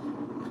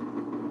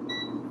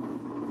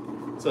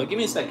 So give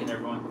me a second,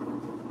 everyone.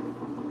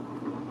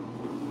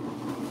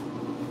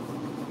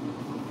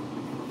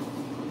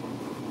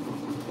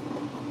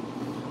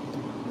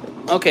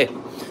 Okay,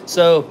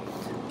 so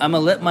I'm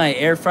gonna let my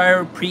air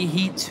fryer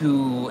preheat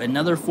to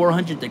another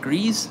 400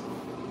 degrees.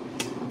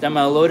 Then I'm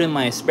gonna load in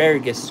my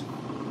asparagus.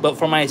 But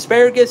for my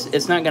asparagus,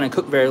 it's not gonna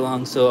cook very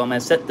long, so I'm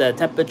gonna set the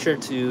temperature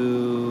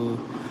to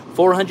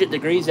 400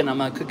 degrees and I'm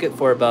gonna cook it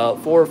for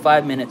about 4 or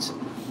 5 minutes.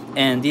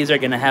 And these are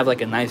gonna have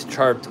like a nice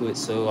char to it,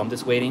 so I'm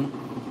just waiting.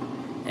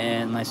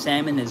 And my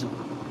salmon is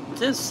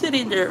just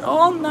sitting there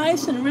all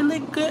nice and really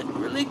good,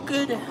 really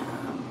good.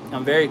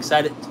 I'm very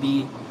excited to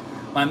be,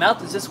 my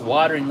mouth is just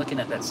watering looking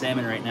at that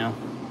salmon right now.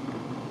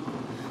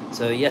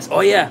 So yes,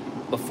 oh yeah,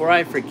 before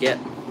I forget,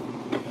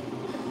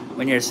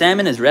 when your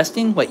salmon is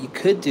resting, what you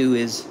could do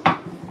is,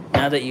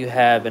 now that you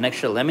have an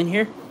extra lemon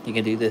here, you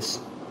can do this.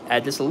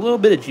 Add just a little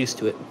bit of juice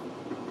to it.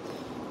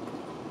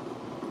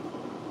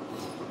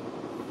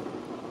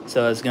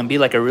 So it's gonna be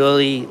like a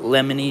really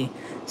lemony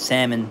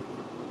salmon.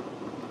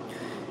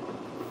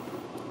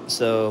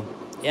 So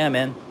yeah,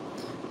 man,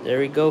 there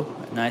we go,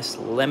 a nice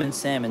lemon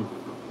salmon.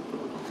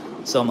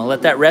 So I'm gonna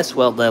let that rest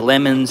while the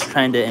lemon's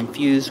trying to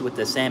infuse with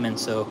the salmon,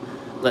 so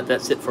let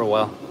that sit for a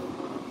while.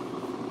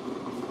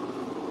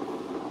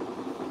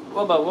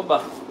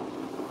 Wubba.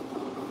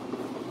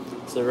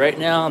 So right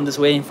now I'm just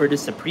waiting for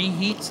this to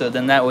preheat, so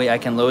then that way I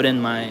can load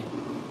in my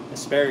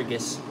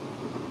asparagus.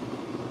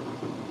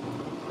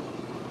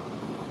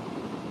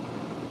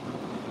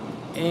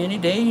 Any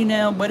day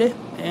now, buddy.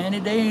 Any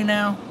day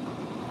now.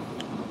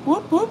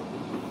 Whoop, whoop.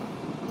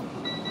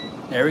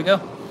 There we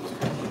go.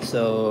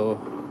 So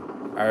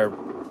our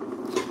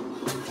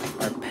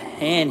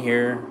pan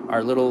here,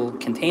 our little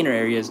container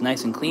area is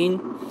nice and clean.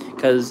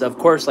 Because, of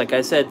course, like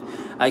I said,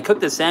 I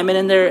cooked the salmon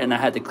in there and I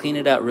had to clean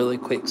it out really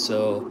quick,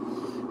 so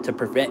to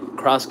prevent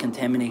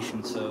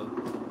cross-contamination. So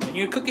when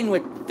you're cooking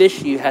with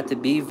fish, you have to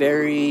be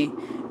very,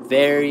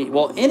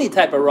 well, any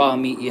type of raw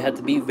meat, you have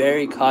to be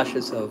very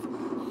cautious of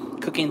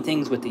cooking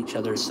things with each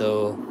other.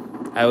 So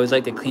I always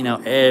like to clean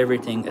out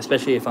everything,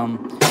 especially if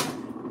I'm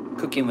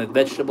cooking with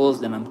vegetables,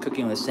 then I'm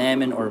cooking with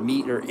salmon or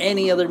meat or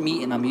any other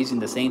meat and I'm using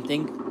the same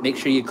thing. Make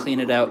sure you clean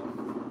it out.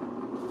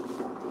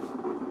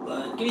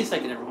 But give me a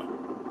second, everyone.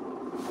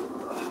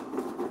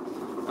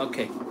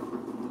 Okay,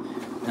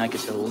 now I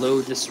get to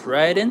load this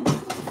right in.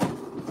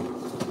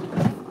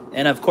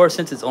 And of course,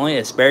 since it's only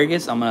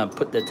asparagus, I'm gonna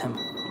put the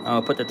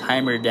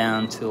timer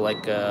down to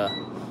like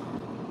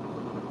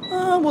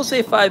we'll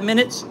say 5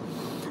 minutes.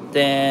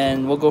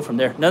 Then we'll go from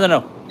there.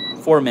 No,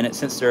 4 minutes,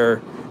 since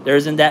there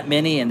isn't that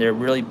many and they're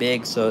really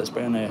big, so it's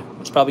probably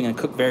gonna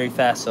cook very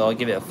fast. So I'll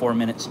give it 4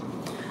 minutes.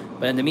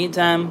 But in the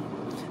meantime,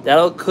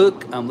 that'll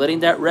cook. I'm letting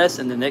that rest,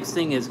 and the next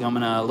thing is I'm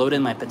gonna load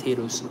in my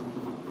potatoes.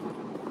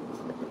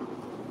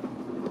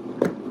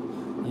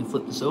 Let me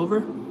flip this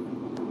over.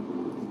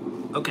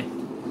 Okay.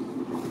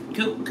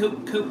 Cool.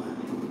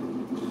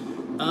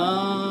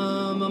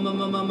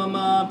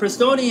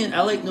 Prestonian,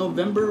 I like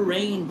November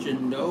Rain.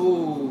 And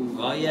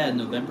oh yeah,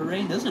 November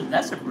Rain. That's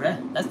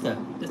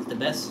the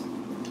best.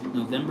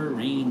 November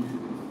Rain.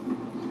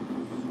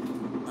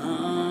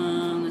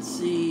 Let's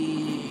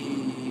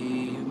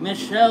see.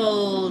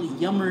 Michelle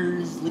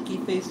Yummers,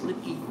 licky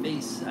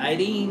face.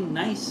 Irene,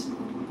 nice.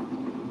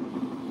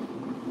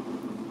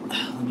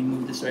 Let me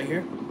move this right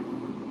here.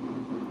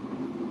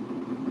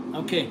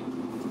 Okay.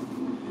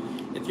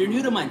 If you're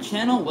new to my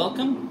channel,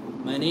 welcome.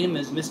 My name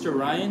is Mr.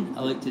 Ryan.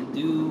 I like to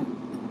do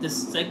this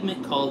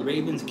segment called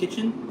Raven's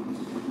Kitchen.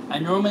 I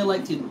normally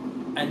like to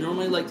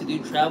do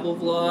travel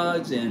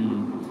vlogs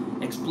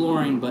and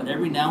exploring, but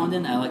every now and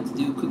then I like to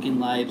do cooking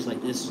lives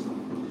like this.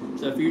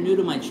 So if you're new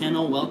to my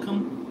channel,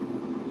 welcome.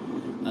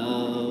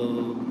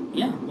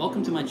 Yeah,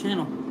 welcome to my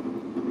channel.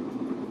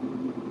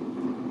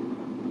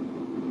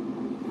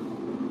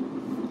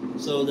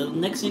 So the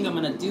next thing I'm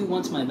gonna do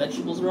once my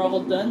vegetables are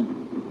all done,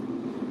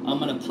 I'm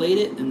gonna plate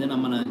it, and then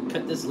I'm gonna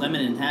cut this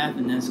lemon in half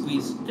and then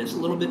squeeze just a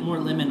little bit more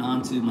lemon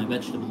onto my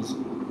vegetables.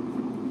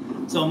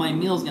 So my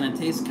meal's gonna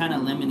taste kind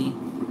of lemony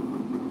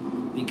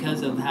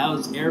because of how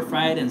it's air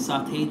fried and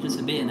sauteed just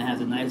a bit, and it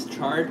has a nice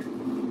chard.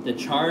 The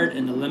chard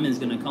and the lemon is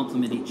gonna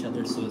complement each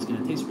other, so it's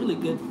gonna taste really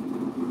good.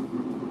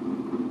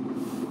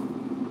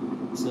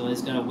 So I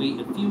just gotta wait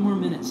a few more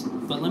minutes.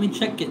 But let me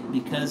check it,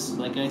 because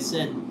like I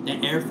said, the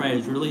air fryer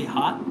is really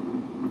hot,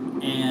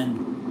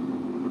 and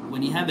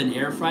when you have an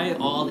air fryer,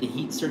 all the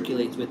heat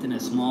circulates within a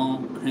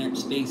small cramped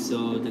space,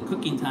 so the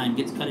cooking time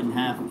gets cut in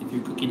half if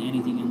you're cooking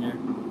anything in there.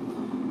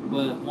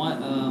 But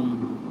what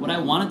I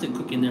wanted to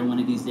cook in there one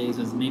of these days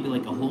was maybe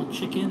like a whole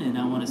chicken, and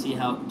I want to see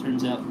how it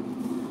turns out.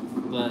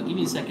 But give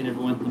me a second,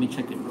 everyone. Let me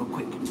check it real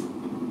quick.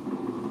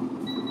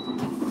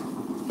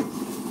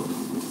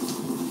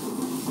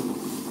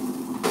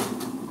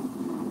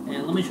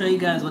 And let me show you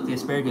guys what the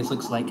asparagus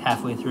looks like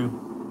halfway through.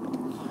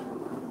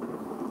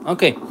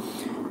 Okay.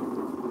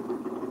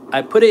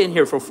 I put it in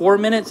here for 4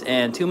 minutes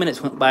and 2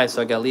 minutes went by,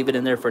 so I gotta leave it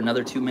in there for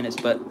another 2 minutes.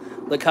 But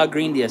look how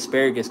green the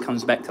asparagus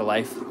comes back to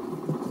life.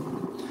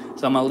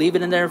 So I'm gonna leave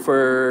it in there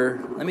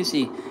for, let me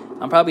see,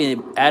 I'm probably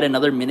gonna add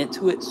another minute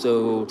to it.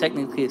 So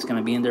technically it's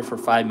gonna be in there for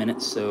 5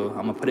 minutes. So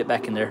I'm gonna put it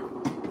back in there.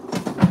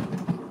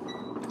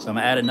 So I'm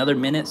gonna add another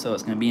minute, so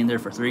it's gonna be in there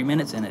for 3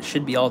 minutes, and it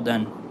should be all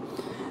done.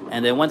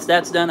 And then once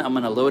that's done, I'm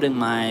gonna load in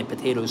my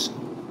potatoes.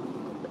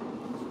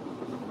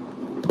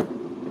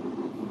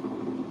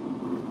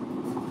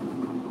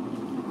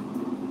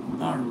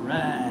 All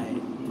right.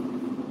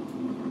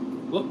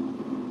 Whoop.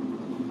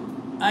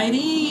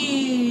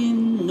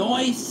 Irene,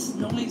 nice.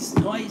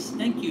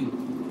 Thank you.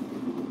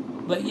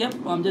 But yep,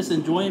 I'm just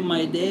enjoying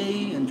my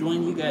day,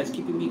 enjoying you guys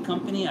keeping me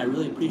company. I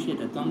really appreciate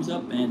the thumbs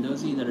up, and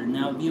those of you that are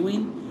now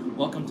viewing,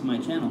 welcome to my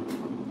channel.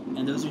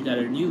 And those of you that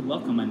are new,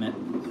 welcome, I met.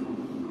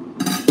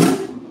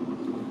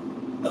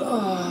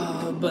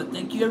 But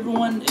thank you,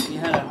 everyone. If you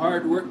had a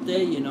hard work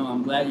day, you know,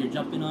 I'm glad you're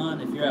jumping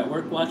on. If you're at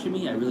work watching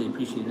me, I really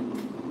appreciate it.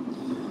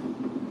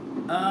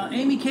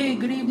 Amy K,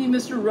 good evening,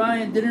 Mr.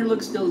 Ryan. Dinner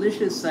looks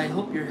delicious. I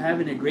hope you're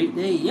having a great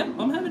day. Yep,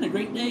 I'm having a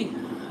great day.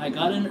 I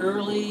got in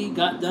early,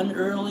 got done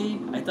early.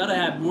 I thought I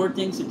had more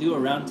things to do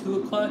around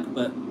 2 o'clock,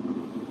 but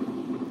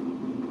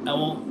I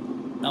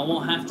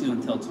won't have to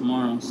until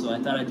tomorrow. So I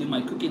thought I'd do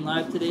my cooking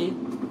live today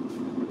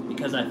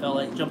because I felt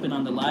like jumping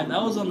on the live.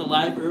 I was on the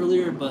live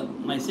earlier, but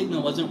my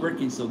signal wasn't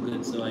working so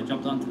good, so I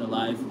jumped onto the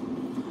live.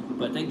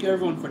 But thank you,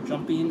 everyone, for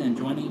jumping and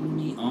joining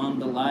me on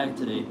the live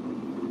today.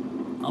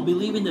 I'll be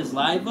leaving this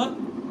live up.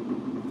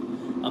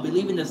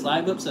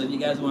 So if you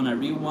guys want to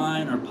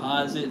rewind or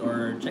pause it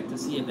or check to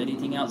see if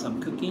anything else I'm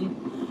cooking,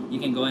 you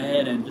can go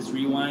ahead and just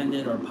rewind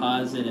it or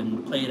pause it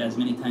and play it as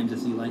many times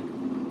as you like.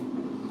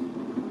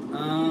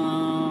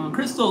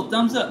 Crystal,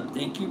 thumbs up.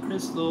 Thank you,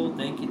 Crystal.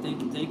 Thank you.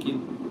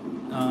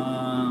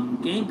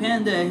 Game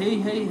Panda,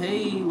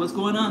 hey. What's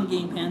going on,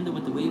 Game Panda,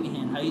 with the wavy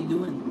hand? How you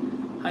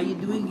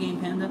doing, Game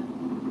Panda?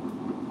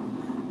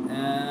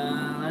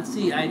 Let's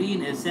see,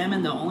 Irene, is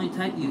salmon the only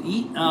type you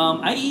eat?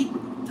 I eat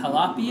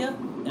tilapia,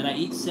 and I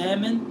eat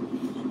salmon,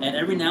 and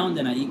every now and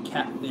then I eat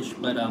catfish,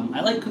 but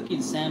I like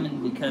cooking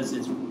salmon because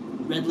it's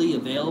readily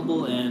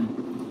available, and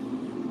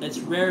it's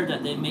rare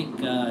that they make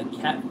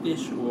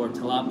catfish or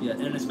tilapia,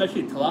 and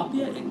especially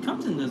tilapia, it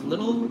comes in those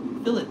little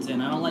fillets,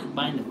 and I don't like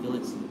buying the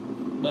fillets.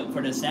 But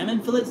for the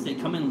salmon fillets, they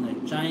come in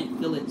like giant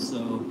fillets,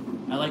 so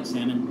I like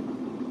salmon.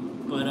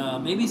 But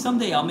maybe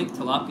someday I'll make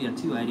tilapia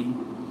too, Irene.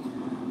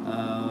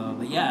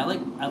 But yeah, I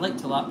like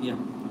tilapia.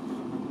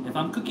 If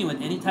I'm cooking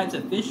with any types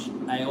of fish,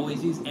 I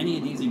always use any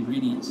of these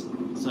ingredients.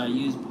 So I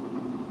use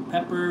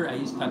pepper, I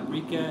use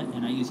paprika,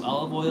 and I use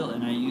olive oil,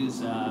 and I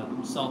use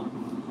salt.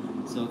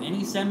 So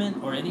any salmon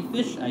or any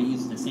fish, I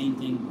use the same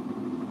thing.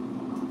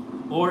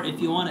 Or if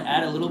you want to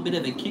add a little bit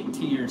of a kick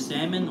to your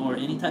salmon or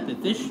any type of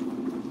fish,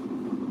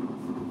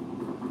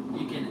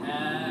 you can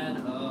add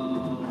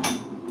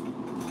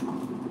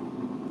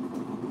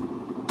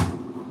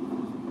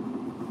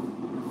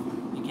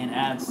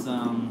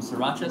some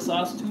sriracha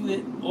sauce to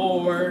it,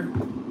 or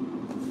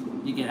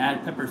you can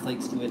add pepper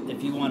flakes to it.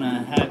 If you want to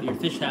have your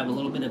fish have a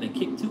little bit of a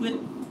kick to it,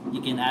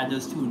 you can add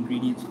those 2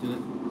 ingredients to it.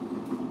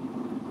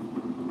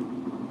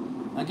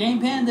 Game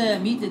Panda,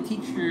 meet the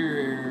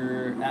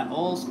teacher at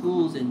all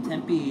schools in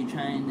Tempe,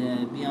 trying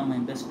to be on my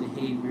best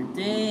behavior.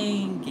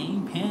 Dang,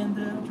 Game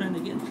Panda, trying to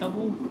get in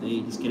trouble?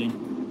 Hey, just kidding.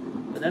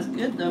 But that's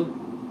good though.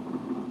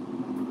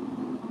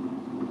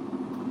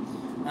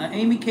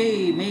 Amy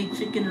K made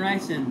chicken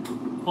rice and...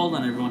 Hold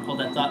on, everyone. Hold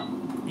that thought.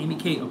 Amy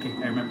K. Okay,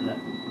 I remember that.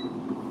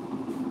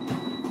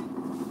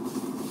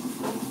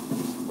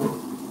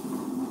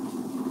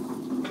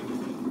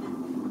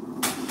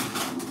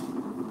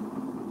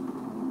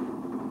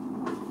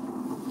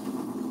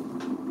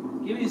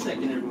 Give me a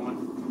second, everyone.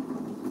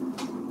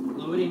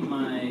 Loading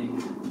my...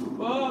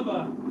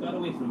 Baba! Got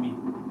away from me.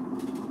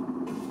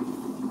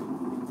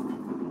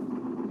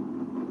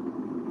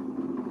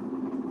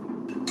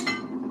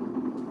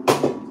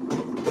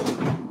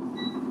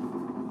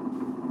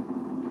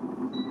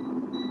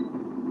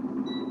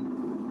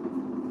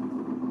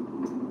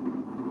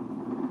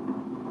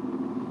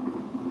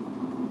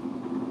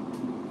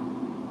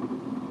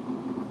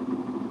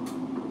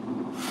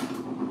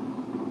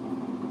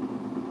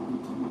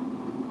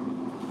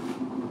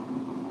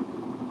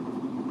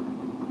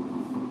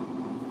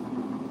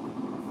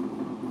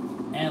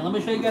 And let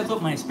me show you guys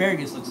what my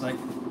asparagus looks like.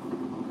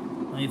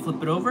 Let me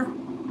flip it over.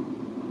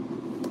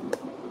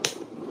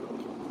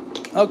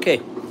 Okay.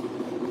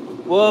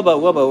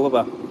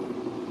 Wubba.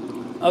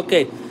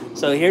 Okay,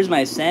 so here's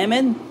my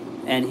salmon,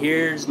 and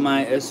here's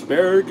my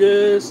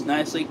asparagus.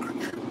 Nicely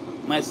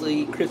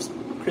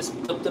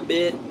crisped up a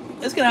bit.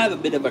 It's gonna have a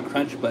bit of a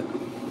crunch, but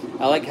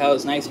I like how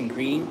it's nice and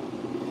green.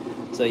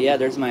 So yeah,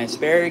 there's my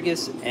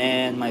asparagus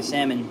and my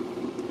salmon.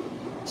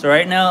 So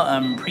right now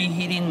I'm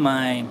preheating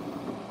my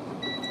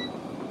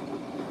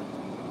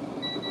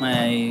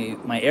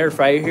air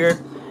fryer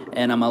here,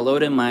 and I'm gonna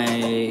load in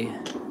my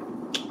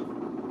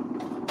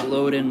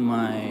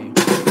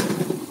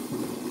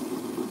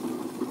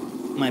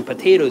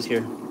potatoes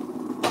here.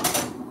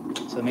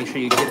 So So make sure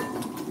you get it.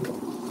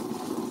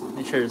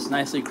 Make sure it's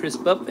nicely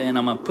crisp up, and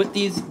I'm gonna put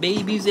these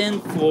babies in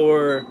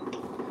for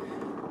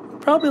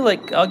probably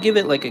like, I'll give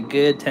it like a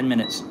good 10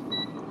 minutes.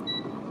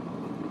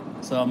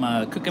 So I'm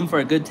gonna cook them for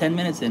a good 10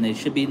 minutes, and they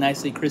should be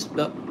nicely crisped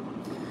up.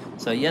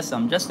 So yes,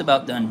 I'm just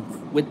about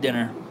done with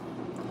dinner.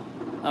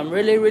 I'm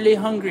really, really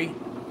hungry.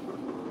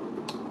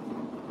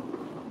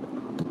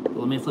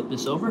 Let me flip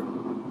this over.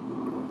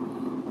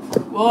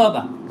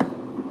 Whoa,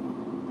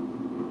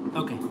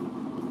 okay.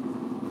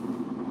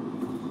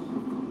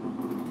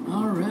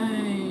 All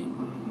right.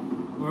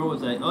 Where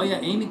was I? Oh yeah,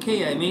 Amy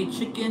K. I made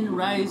chicken,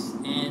 rice,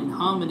 and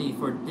hominy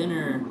for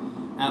dinner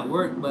at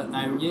work, but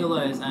I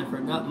realized I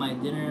forgot my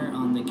dinner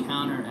on the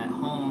counter at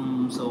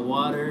home. So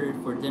water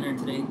for dinner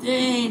today.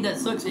 Dang, that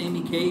sucks,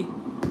 Amy K.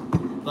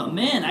 But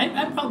man,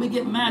 I'd probably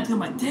get mad too. I'm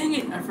like, dang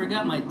it, I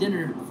forgot my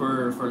dinner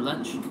for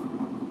lunch.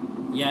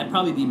 Yeah, I'd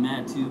probably be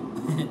mad too.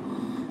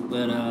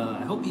 But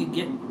I hope you,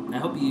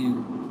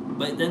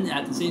 but then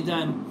at the same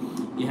time,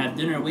 you have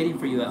dinner waiting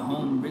for you at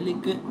home. Really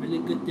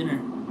good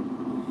dinner.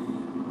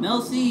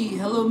 Mel C,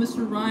 hello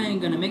Mr. Ryan,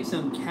 gonna make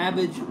some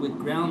cabbage with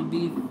ground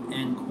beef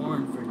and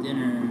corn for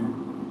dinner.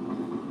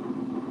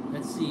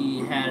 Let's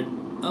see, had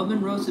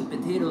oven roasted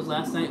potatoes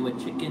last night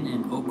with chicken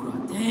and okra.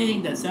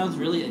 Dang, that sounds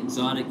really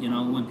exotic, you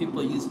know, when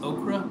people use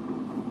okra.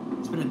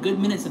 It's been a good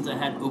minute since I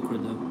had okra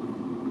though.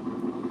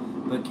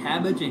 But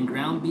cabbage and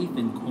ground beef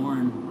and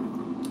corn.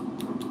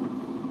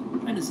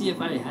 I'm trying to see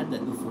if I had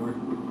that before.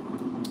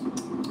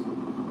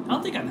 I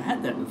don't think I've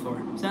had that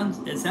before.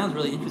 It sounds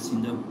really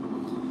interesting though.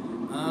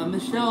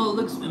 Michelle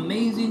looks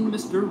amazing,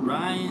 Mr.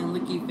 Ryan.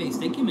 Licky face.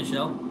 Thank you,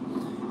 Michelle.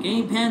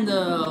 Game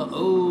Panda.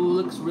 Oh,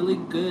 looks really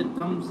good.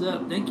 Thumbs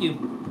up. Thank you.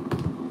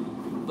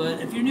 But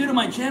if you're new to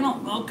my channel,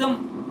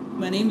 welcome.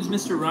 My name is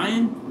Mr.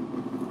 Ryan.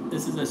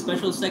 This is a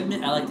special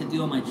segment I like to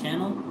do on my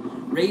channel.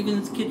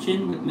 Raven's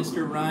Kitchen with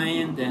Mr.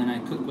 Ryan. Then I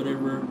cook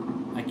whatever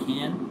I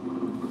can.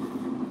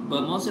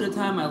 But most of the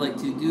time I like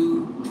to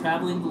do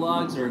traveling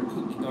vlogs or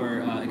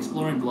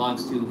exploring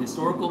vlogs to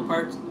historical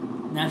parts,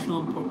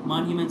 national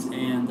monuments,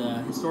 and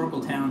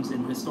historical towns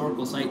and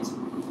historical sites.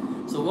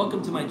 So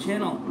welcome to my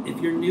channel. If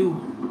you're new,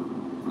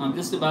 I'm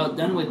just about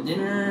done with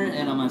dinner,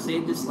 and I'm gonna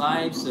save this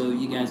live so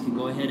you guys can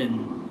go ahead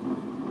and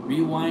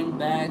rewind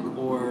back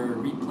or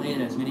replay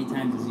it as many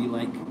times as you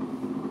like.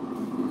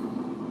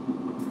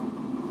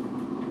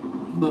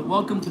 But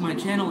welcome to my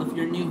channel if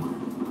you're new.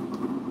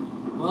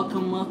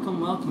 Welcome,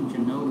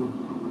 Jano.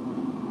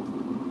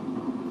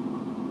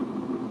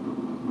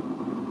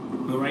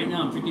 But right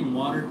now I'm drinking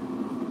water.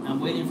 I'm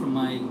waiting for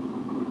my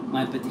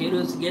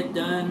potatoes to get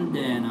done,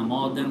 then I'm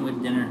all done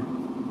with dinner.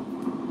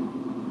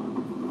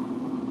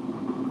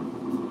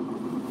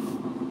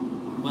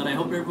 But I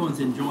hope everyone's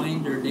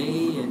enjoying their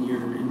day and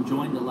you're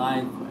enjoying the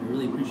live. I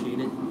really appreciate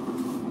it.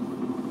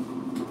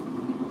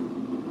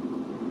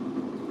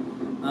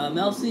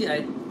 Mel C,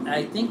 I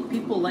think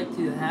people like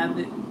to have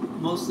it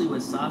mostly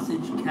with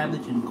sausage,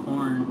 cabbage, and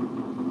corn.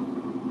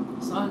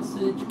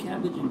 Sausage,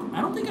 cabbage, and corn.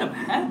 I don't think I've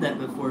had that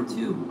before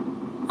too.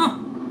 Huh.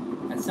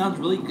 That sounds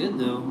really good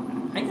though.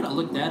 I gotta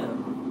look that up.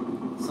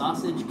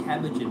 Sausage,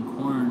 cabbage, and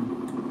corn.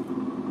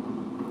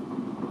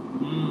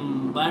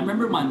 But I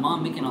remember my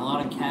mom making a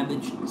lot of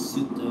cabbage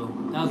soup though.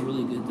 That was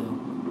really good though.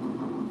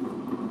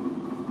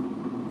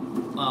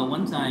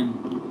 One time,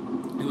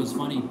 it was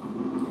funny.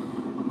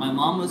 My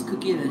mom was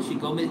cooking and she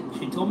told me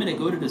to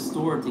go to the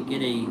store to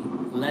get a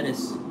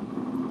lettuce.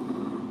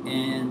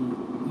 And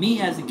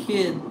me as a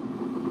kid,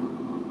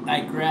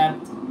 I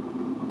grabbed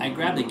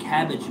a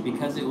cabbage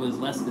because it was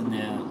less than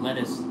the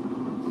lettuce,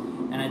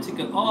 and I took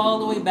it all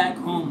the way back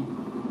home.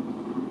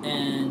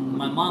 And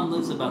my mom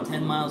lives about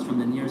 10 miles from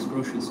the nearest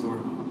grocery store,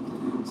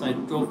 so I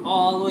drove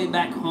all the way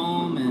back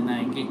home, and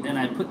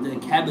I put the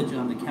cabbage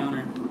on the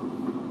counter.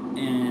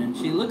 And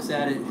she looks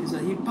at it. She's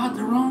like, "You bought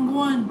the wrong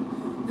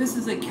one. This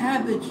is a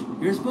cabbage.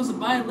 You're supposed to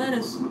buy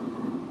lettuce."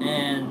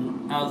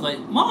 And I was like,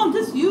 "Mom,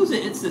 just use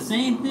it. It's the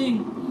same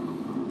thing."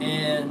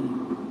 And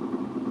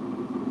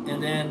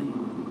then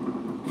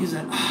he's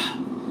like,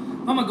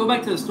 "I'm gonna go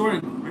back to the store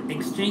and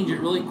exchange it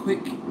really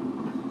quick."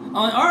 I'm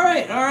like, all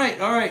right.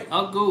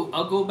 I'll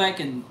go back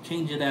and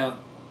change it out.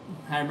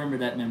 I remember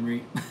that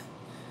memory.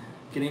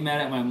 Getting mad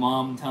at my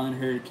mom, telling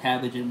her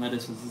cabbage and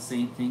lettuce was the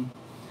same thing.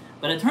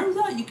 But it turns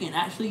out you can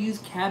actually use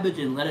cabbage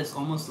and lettuce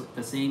almost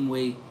the same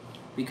way,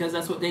 because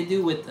that's what they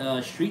do with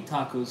street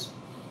tacos.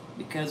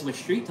 Because with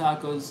street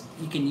tacos,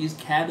 you can use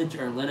cabbage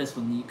or lettuce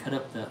when you cut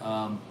up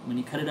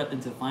it up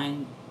into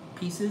fine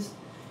pieces.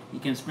 You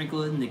can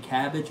sprinkle it in the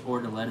cabbage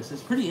or the lettuce.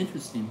 It's pretty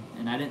interesting,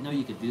 and I didn't know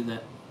you could do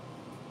that.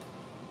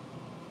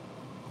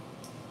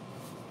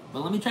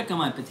 But let me check on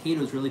my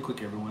potatoes really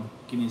quick, everyone.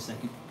 Give me a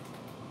second.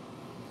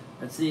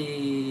 Let's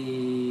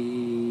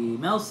see.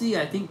 Mel C,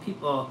 I think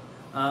people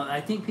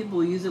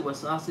use it with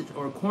sausage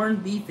or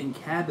corned beef and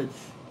cabbage.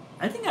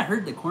 I think I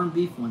heard the corned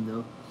beef one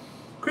though.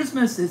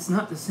 Christmas, it's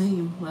not the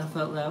same. Laugh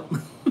out loud.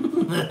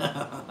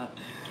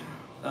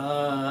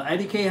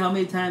 IDK, how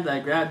many times I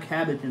grabbed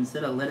cabbage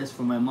instead of lettuce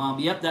for my mom?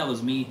 Yep, that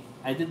was me.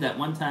 I did that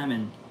one time,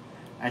 and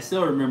I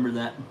still remember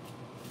that.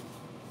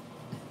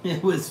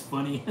 It was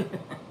funny.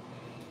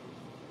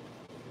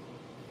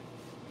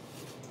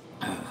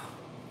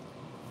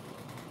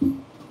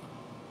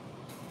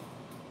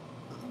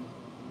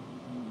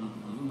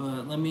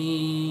 But let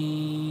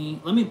me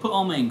put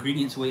all my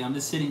ingredients away. I'm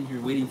just sitting here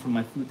waiting for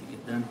my food to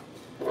get done.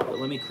 But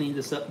let me clean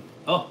this up.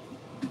 Oh,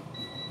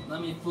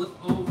 let me flip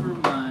over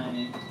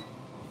my.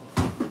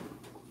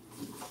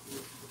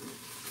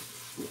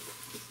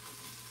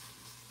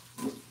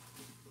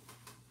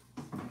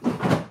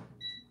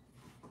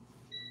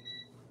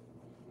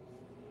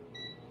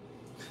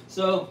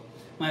 So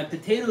my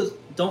potatoes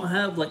don't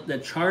have like the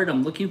chard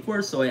I'm looking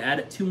for, so I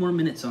added 2 more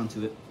minutes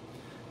onto it.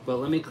 But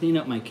let me clean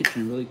up my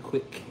kitchen really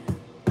quick.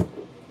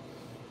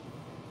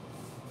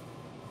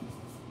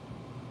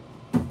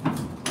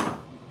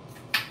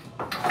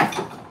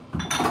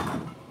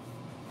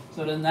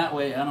 So then that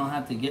way I don't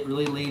have to get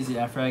really lazy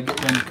after I get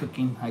done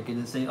cooking. I can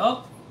just say,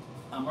 oh,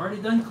 I'm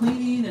already done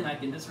cleaning, and I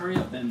can just hurry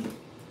up and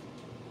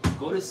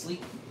go to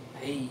sleep.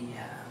 Hey,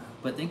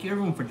 but thank you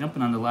everyone for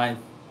jumping on the live.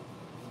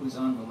 Who's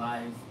on the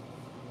live?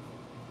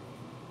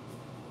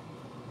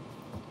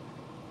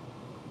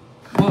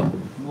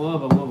 Whoa,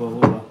 whoa, whoa,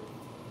 whoa,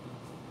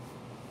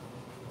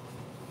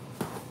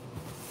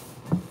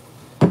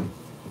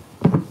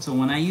 whoa. So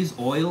when I use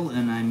oil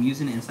and I'm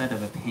using it inside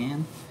of a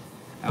pan,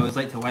 I always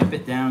like to wipe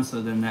it down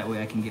so then that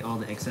way I can get all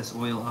the excess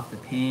oil off the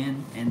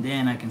pan, and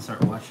then I can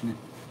start washing it.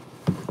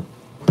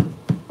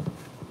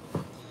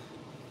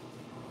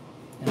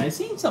 And I've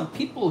seen some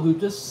people who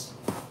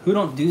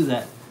don't do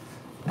that.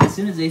 As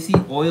soon as they see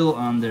oil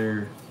on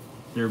their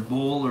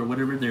bowl or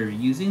whatever they're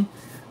using,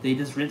 they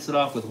just rinse it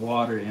off with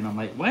water, and I'm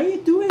like, why are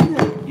you doing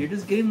that? You're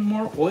just getting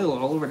more oil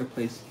all over the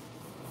place.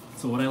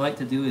 So what I like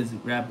to do is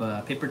grab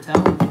a paper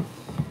towel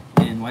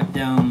and wipe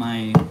down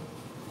my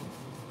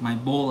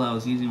bowl I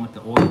was using with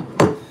the oil.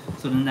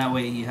 So then that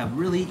way you have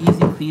really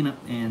easy cleanup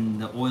and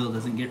the oil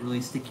doesn't get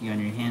really sticky on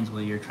your hands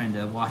while you're trying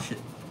to wash it.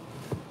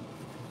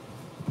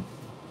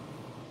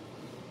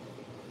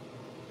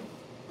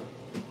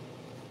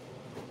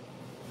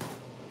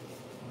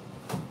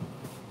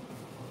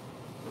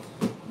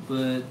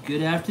 But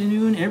good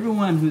afternoon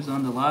everyone who's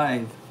on the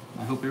live.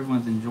 I hope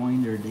everyone's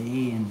enjoying their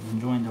day and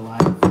enjoying the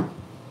live.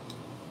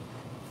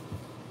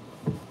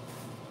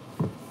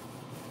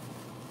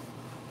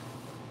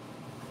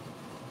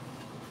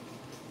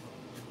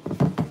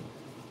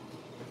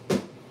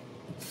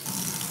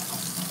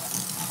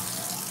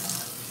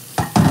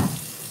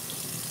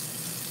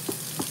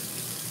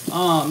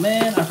 Oh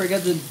man, I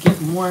forgot to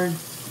get more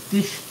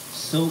dish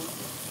soap.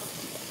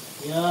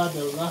 Yeah,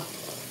 the luck.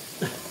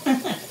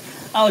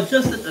 I was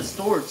just at the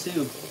store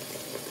too.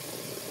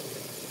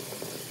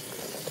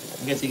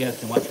 I guess you guys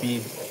can watch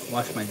me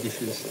wash my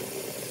dishes.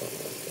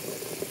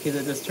 Because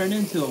it just turned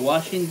into a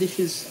washing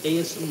dishes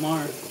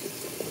ASMR.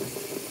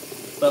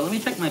 But let me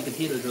check my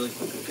potatoes really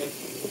quick, okay?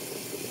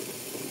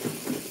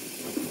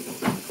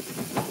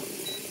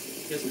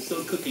 Guess it's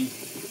still cooking.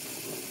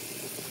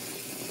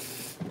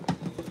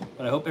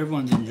 But I hope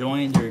everyone's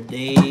enjoying their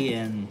day,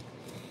 and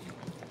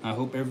I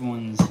hope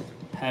everyone's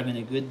having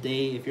a good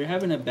day. If you're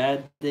having a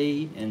bad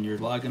day and you're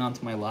logging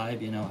onto my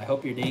live, you know, I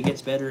hope your day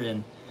gets better,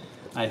 and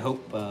I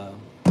hope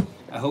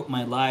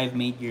my live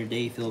made your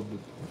day feel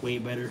way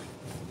better.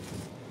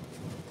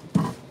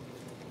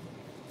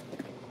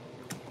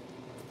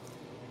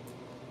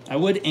 I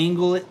would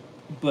angle it,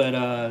 but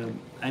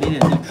I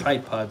need a new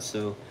tripod,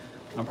 so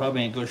I'm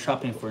probably gonna go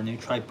shopping for a new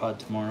tripod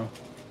tomorrow.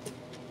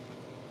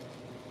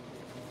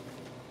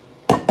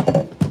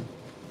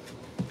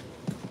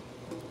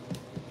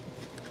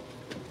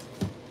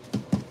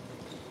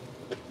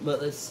 But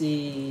let's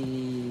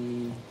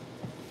see.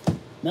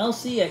 Mel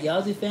C at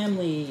Yazzie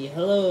Family.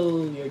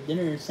 Hello, your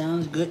dinner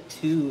sounds good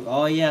too.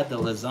 Oh yeah, the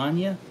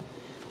lasagna.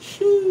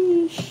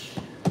 Shoosh.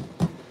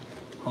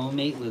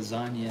 Homemade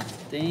lasagna.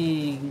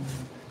 Dang.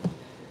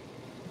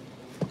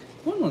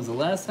 When was the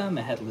last time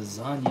I had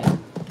lasagna?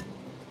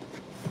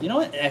 You know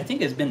what? I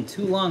think it's been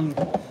too long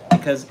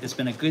because it's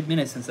been a good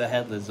minute since I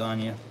had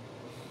lasagna.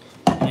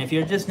 And if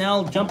you're just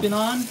now jumping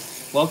on,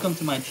 welcome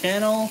to my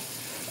channel.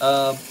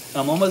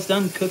 I'm almost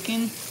done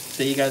cooking,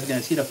 so you guys are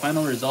gonna see the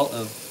final result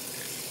of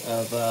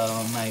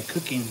my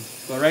cooking.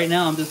 But right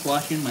now, I'm just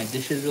washing my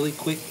dishes really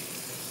quick.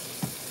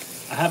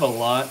 I have a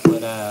lot,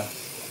 but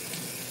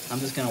I'm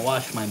just gonna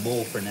wash my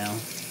bowl for now.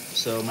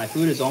 So my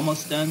food is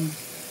almost done,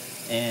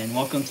 and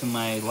welcome to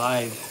my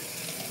live,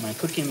 my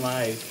cooking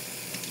live.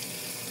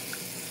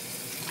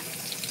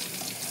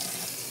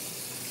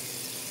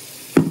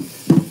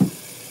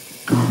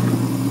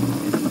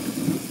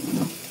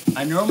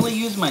 I normally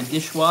use my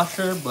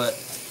dishwasher, but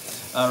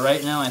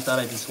right now I thought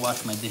I'd just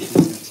wash my dishes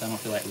since I don't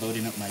feel like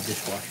loading up my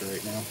dishwasher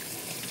right now.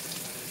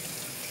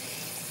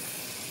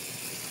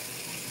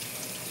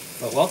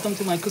 But welcome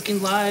to my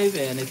cooking live,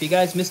 and if you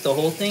guys missed the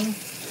whole thing,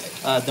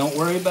 don't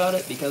worry about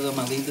it because I'm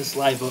going to leave this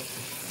live up.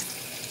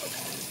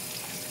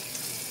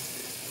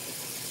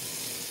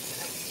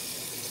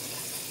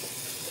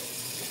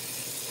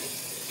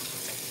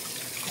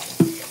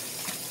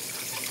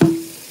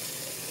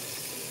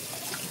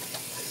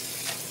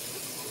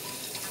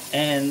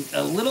 And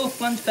a little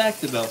fun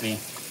fact about me.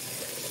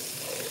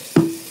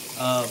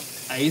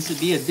 I used to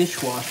be a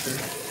dishwasher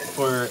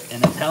for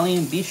an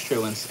Italian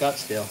bistro in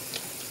Scottsdale.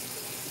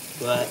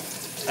 But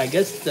I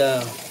guess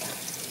the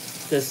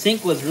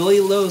sink was really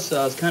low, so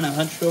I was kind of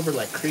hunched over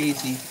like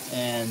crazy.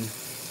 And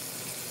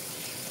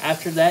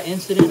after that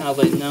incident, I was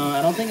like, no,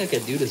 I don't think I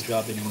could do this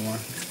job anymore.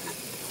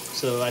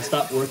 So I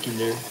stopped working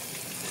there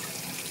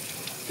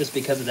just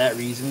because of that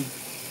reason.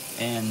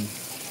 And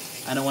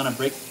I don't want to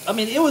break. I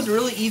mean, it was a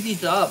really easy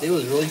job. It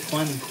was really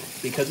fun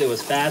because it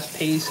was fast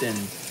paced, and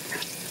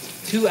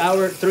 3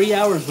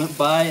 hours went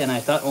by, and I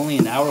thought only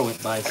an hour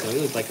went by. So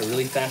it was like a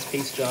really fast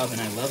paced job, and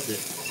I loved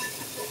it.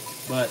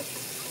 But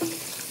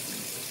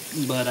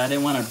I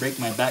didn't want to break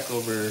my back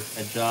over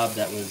a job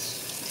that was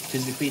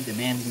physically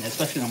demanding,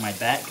 especially on my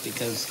back,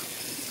 because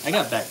I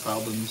got back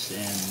problems,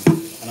 and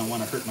I don't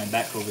want to hurt my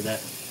back over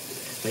that.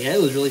 But yeah,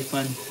 it was really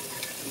fun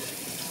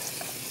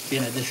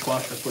being a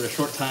dishwasher for the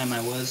short time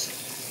I was.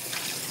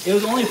 It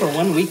was only for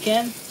one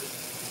weekend,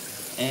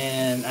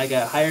 and I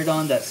got hired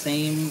on a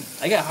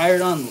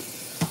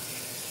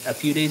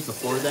few days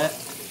before that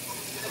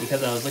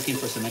because I was looking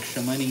for some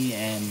extra money,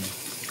 and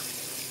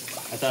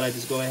I thought I'd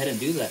just go ahead and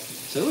do that.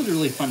 So it was a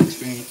really fun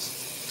experience.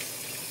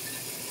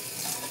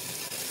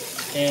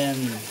 And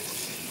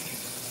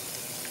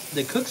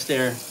the cooks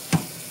there,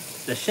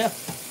 the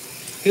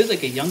chef, he was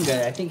like a young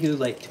guy. I think he was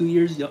like 2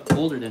 years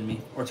older than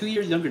me, or 2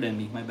 years younger than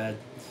me, my bad.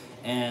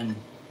 And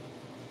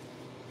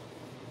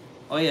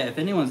oh yeah, if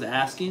anyone's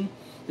asking,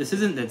 this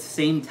isn't the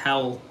same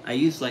towel. I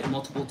use like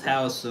multiple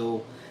towels,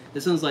 so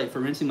this one's like for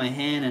rinsing my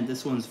hand, and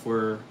this one's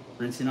for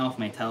rinsing off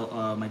my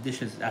towel, my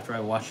dishes after I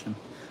wash them.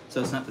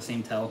 So it's not the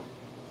same towel.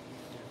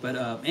 But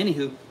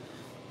anywho,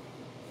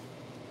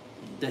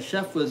 the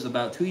chef was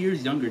about 2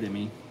 years younger than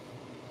me,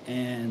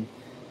 and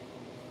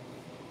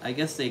I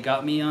guess they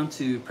got me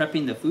onto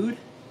prepping the food.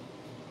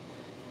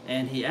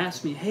 And he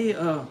asked me, "Hey,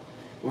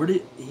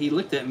 he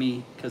looked at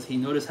me because he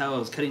noticed how I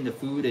was cutting the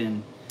food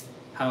and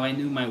how I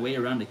knew my way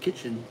around the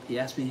kitchen. He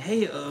asked me,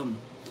 "Hey,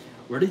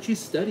 where did you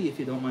study, if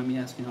you don't mind me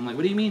asking?" I'm like,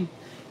 "What do you mean?"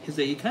 He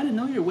said, "You kind of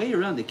know your way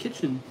around the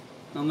kitchen."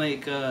 I'm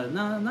like,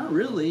 "No, not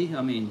really.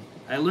 I mean,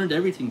 I learned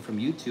everything from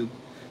YouTube,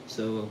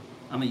 so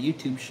I'm a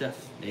YouTube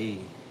chef." Hey,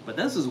 but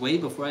this was way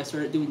before I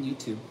started doing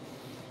YouTube.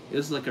 It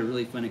was like a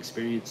really fun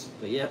experience.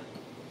 But yeah,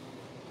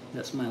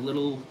 that's my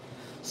little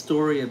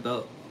story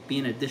about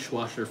being a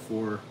dishwasher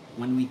for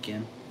one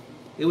weekend.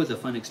 It was a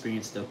fun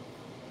experience though.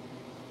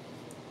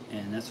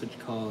 And that's what you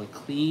call a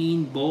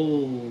clean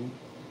bowl.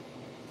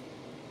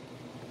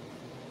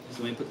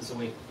 So let me put this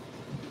away.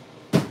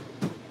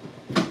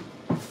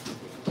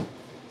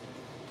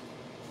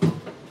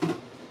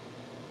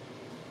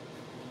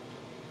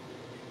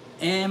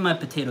 And my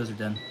potatoes are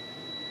done.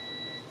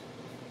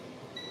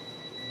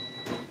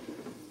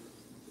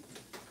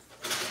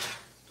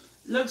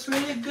 Looks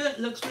really good,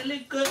 looks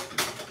really good.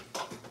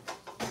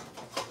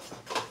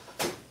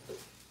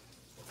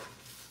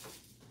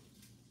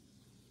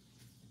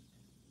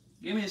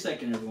 Give me a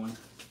second, everyone.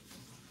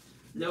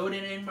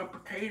 Loading in my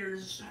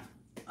potatoes.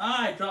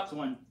 Ah, I dropped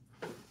one.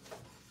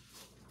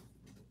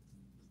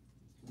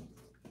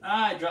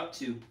 Ah, I dropped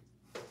two.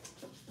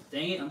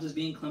 Dang it, I'm just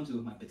being clumsy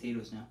with my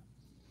potatoes now.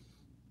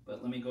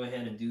 But let me go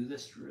ahead and do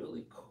this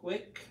really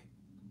quick.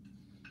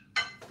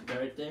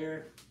 Right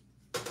there.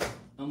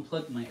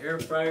 Unplug my air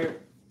fryer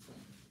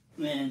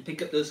and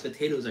pick up those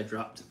potatoes I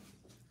dropped.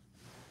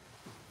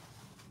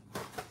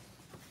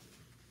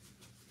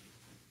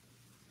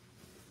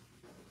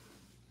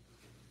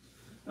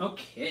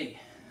 Okay,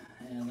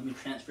 and let me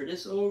transfer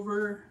this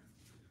over.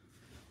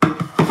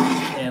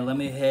 And let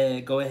me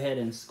go ahead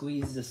and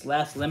squeeze this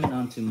last lemon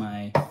onto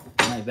my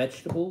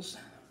vegetables.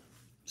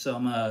 So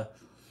I'm gonna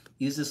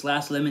use this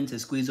last lemon to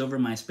squeeze over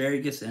my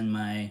asparagus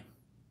and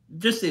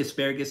just the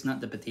asparagus, not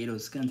the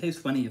potatoes. It's gonna taste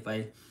funny if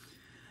I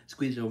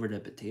squeeze it over the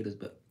potatoes,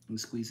 but I'm gonna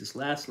squeeze this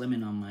last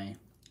lemon on my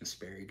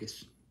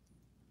asparagus.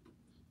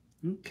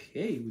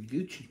 Okay, we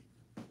Gucci.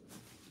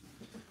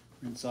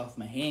 Rinse off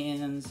my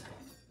hands.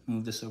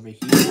 Move this over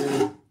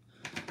here.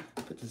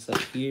 Put this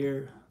up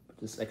here. Put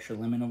this extra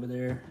lemon over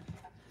there.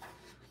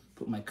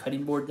 Put my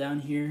cutting board down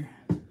here.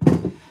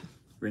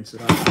 Rinse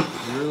it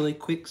off really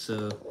quick.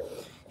 So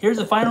here's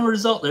the final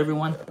result,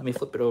 everyone. Let me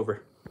flip it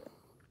over.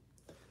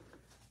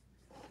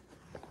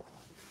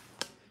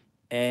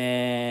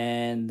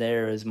 And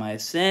there is my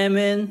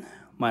salmon,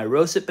 my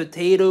roasted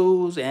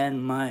potatoes,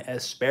 and my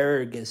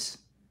asparagus.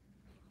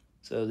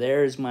 So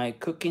there's my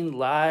cooking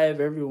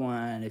live,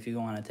 everyone. If you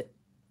want to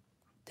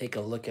take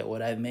a look at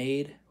what I've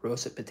made.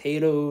 Roasted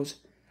potatoes,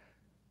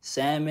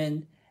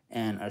 salmon,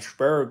 and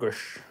asparagus.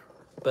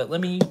 But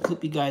let me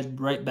flip you guys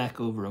right back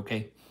over,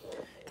 okay?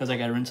 Because I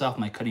got to rinse off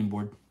my cutting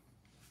board.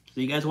 So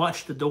you guys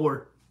watch the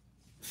door.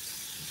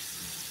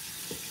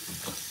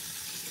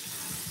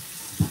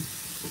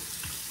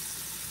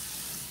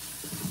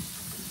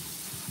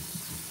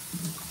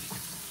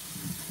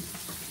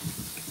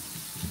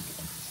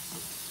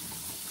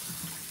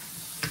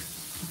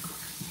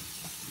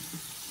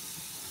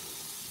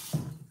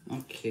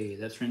 Okay,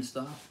 that's rinsed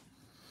off.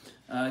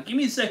 Give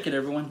me a second,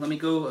 everyone. Let me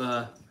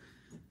go.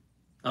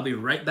 I'll be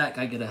right back.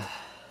 I gotta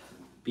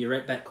be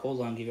right back.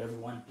 Hold on, give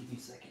everyone. Give me a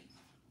second.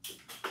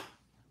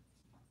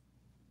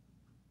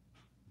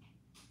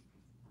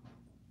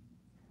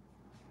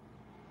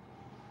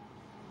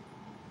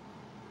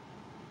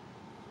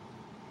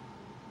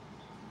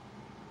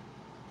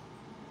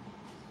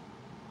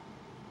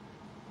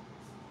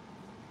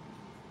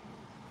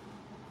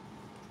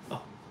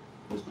 Oh,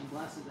 where's my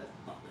glasses at?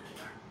 Oh, there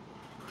they are.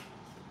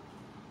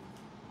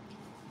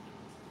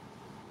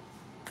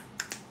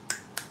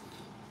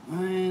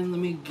 And let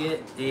me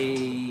get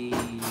a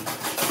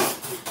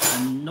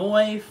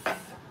knife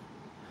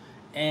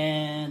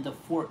and a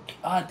fork.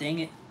 Ah, dang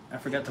it. I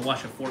forgot to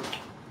wash a fork.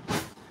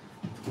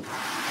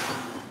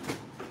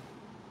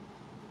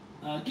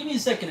 Give me a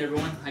second,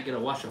 everyone. I gotta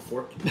wash a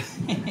fork.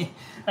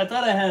 I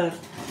thought I had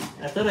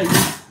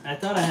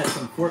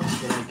some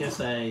forks, but I guess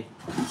I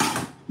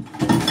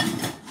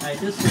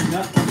just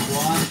forgot to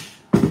wash.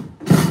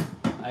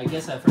 I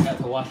guess I forgot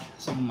to wash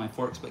some of my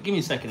forks, but give me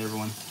a second,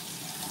 everyone.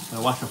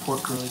 I'll wash a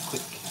fork really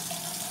quick.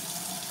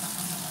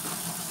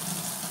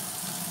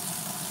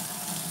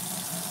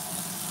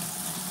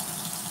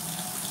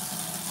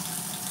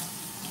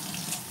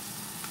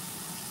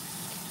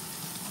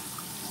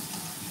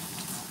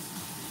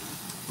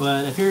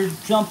 But if you're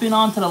jumping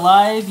onto the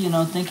live, you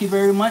know, thank you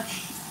very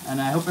much. And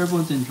I hope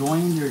everyone's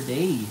enjoying their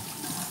day.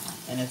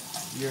 And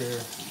if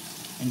you're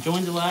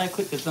enjoying the live,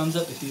 click the thumbs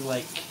up if you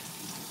like.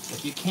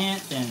 If you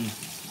can't, then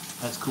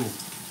that's cool.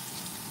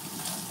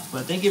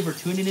 But thank you for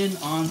tuning in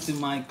on to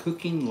my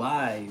cooking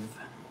live.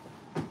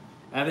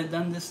 I haven't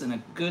done this in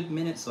a good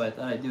minute, so I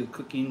thought I'd do a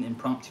cooking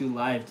impromptu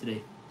live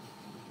today.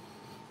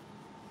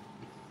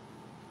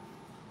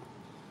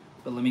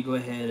 But let me go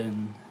ahead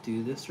and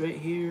do this right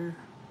here.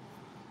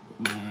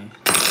 Put my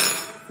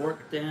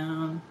fork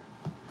down.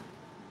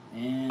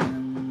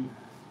 And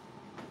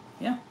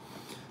yeah.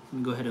 Let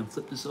me go ahead and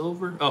flip this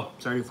over. Oh,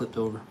 sorry, flipped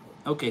over.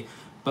 Okay,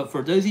 but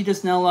for those of you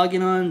just now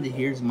logging on,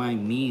 here's my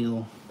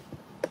meal.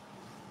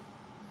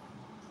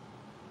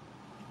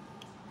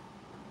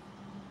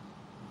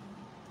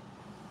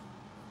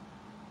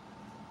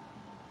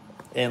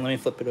 And let me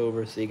flip it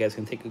over so you guys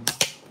can take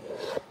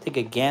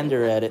a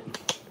gander at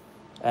it.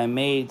 I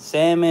made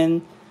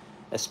salmon,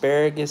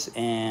 asparagus,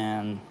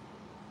 and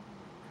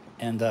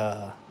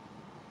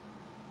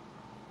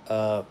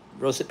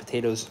roasted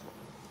potatoes.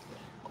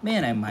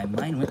 Man, my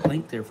mind went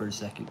blank there for a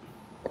second.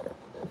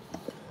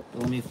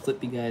 Let me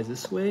flip you guys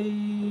this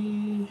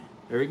way.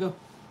 There we go.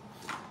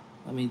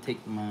 Let me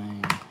take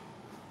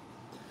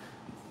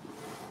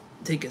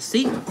a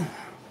seat.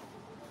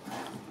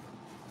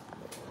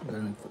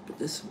 Then flip it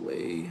this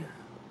way.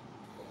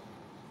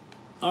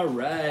 All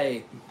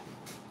right.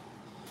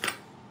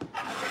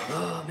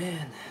 Oh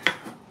man.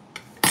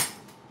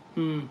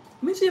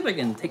 Let me see if I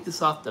can take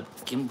this off the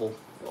gimbal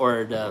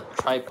or the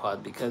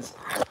tripod, because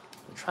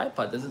the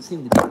tripod doesn't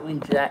seem to be doing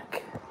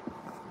jack.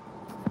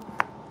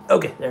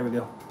 Okay, there we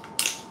go.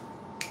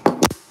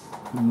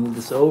 Move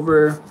this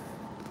over.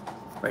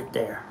 Right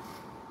there.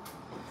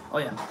 Oh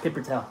yeah,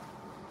 paper towel.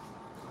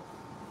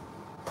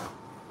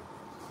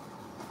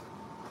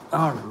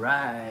 All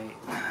right.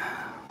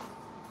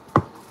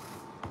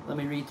 Let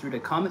me read through the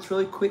comments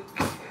really quick.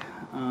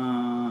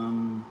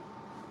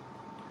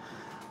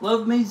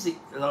 Love music.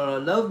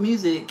 Love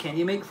music. Can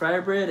you make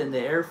fry bread in the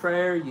air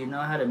fryer? You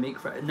know how to make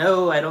fry?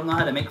 No, I don't know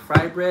how to make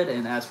fry bread.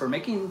 And as for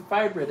making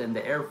fry bread in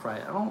the air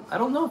fryer, I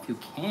don't know if you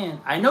can.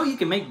 I know you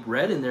can make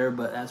bread in there,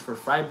 but as for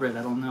fry bread,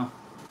 I don't know.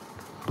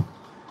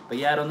 But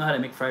yeah, I don't know how to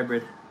make fry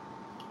bread.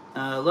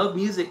 Love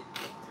music.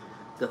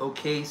 The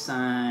okay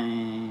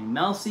sign.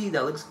 Melcy,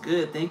 that looks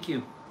good. Thank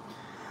you.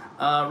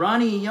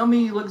 Ronnie,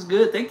 yummy, looks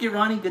good. Thank you,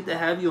 Ronnie. Good to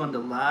have you on the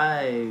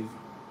live.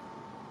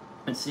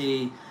 Let's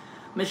see.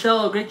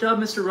 Michelle, great job,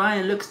 Mr.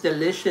 Ryan. Looks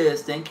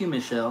delicious. Thank you,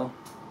 Michelle.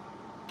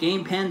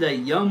 Game Panda,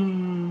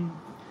 yum.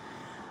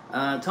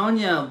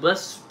 Tonya,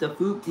 bless the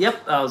food.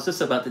 Yep, I was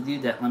just about to do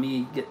that.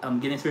 I'm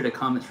getting through the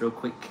comments real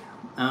quick.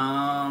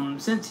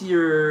 Since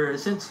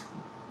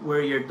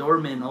we're your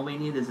doorman, all we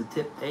need is a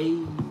tip.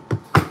 Hey.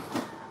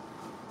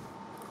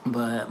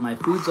 But my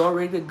food's all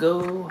ready to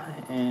go,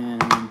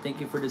 and thank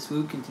you for this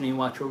food. Continue to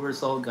watch over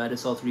us all, guide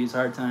us all through these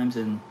hard times,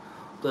 and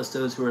bless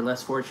those who are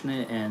less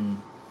fortunate,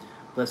 and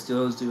bless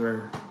those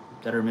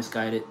that are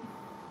misguided.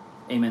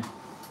 Amen.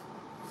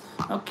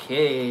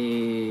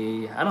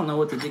 Okay, I don't know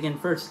what to dig in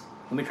first.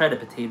 Let me try the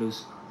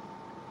potatoes.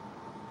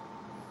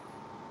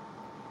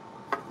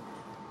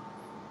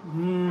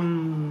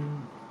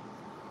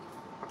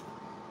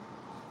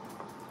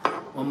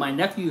 Well,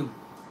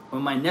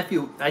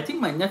 I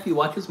think my nephew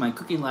watches my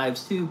cooking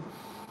lives too,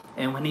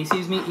 and when he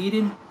sees me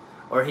eating,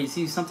 or he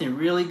sees something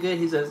really good,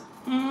 he says,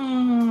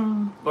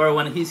 or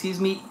when he sees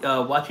me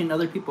watching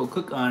other people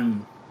cook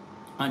on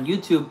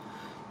YouTube,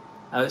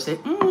 I would say,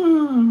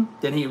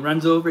 Then he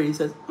runs over, he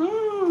says,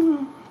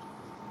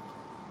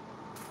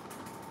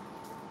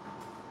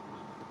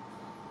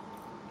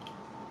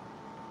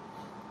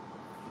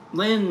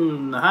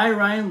 Lynn, hi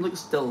Ryan,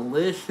 looks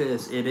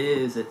delicious. It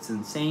is. It's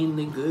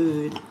insanely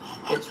good.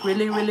 It's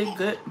really, really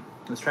good.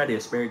 Let's try the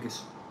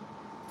asparagus.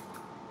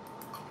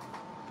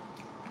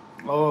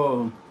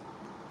 Oh,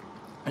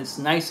 it's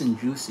nice and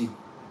juicy.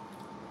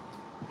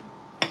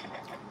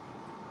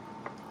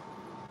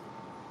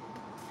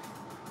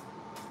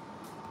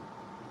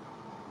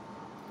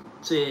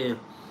 See,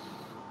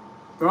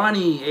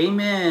 Ronnie,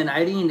 amen.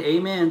 Irene,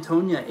 amen.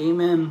 Tonya,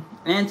 amen.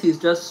 Aunties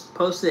just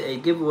posted a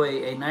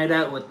giveaway, a night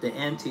out with the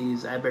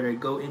aunties. I better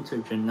go into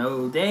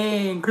Jano.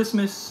 Dang,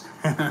 Christmas.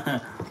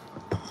 Let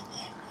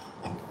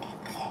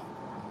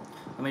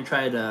me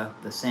try the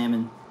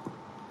salmon.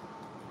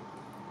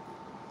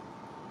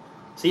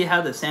 See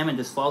how the salmon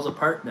just falls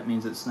apart? That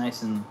means it's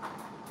nice and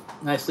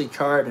nicely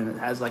charred, and it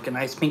has like a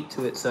nice pink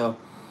to it. So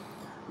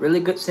really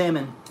good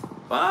salmon.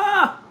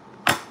 Ah!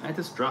 I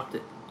just dropped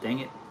it. Dang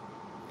it.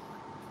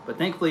 But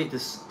thankfully it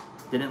just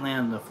didn't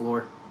land on the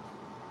floor.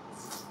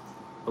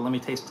 But let me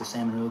taste the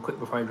salmon real quick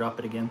before I drop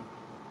it again.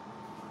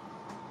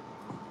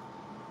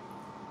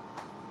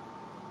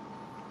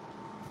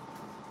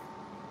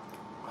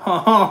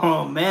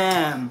 Oh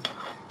man,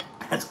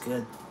 that's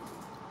good.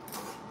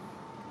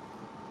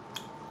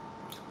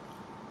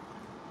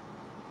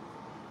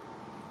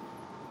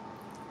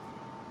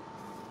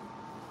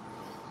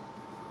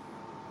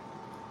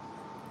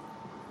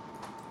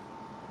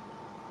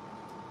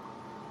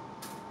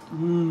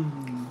 Mmm.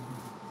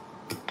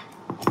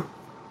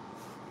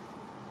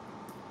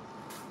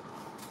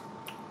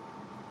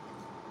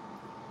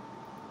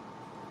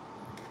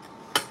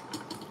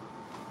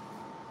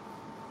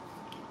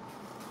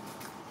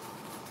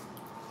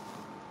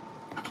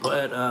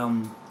 But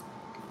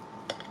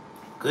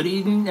good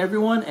evening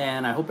everyone,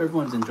 and I hope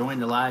everyone's enjoying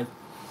the live.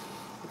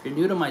 If you're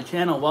new to my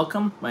channel,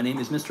 welcome. My name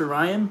is Mr.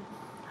 Ryan.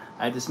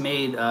 I just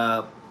made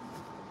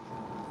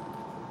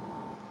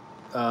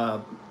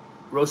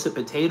roasted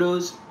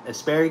potatoes,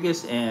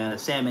 asparagus, and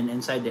salmon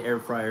inside the air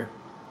fryer.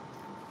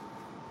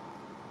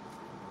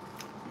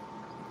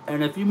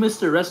 And if you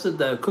missed the rest of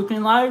the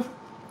cooking live,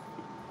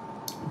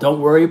 don't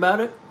worry about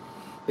it,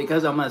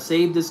 because I'm gonna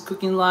save this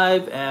cooking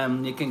live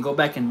and you can go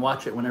back and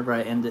watch it whenever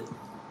I end it,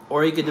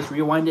 or you could just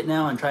rewind it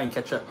now and try and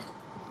catch up.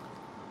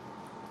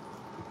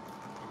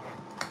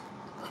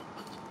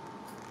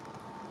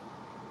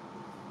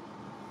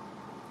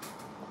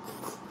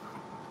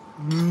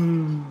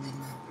 Mmm.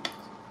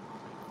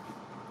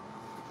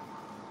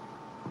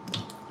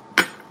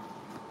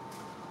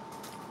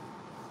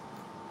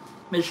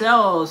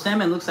 Michelle,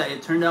 salmon looks like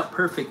it turned out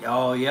perfect.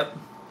 Oh, yep.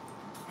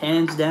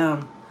 Hands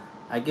down.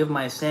 I give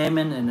my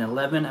salmon an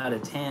 11 out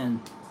of 10.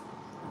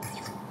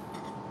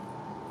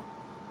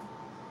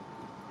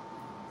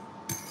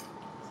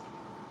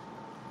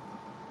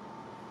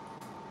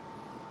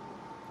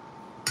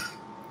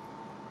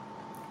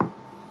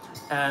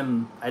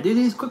 I do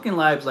these cooking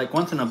lives like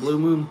once in a blue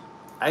moon.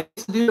 I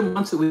used to do them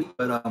once a week,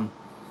 but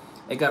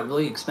it got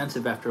really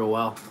expensive after a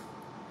while.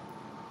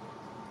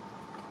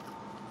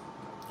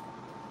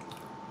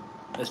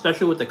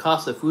 Especially with the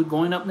cost of food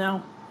going up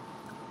now.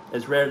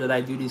 It's rare that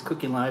I do these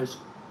cooking lives.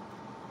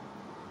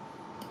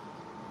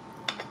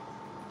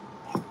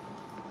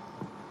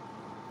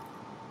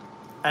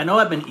 I know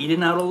I've been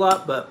eating out a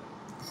lot, but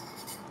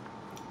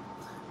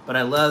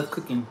I love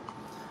cooking.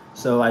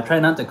 So I try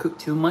not to cook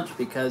too much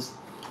because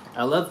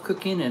I love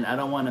cooking and I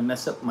don't want to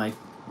mess up my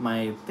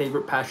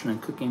favorite passion in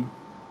cooking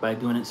by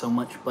doing it so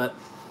much. But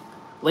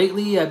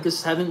lately I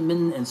just haven't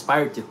been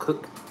inspired to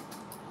cook.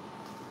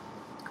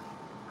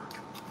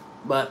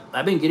 But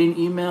I've been getting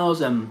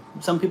emails and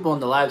some people on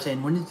the live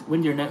saying,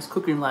 when's your next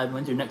cooking live?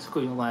 When's your next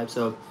cooking live?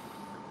 So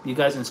you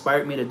guys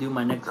inspired me to do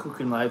my next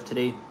cooking live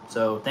today.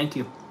 So thank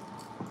you.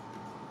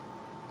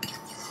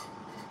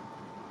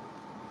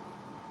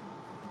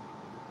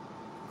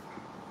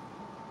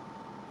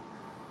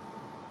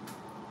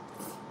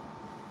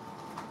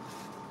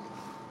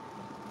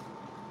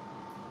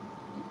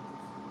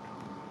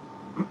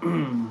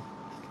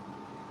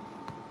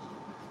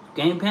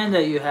 Game Panda,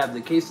 you have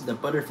the case of the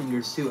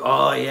Butterfingers too.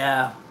 Oh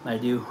yeah, I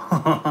do.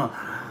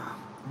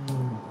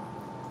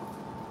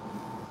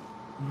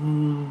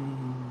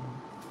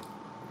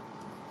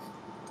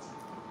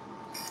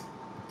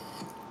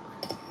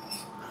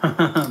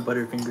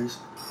 Butterfingers.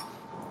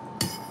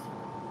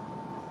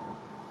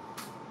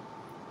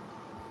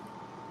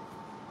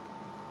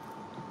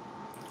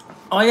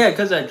 Oh yeah,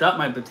 because I dropped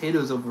my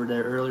potatoes over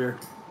there earlier.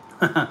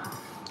 I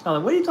was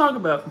like, what are you talking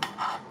about?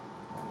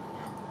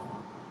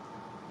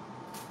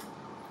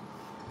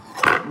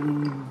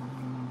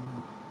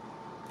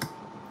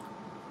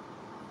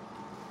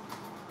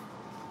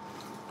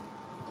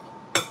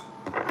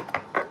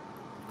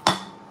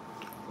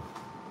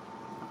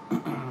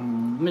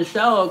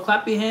 Michelle,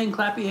 clappy hand,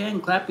 clappy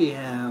hand, clappy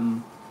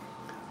hand.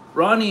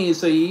 Ronnie,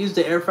 so you use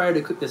the air fryer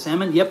to cook the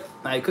salmon? Yep,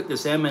 I cook the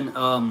salmon.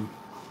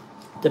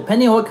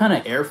 Depending on what kind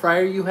of air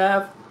fryer you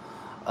have,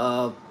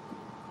 I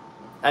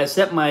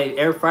set my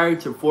air fryer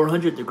to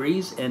 400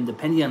 degrees, and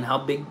depending on how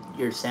big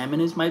your salmon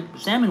is, my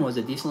salmon was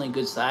a decently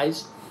good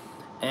size,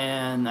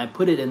 and I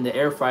put it in the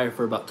air fryer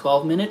for about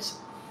 12 minutes.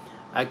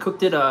 I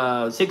cooked it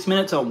 6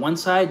 minutes on one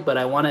side, but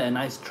I wanted a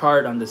nice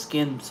chard on the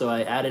skin, so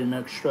I added an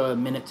extra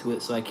minute to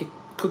it. So I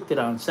cooked it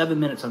on 7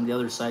 minutes on the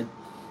other side.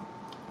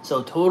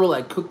 So total,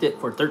 I cooked it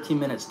for 13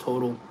 minutes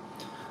total.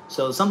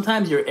 So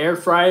sometimes your air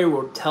fryer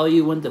will tell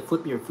you when to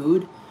flip your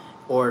food,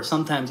 or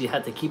sometimes you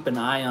have to keep an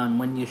eye on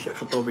when you should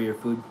flip over your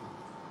food.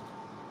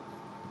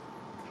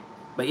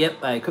 But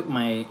yep, I cooked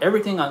my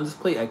everything on this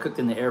plate. I cooked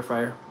in the air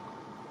fryer.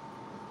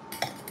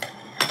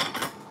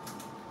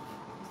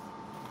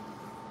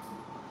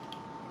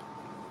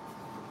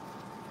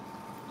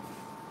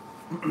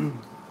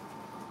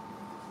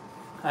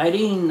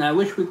 Irene, I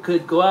wish we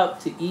could go out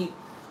to eat.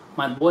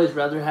 My boys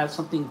rather have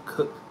something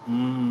cooked.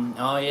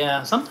 Oh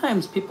yeah,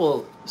 sometimes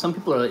some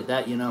people are like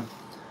that, you know.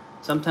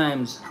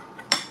 Sometimes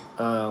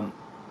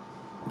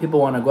people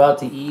want to go out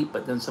to eat,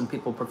 but then some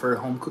people prefer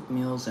home cooked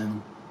meals,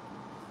 and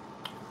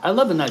I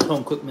love a nice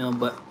home cooked meal,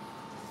 but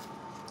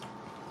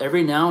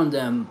every now and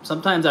then,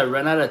 sometimes I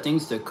run out of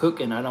things to cook,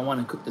 and I don't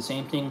want to cook the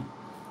same thing,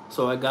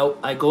 so I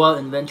go out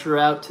and venture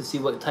out to see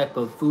what type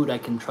of food I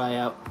can try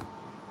out.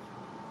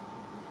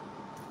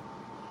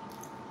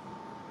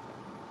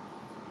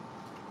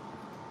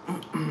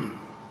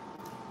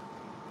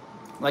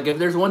 Like if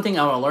there's one thing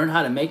I want to learn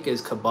how to make is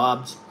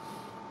kebabs.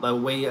 The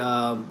way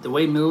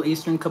Middle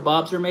Eastern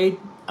kebabs are made,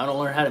 I want to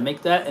learn how to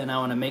make that, and I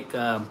want to make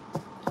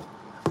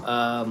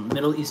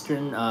Middle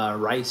Eastern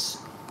rice,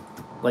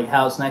 like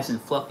how it's nice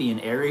and fluffy and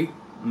airy.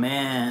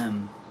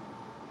 Man,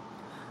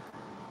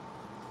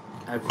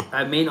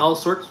 I've made all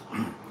sorts.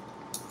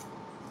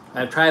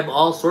 I've tried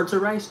all sorts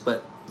of rice,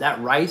 but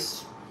that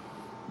rice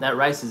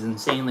is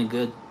insanely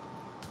good.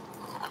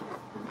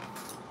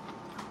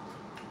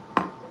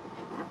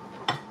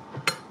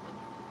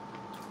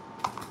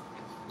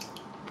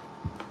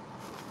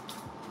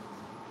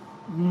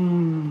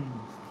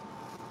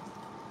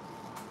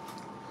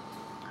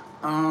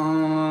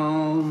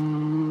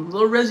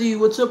 Little Resi,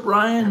 what's up,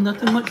 Ryan?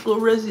 Nothing much,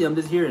 Little Resi. I'm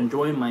just here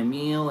enjoying my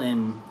meal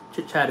and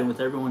chit-chatting with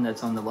everyone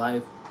that's on the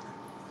live.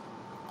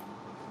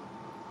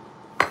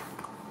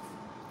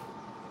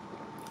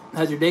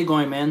 How's your day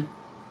going, man?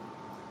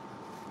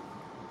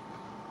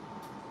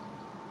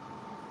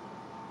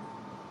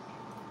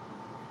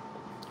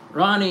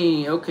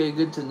 Ronnie, okay,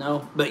 good to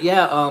know. But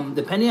yeah,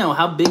 depending on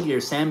how big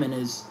your salmon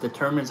is,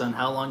 determines on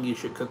how long you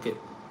should cook it.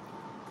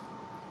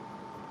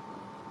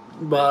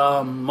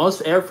 But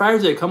most air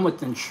fryers, they come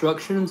with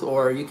instructions,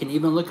 or you can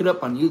even look it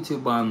up on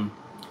YouTube on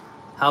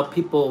how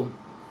people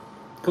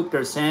cook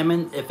their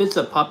salmon. If it's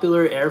a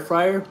popular air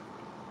fryer,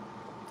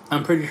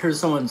 I'm pretty sure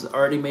someone's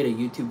already made a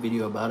YouTube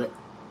video about it.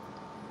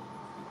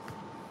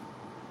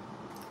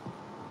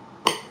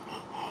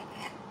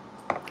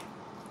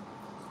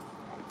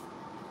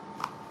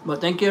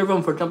 But thank you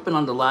everyone for jumping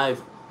on the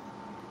live.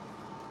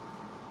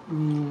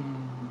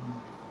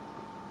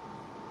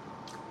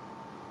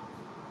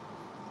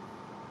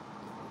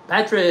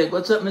 Patrick,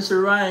 what's up,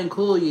 Mr. Ryan?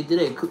 Cool, you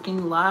did a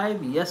cooking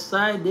live? Yes,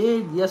 I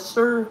did. Yes,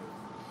 sir.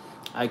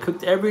 I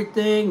cooked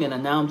everything,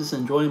 and now I'm just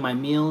enjoying my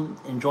meal,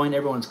 enjoying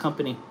everyone's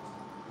company.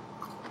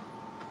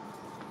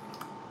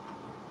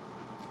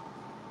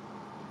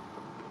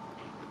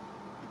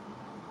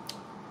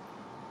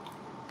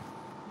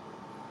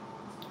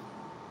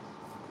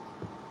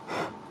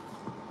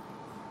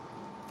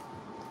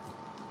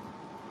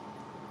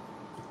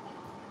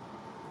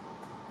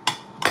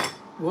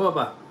 Whoa,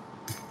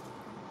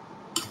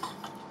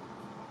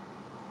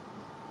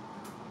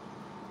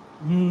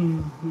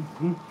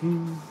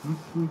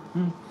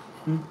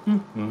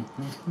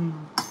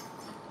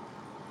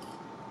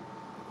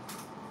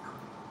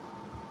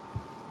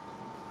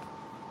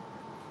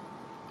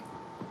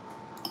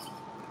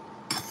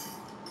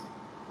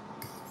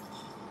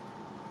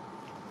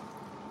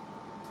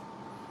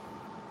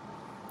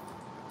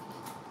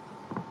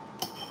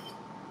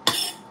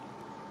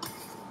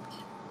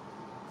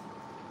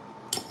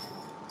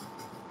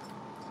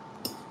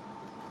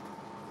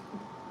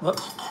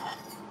 Whoops.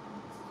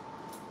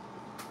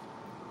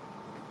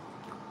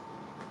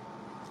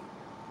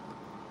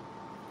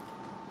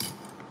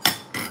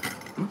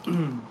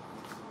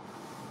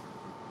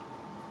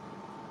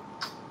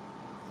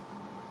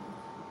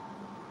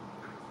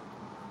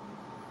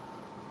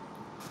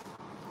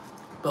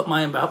 But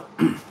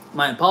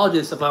my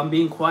apologies if I'm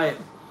being quiet.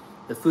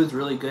 The food's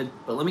really good.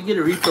 But let me get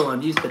a refill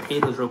on these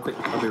potatoes real quick.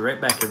 I'll be right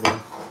back,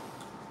 everyone.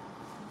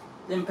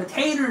 Them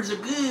potatoes are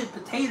good.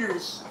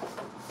 Potatoes.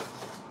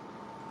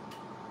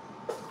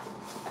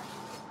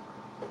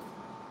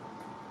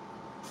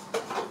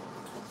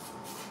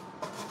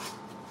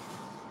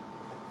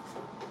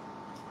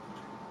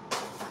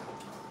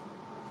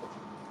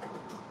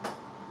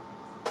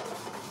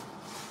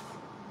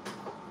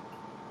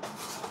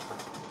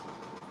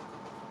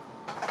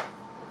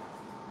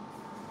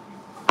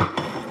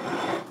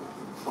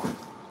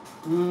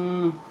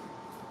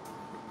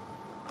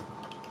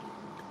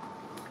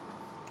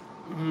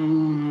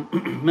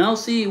 Mel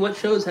C, what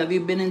shows have you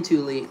been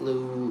into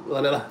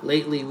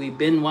lately? We've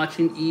been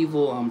watching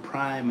Evil on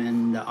Prime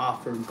and The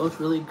Offer. Both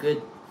really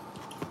good.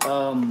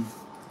 You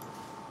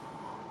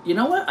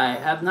know what? I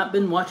have not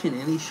been watching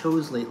any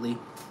shows lately.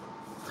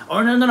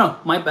 Oh, no.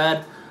 My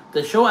bad.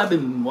 The show I've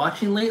been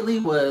watching lately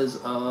was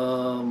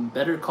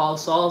Better Call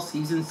Saul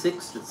season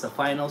 6. It's the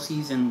final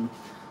season.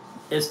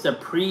 It's the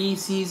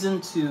pre-season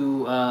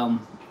to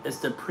it's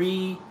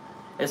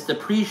the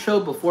pre-show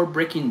before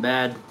Breaking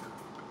Bad.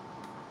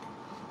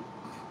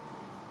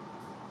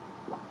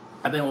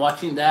 I've been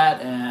watching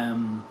that,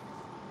 and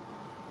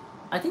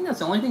I think that's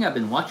the only thing I've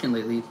been watching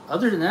lately.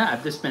 Other than that,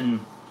 I've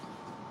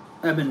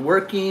been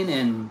working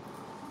and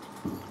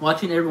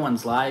watching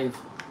everyone's live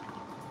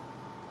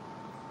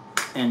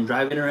and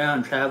driving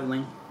around,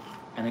 traveling,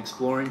 and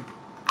exploring.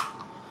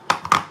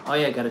 Oh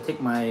yeah, I gotta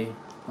take my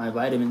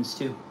vitamins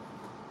too.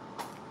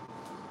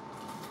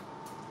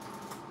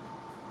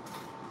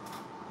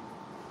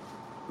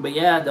 But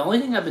yeah, the only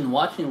thing I've been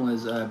watching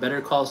was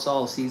Better Call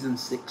Saul season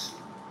 6.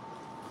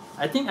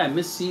 I think I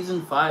missed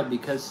season 5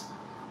 because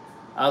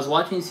I was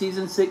watching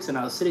season 6 and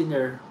I was sitting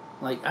there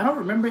like, I don't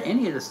remember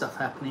any of the stuff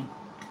happening.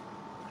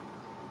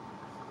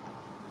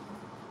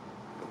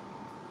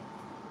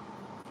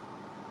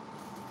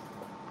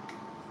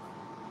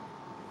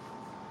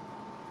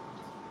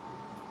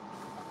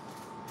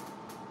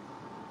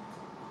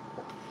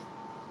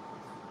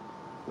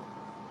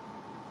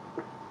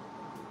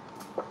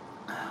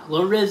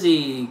 Lil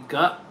Rizzy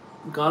got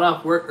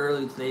off work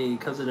early today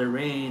because of the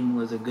rain.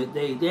 Was a good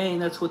day. Dang,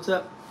 that's what's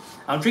up.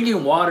 I'm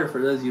drinking water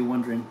for those of you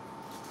wondering.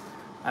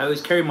 I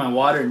always carry my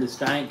water in this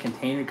giant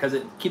container because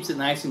it keeps it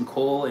nice and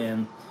cool,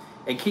 and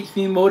it keeps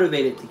me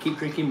motivated to keep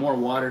drinking more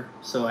water.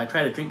 So I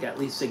try to drink at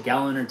least a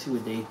gallon or 2 a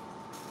day.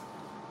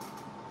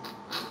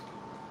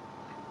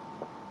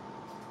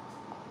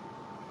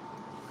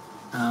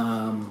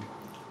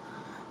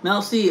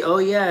 Mel C, oh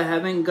yeah, I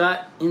haven't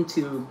got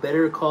into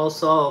Better Call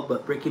Saul,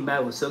 but Breaking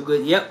Bad was so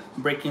good. Yep,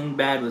 Breaking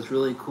Bad was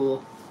really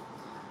cool.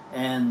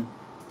 And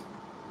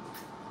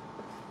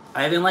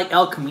I even like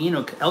El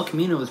Camino. El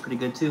Camino was pretty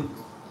good too.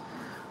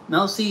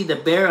 Mel C, The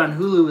Bear on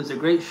Hulu is a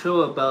great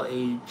show about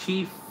a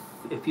chief.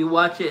 If you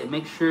watch it,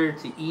 make sure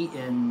to eat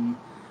and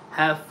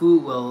have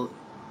food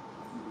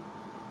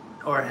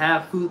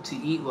have food to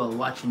eat while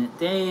watching it.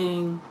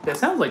 Dang, that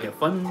sounds like a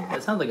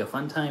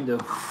fun time though.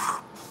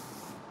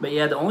 But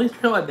yeah, the only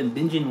show I've been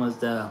binging was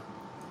the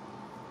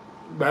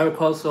Better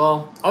Call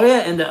Saul. Oh yeah,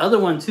 and the other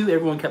one too.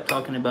 Everyone kept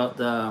talking about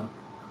the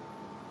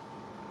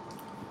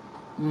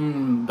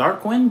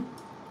Darkwind.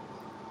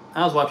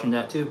 I was watching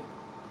that too.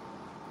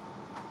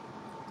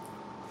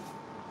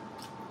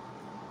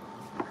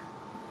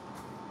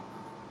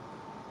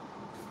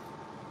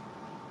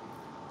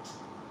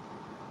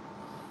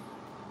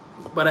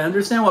 But I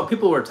understand what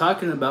people were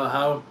talking about,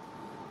 how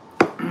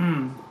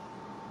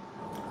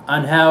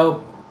on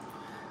how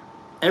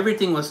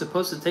everything was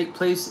supposed to take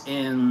place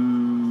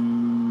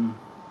in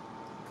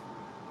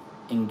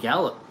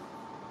Gallup,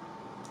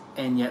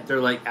 and yet they're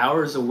like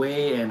hours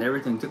away, and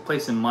everything took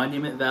place in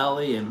Monument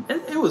Valley, and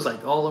it was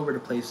like all over the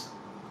place.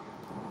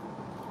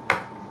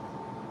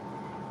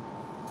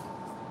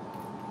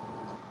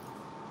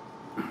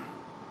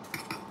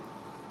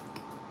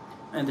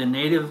 And the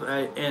native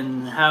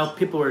and how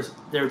people were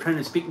trying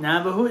to speak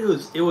Navajo,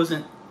 it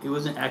wasn't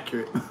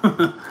accurate.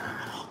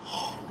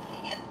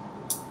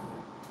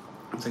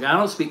 It's like, I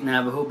don't speak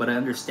Navajo, but I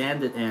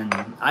understand it, and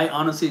I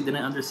honestly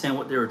didn't understand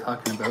what they were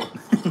talking about.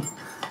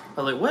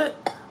 I was like,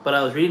 what? But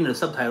I was reading the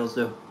subtitles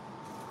though.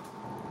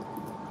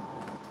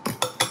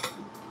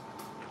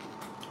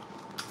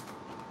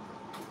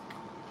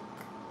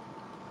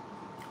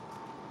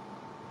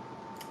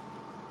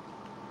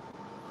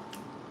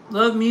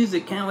 Love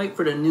music. Can't wait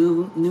for the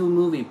new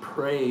movie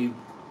Prey.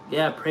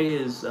 Yeah, Prey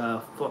is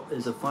a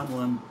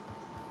fun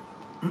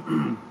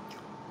one.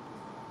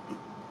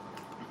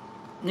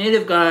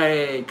 Native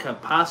guy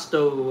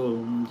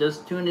Capasto,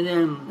 just tuning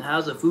in.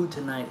 How's the food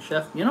tonight,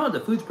 chef? You know, the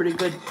food's pretty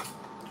good.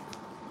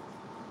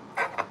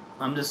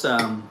 I'm just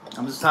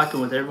talking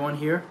with everyone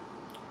here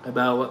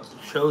about what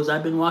shows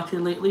I've been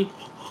watching lately,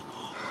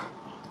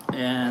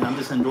 and I'm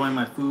just enjoying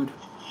my food.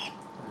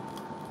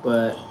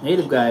 But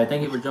Native guy,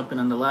 thank you for jumping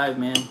on the live,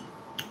 man.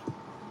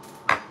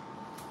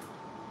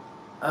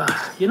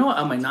 You know what?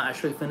 I might not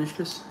actually finish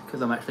this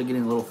because I'm actually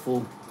getting a little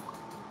full.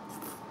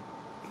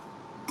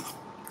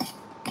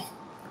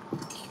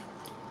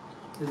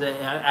 I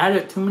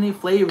added too many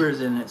flavors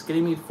and it's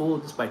getting me full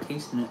just by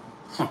tasting it.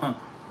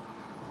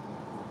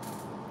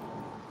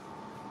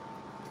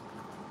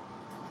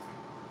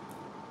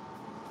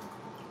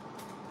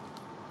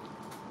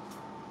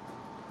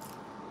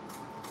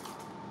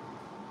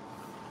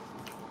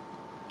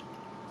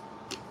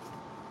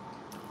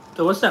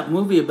 So what's that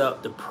movie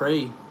about, The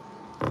Prey?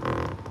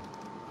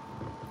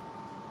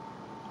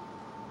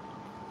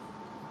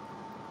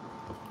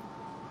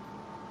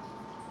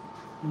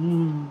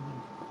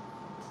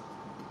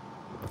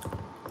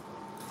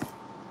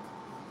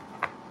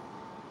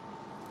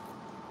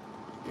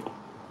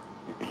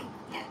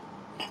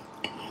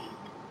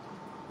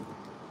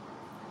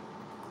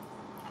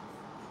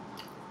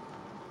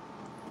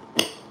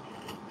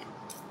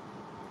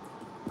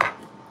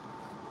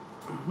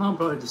 I'll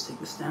probably just take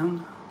this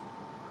down.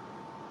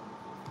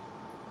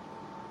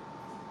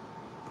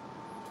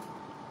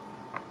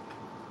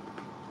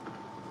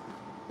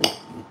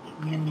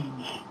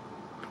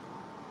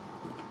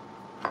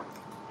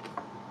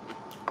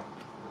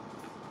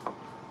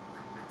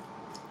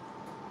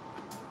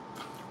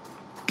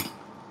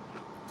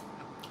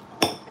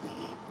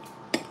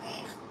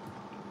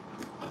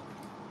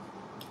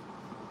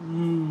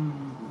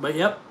 But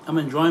yep, I'm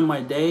enjoying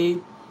my day.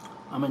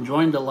 I'm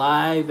enjoying the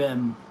live,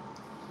 and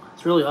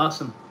it's really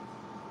awesome.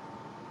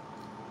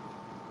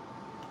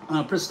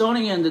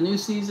 Prestonian, the new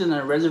season,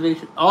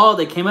 reservation. Oh,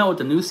 they came out with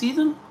the new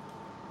season?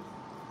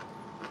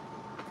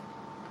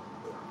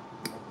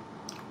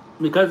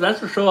 Because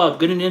that's the show I'm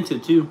getting into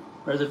too.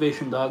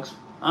 Reservation Dogs.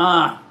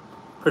 Ah,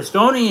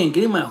 Prestonian,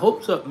 getting my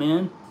hopes up,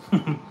 man.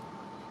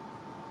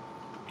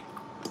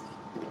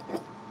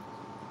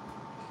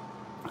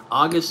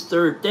 August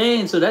 3rd.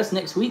 Dang, so that's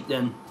next week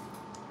then.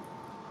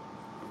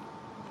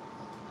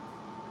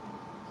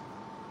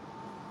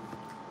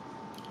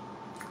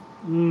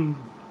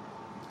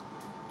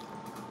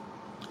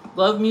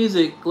 Love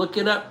music. Look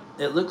it up.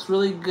 It looks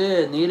really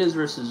good. Natives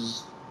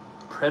versus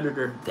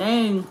Predator.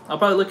 Dang, I'll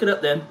probably look it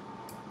up then.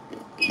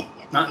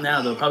 Not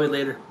now though, probably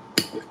later.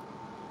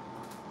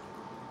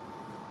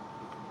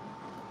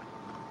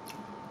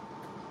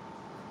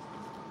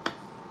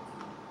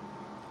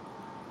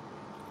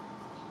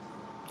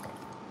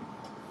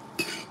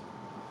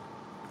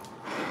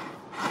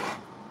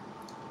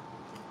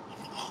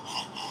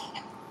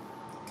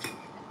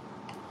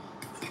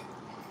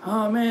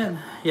 Oh man,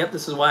 yep,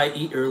 this is why I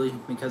eat early,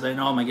 because I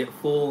know I'm gonna get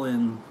full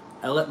and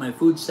I let my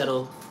food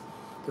settle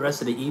the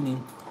rest of the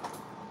evening.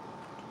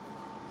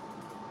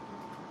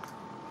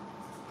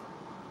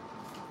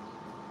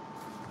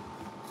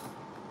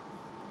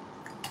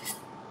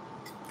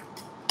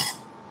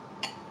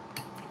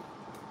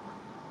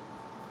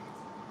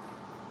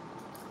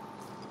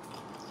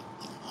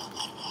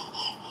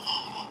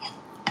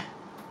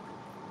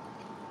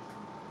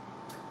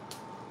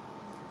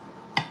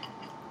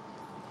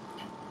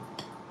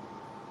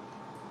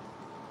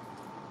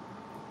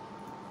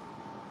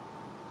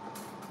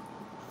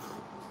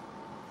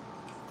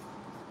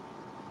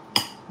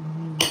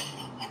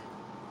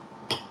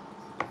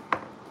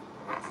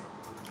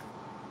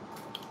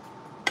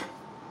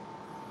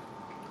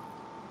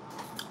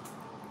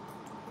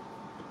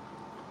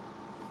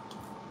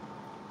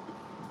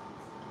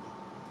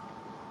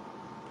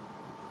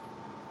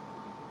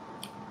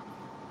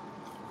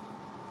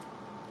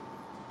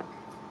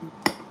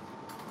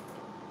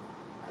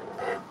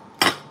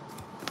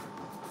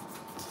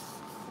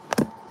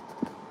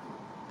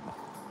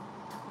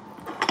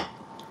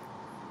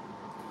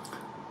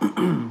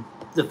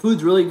 The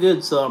food's really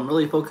good, so I'm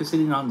really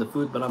focusing on the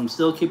food, but I'm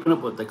still keeping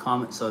up with the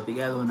comments. So if you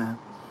guys want to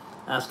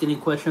ask any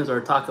questions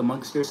or talk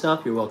amongst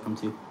yourself, you're welcome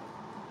to.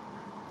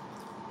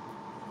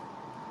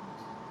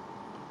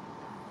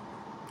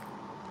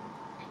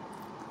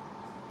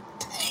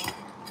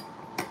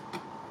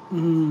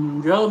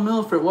 Gerald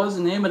Milford, what was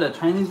the name of the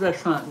Chinese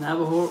restaurant?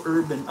 Navajo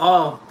Urban.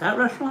 Oh, that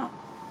restaurant?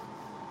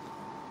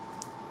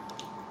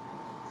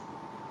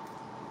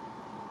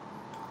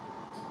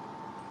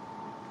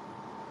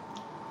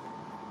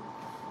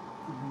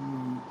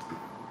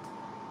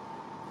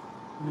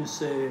 Let me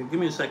see. Give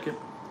me a second.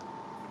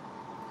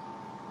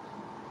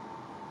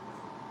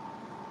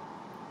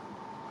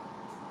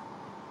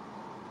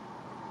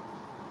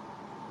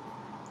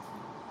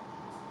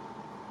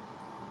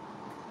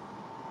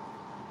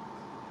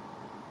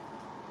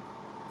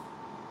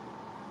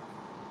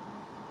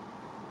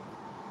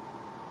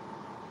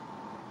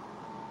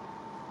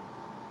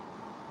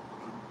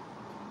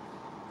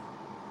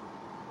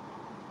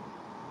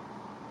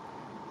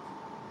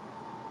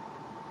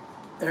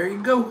 There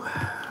you go.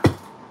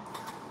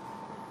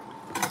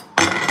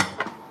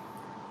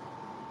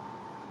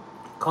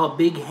 Called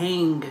Big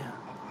Hang.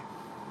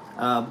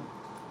 I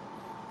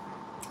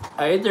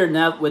ate there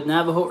with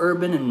Navajo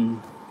Urban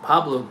and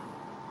Pablo.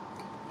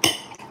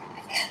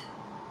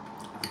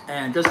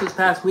 And just this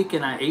past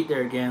weekend, I ate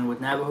there again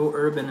with Navajo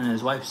Urban and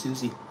his wife,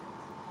 Susie.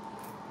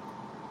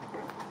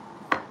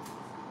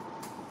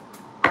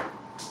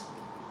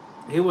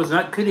 He was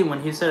not kidding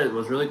when he said it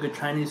was really good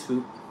Chinese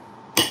food.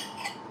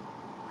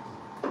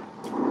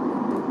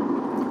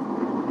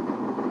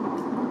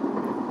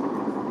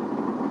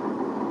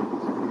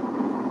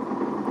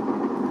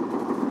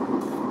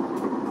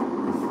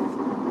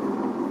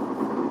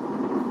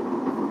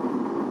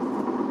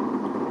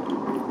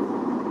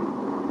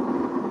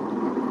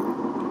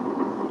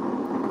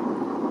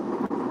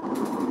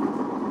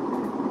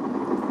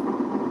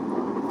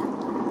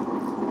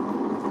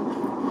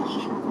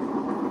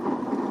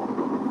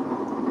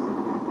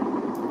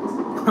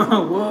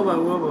 Whoa,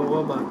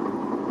 whoa, whoa.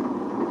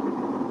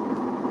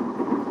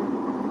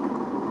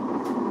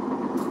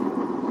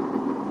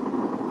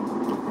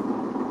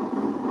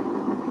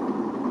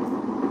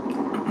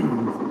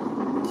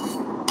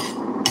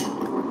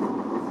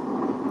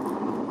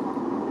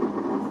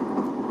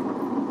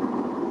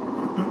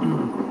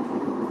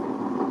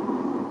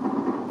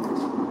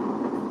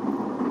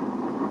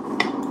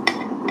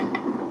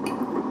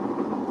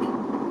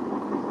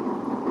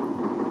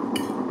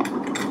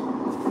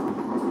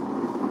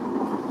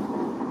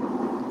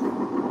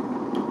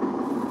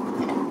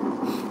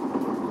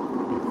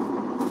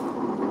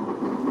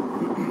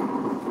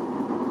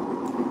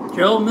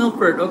 Gerald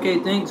Milford, okay,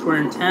 thanks. We're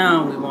in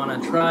town. We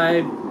want to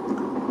try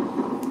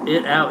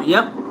it out.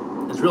 Yep,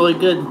 it's really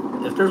good.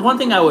 if there's one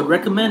thing I would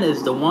recommend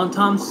is the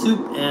wonton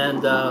soup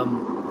and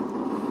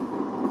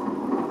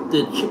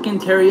the chicken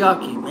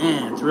teriyaki.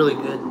 Man, it's really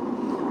good.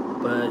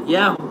 But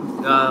yeah,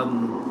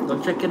 go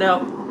check it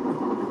out.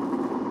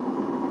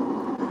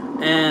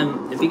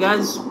 And if you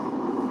guys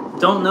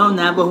don't know,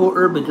 Navajo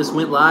Urban just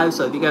went live,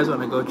 so if you guys want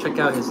to go check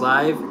out his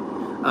live,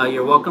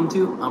 you're welcome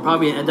to. I'll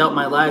probably end out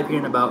my live here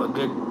in about a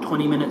good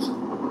 20 minutes.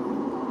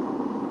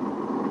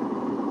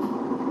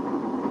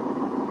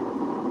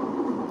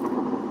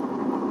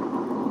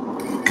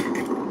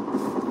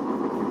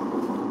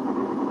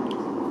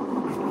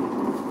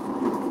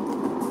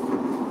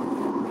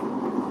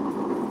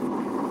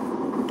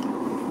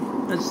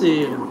 Let's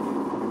see.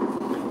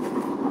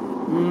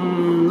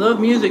 Love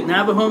music.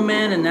 Navajo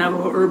Man and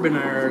Navajo Urban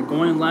are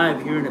going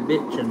live here in a bit,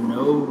 you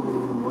know.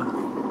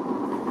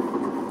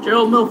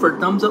 Gerald Milford,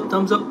 thumbs up,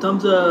 thumbs up,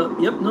 thumbs up.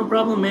 Yep, no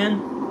problem, man.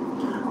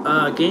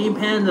 Game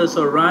Panda,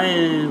 so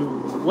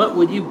Ryan, what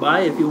would you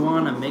buy if you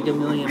won a Mega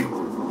Million?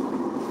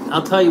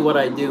 I'll tell you what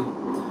I do.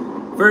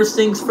 First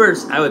things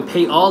first, I would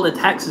pay all the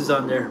taxes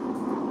on there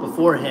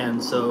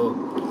beforehand, so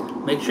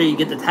make sure you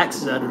get the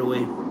taxes out of the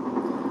way.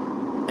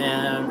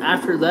 And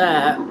after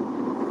that,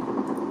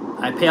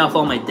 I pay off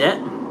all my debt,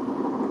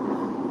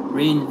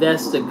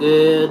 reinvest a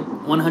good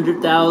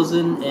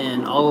 $100,000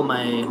 in all of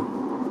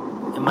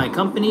my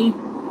company,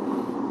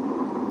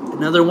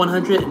 another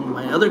 100 in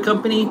my other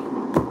company,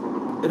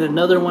 and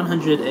another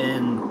 100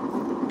 in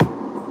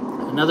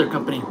another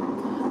company.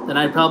 Then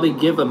I'd probably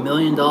give $1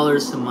 million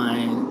to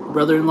my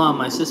brother-in-law and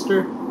my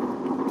sister,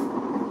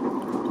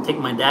 take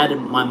my dad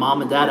and my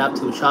mom and dad out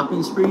to a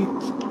shopping spree,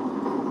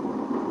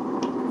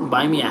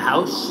 buy me a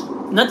house.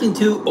 Nothing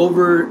too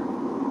over,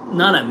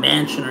 not a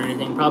mansion or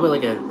anything. Probably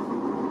like a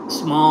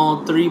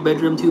small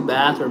 3-bedroom,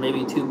 2-bath, or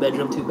maybe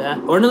 2-bedroom,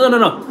 2-bath. Or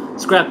no.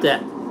 Scrap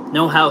that.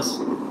 No house.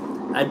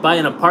 I'd buy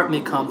an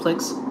apartment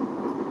complex,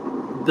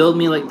 build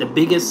me like the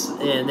biggest,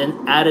 and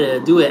then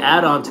do an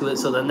add-on to it.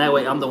 So then that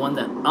way I'm the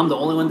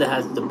only one that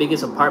has the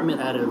biggest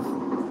apartment out of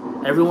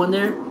everyone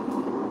there,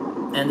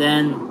 and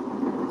then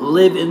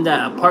live in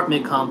that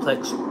apartment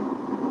complex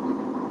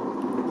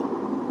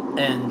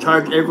and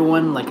charge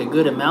everyone like a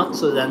good amount,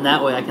 so then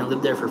that way I can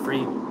live there for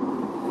free.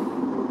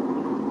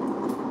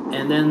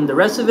 And then the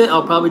rest of it,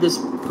 I'll probably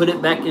just put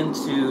it back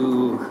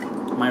into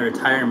my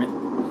retirement.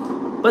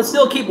 But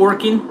still keep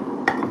working.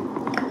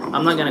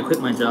 I'm not gonna quit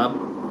my job.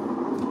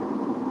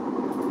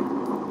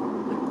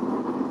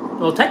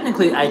 Well,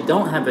 technically I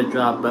don't have a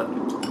job, but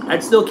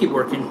I'd still keep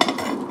working.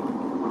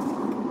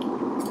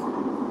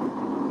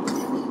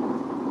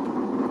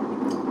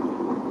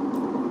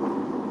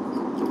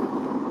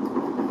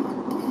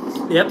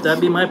 Yep,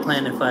 that'd be my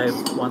plan if I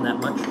won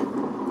that much.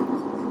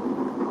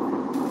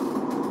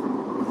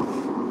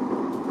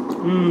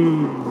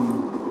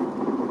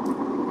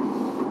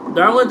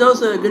 Darla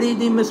Dosa, good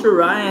evening, Mr.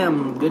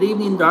 Ryan. Good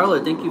evening,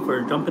 Darla. Thank you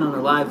for jumping on the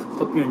live.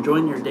 Hope you're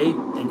enjoying your day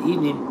and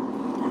evening.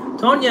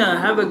 Tonya,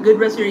 have a good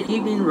rest of your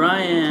evening,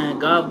 Ryan.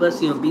 God bless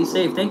you and be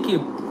safe. Thank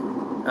you.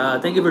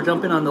 Thank you for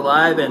jumping on the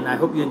live, and I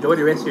hope you enjoyed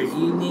the rest of your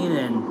evening,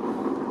 and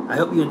I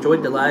hope you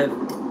enjoyed the live.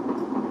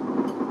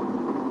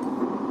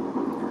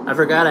 I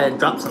forgot I had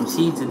dropped some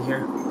seeds in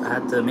here. I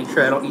had to make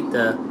sure I don't eat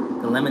the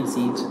lemon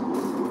seeds.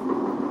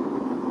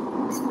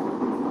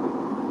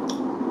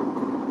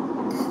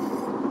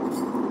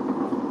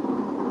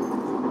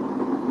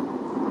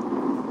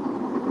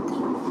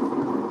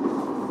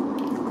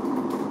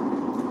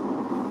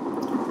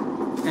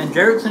 And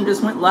Jerickson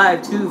just went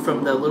live too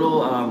from the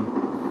little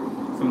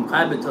from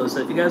Clybeto. So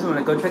if you guys want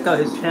to go check out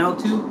his channel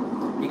too,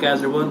 you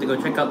guys are willing to go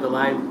check out the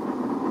live.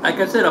 Like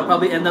I said, I'll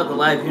probably end up the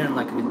live here in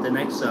like the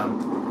next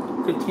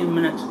 15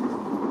 minutes.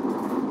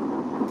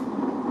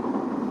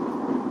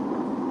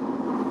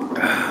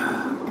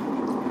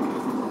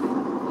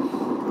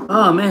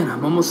 Oh man,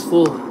 I'm almost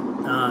full.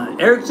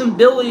 Erickson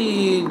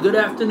Billy, good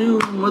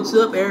afternoon. What's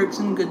up,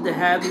 Erickson? Good to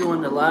have you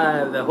on the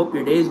live. I hope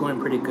your day's going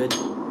pretty good.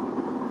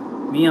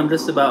 Me, I'm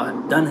just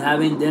about done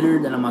having dinner,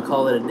 then I'm gonna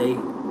call it a day.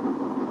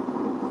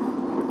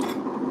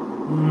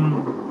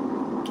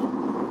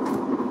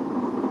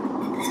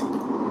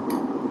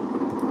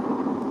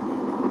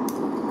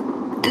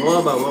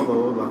 Woba.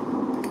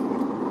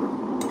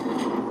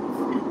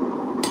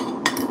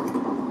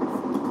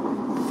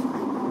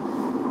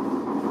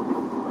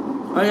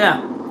 Oh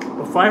yeah,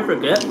 before I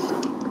forget,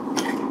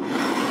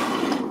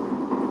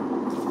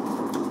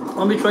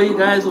 let me show you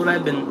guys what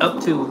I've been up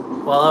to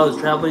while I was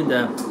traveling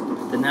the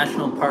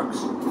national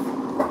parks.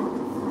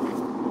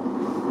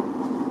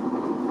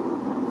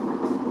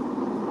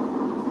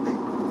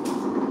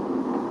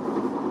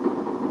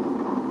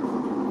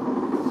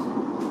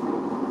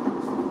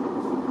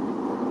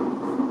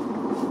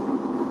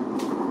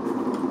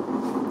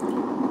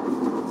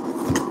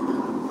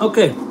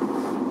 Okay,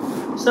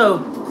 so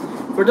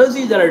for those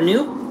of you that are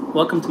new,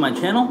 welcome to my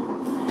channel.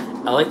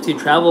 I like to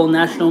travel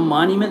national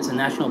monuments and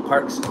national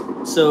parks.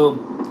 So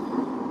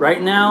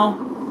right now,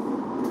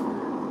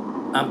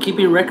 I'm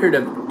keeping record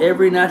of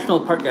every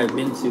national park I've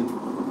been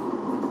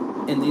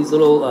to in these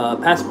little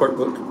passport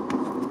book.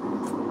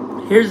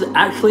 Here's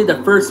actually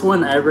the first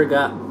one I ever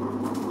got.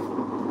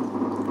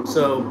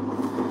 So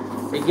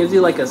it gives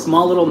you like a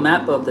small little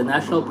map of the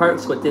national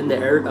parks within the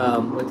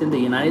within the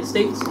United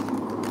States,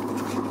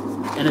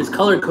 and it's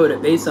color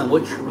coded based on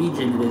which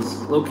region it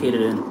is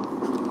located in.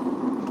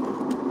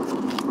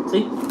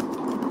 See,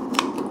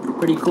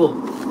 pretty cool.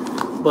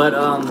 But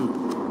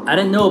I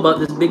didn't know about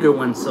this bigger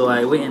one, so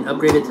I went and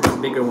upgraded to this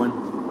bigger one.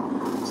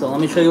 So let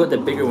me show you what the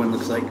bigger one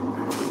looks like.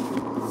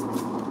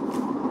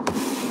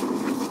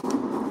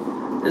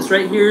 This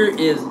right here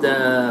is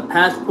the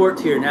Passport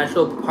to Your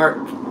National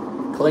Park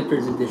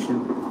Collector's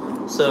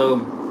Edition.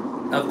 So,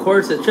 of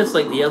course, it's just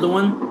like the other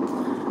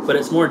one, but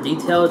it's more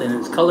detailed and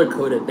it's color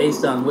coded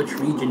based on which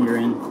region you're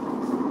in.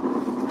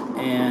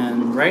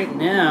 And right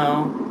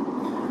now,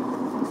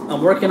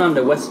 I'm working on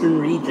the Western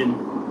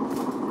region.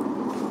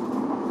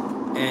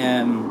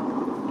 And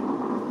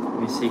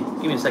let me see.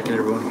 Give me a second,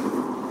 everyone.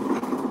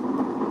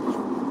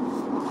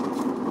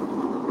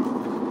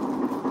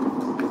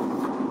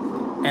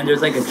 And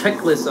there's like a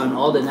checklist on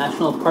all the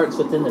national parks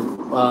within the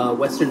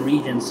Western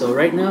region. So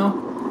right now,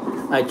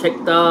 I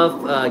checked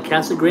off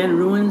Casa Grande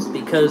Ruins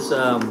because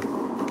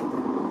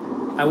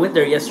I went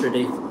there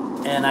yesterday.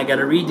 And I got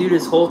to redo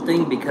this whole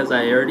thing because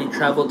I already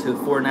traveled to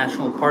 4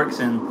 national parks.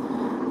 And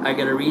I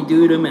got to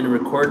redo them and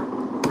record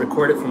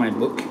it for my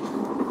book.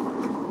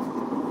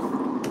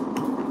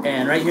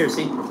 And right here,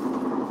 see?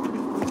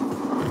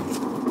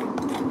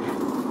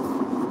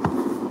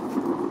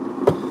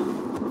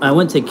 I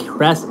went to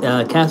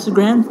Casa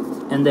Grande,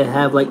 and they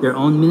have like their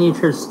own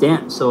miniature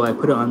stamp. So I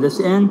put it on this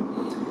end,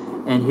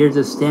 and here's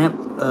a stamp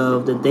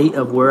of the date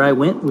of where I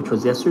went, which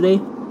was yesterday.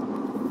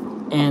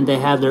 And they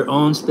have their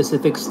own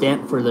specific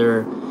stamp for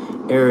their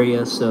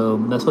area. So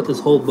that's what this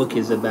whole book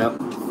is about.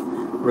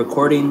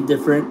 Recording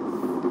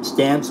different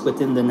stamps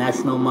within the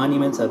national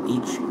monuments of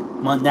each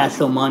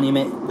national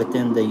monument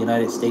within the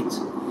United States.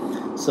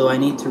 So I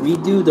need to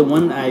redo the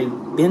one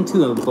I've been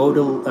to,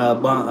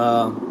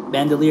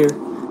 Bandelier.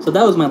 So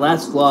that was my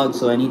last vlog,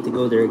 so I need to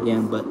go there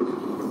again, but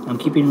I'm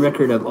keeping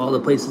record of all the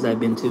places I've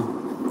been to.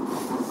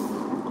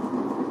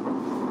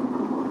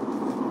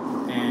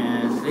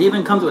 And it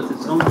even comes with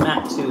its own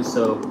map too,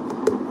 so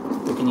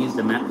we can use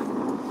the map.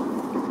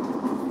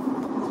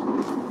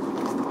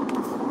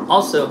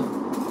 Also,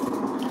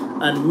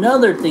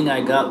 another thing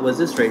I got was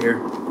this right here.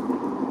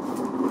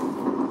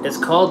 It's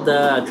called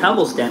the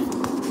travel stamp.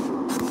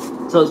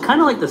 So it's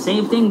kind of like the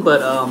same thing,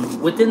 but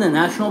within the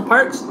national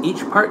parks,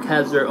 each park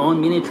has their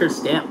own miniature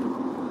stamp.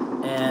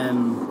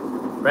 And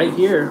right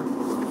here,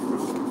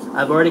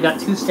 I've already got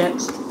 2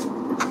 stamps.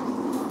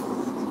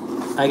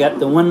 I got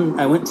the one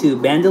I went to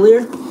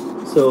Bandelier,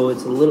 so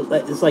it's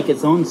it's like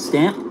its own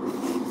stamp.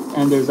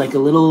 And there's like a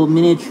little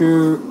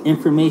miniature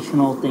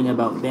informational thing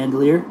about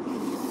Bandelier.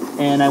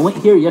 And I went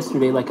here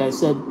yesterday, like I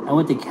said, I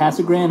went to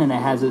Casa Grande and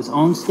it has its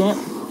own stamp.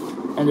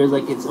 And there's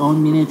like its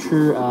own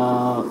miniature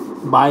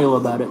bio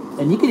about it.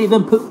 And you could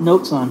even put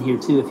notes on here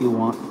too if you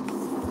want.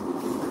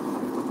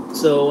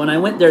 So when I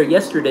went there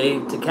yesterday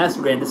to Casa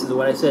Grande, this is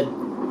what I said.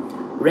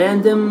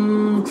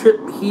 Random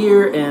trip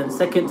here and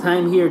second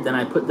time here. Then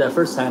I put the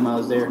first time I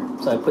was there.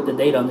 So I put the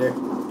date on there.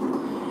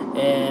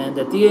 And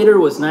the theater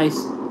was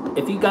nice.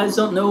 If you guys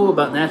don't know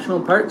about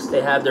national parks,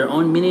 they have their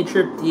own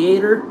miniature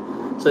theater.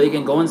 So you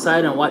can go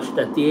inside and watch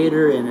the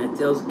theater, and it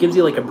gives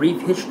you like a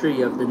brief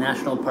history of the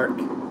national park.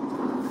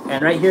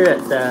 And right here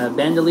at the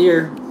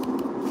Bandelier,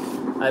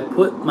 I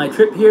put my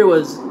trip here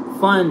was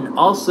fun.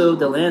 Also,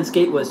 the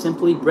landscape was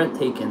simply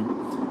breathtaking.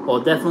 I'll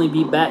definitely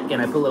be back,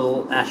 and I put a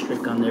little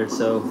asterisk on there,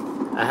 so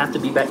I have to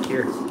be back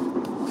here.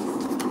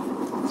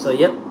 So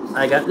yep,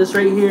 I got this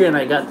right here, and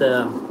I got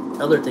the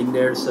other thing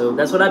there. So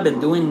that's what I've been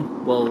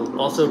doing while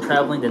also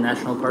traveling to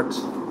national parks.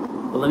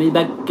 But let me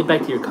get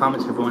back to your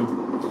comments,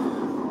 everyone.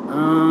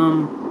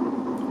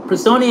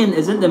 Prestonian,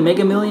 isn't the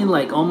Mega Million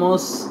like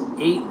almost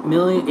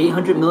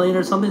 800 million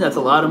or something? That's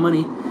a lot of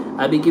money.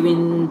 I'd be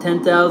giving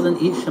 10,000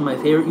 each to my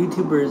favorite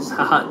YouTubers.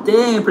 Haha,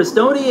 dang,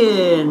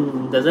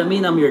 Prestonian! Does that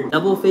mean I'm your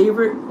double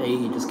favorite?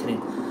 Hey, just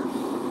kidding.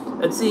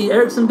 Let's see,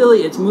 Erickson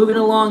Billy, it's moving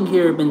along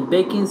here. Been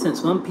baking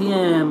since 1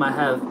 p.m. I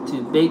have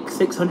to bake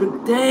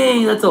 600.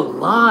 Dang, that's a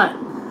lot.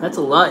 That's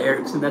a lot,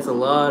 Erickson. That's a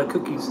lot of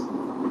cookies.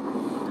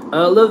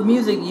 Love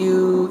music.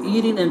 You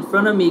eating in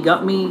front of me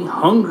got me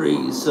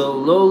hungry. So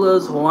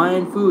Lola's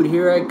Hawaiian food.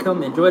 Here I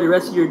come. Enjoy the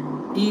rest of your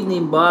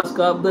evening, boss.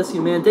 God bless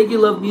you, man. Thank you,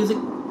 Love Music,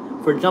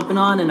 for jumping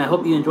on, and I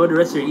hope you enjoy the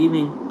rest of your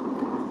evening.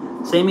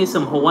 Send me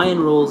some Hawaiian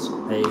rolls.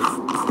 Hey.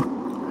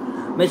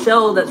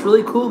 Michelle, that's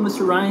really cool,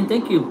 Mr. Ryan.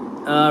 Thank you.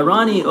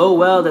 Ronnie, oh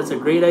wow, that's a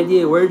great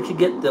idea. Where did you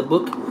get the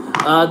book?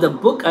 The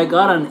book I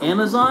got on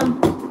Amazon,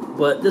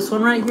 but this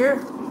one right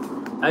here,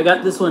 I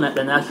got this one at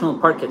the national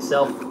park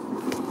itself.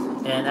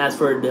 And as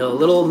for the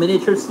little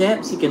miniature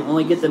stamps, you can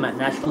only get them at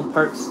national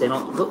parks. They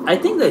don't. I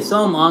think they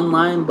sell them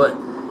online, but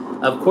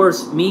of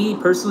course, me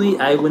personally,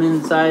 I went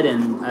inside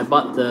and I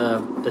bought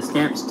the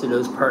stamps to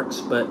those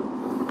parks.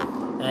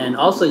 And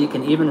also you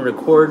can even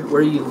record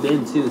where you've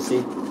been too.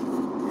 See,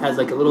 has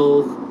like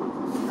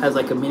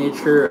a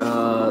miniature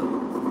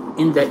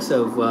index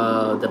of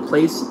the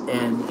place,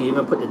 and you can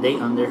even put the date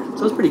on there.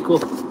 So it's pretty cool.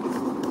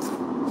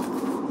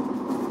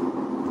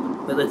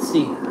 But let's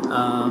see.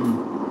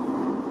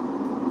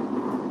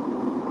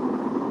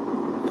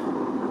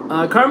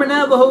 Carmen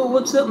Navajo,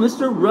 what's up,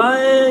 Mr.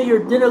 Ryan? Your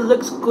dinner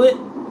looks good.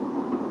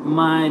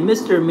 My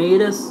Mr.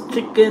 made us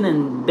chicken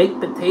and baked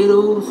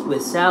potatoes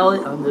with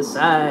salad on the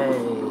side.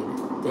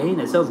 Dang,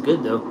 that sounds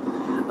good though.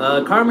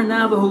 Carmen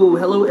Navajo,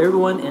 hello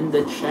everyone in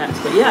the chat.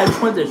 But yeah, I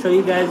just wanted to show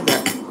you guys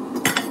that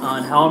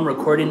on how I'm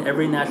recording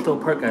every national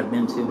park I've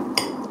been to.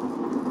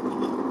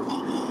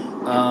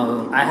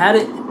 I had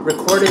it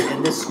recorded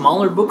in this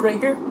smaller book right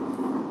here.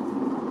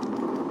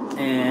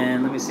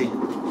 And let me see.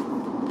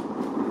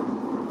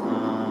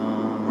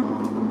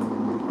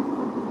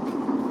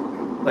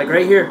 Like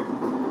right here.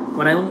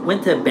 When I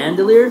went to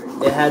Bandelier,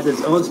 it has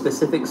its own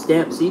specific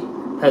stamp. See?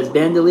 It has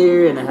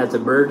Bandelier and it has the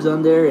birds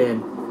on there,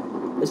 and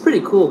it's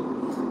pretty cool.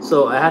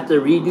 So I have to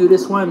redo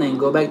this one and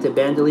go back to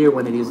Bandelier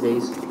one of these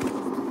days.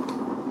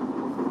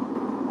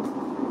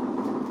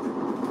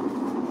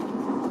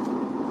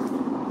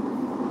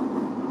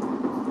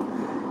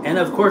 And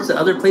of course, the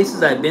other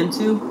places I've been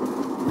to,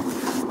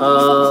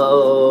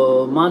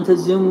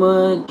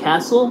 Montezuma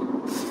Castle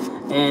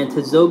and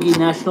Tezogi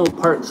National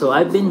Park. So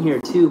I've been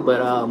here too,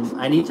 but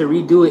I need to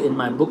redo it in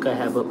my book I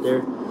have up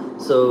there.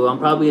 So I'm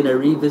probably gonna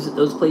revisit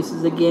those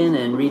places again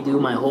and redo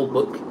my whole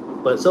book.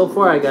 But so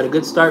far, I got a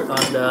good start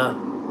on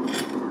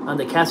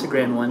the Casa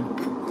Grande one.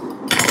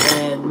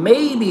 And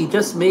maybe,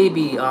 just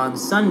maybe, on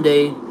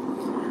Sunday,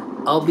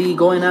 I'll be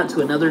going out to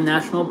another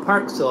national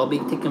park. So I'll be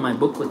taking my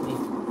book with me.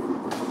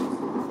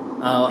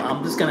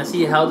 I'm just gonna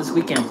see how this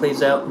weekend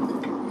plays out.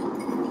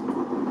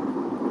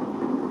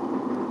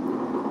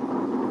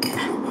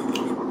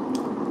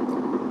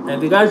 And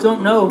if you guys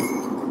don't know,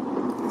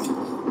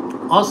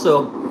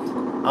 also,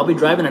 I'll be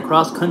driving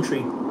across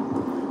country.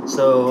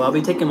 So I'll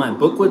be taking my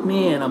book with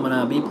me, and I'm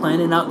gonna be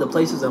planning out the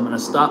places I'm gonna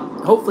stop.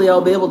 Hopefully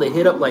I'll be able to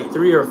hit up like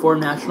 3 or 4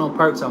 national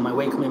parks on my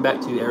way coming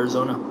back to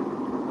Arizona.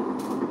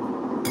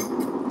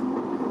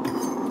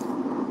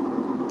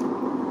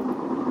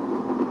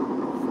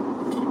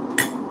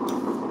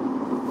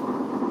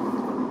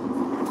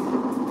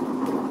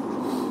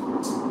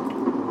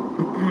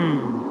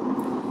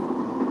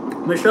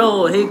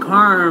 Michelle, hey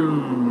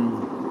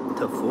Carm,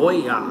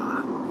 Tafoya.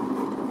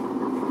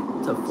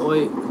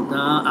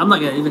 Nah, I'm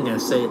not even gonna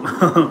say it.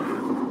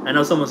 I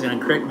know someone's gonna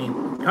correct me.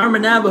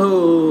 Carmen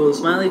Navajo,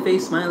 smiley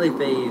face, smiley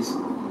face.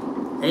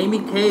 Amy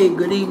K,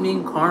 good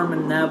evening,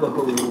 Carmen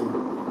Navajo.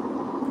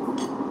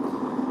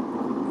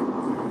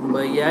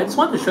 But yeah, I just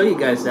wanted to show you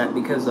guys that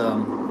because I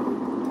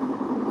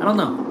don't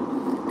know.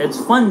 It's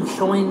fun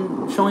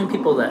showing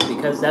people that,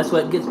 because that's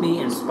what gets me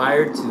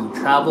inspired to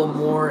travel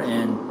more,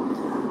 and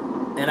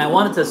I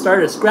wanted to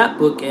start a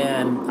scrapbook,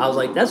 and I was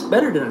like, that's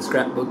better than a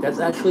scrapbook. That's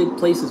actually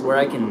places where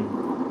I can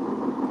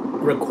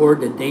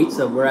record the dates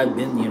of where I've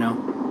been, you know.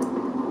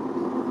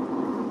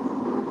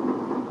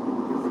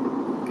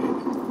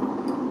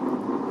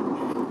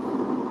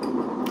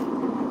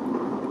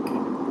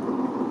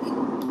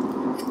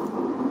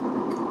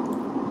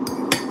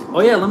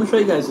 Oh yeah, let me show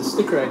you guys a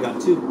sticker I got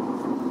too.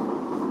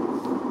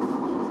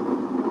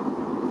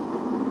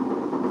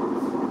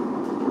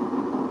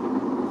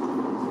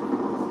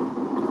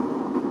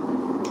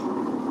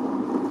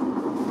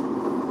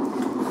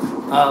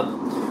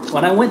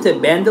 When I went to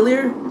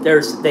Bandelier,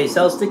 they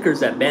sell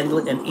stickers at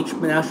Bandelier in each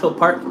national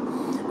park,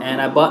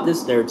 and I bought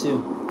this there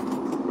too.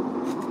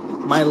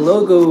 My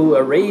logo,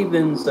 a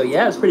raven, so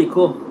yeah, it's pretty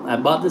cool. I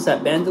bought this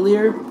at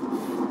Bandelier,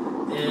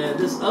 and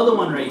this other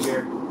one right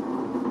here,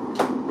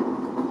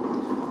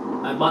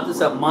 I bought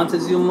this at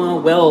Montezuma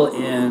Well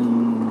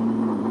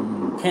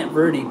in Camp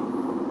Verde.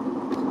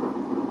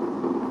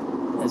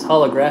 It's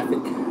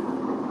holographic.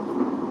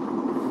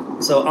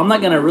 So I'm not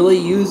going to really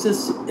use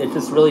this. It's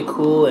just really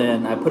cool,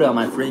 and I put it on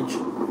my fridge.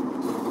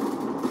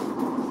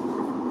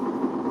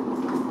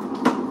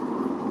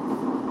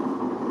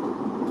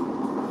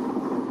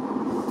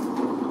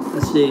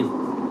 Let's see.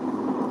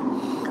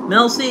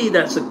 Mel C,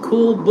 that's a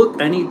cool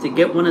book. I need to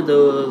get one of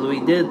those. We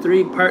did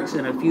 3 parks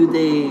in a few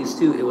days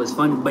too. It was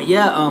fun. But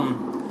yeah,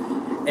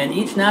 in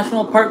each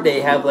national park they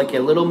have like a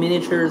little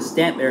miniature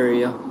stamp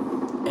area,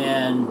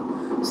 and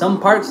some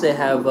parks they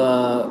have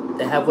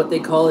what they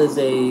call is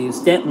a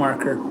stamp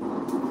marker,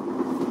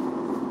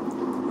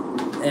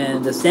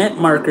 and the stamp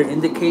marker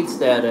indicates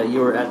that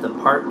you're at the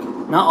park.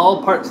 Not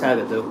all parks have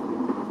it though.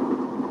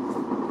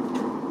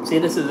 See,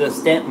 this is a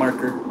stamp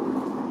marker.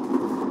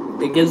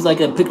 It gives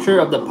like a picture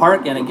of the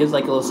park, and it gives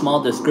like a little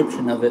small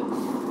description of it.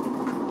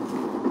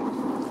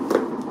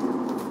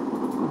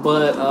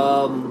 But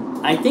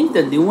I think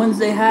the new ones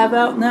they have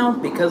out now,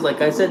 because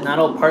like I said, not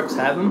all parks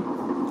have them.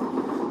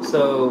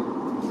 So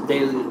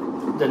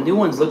the new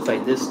ones look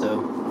like this though.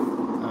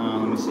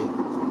 Let me see.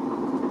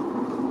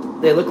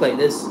 They look like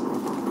this.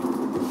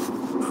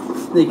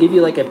 They give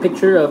you like a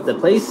picture of the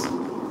place,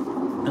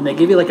 and they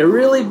give you like a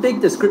really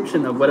big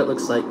description of what it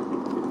looks like.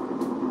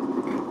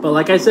 But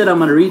like I said, I'm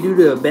gonna redo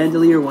the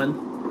Bandelier one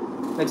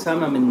next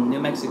time I'm in New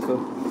Mexico.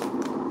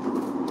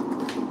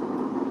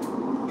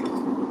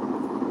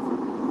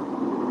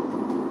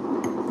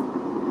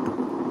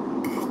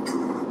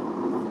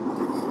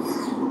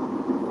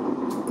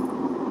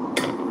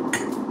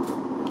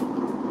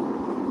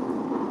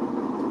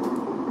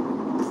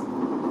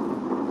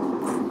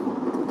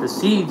 the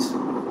seeds.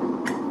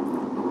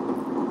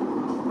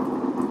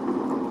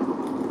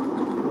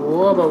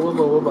 Wubba,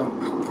 wubba,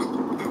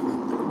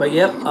 wubba. But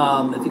yep,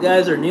 if you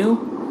guys are new,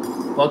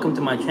 welcome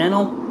to my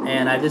channel.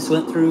 And I just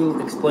went through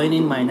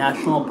explaining my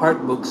national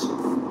park books.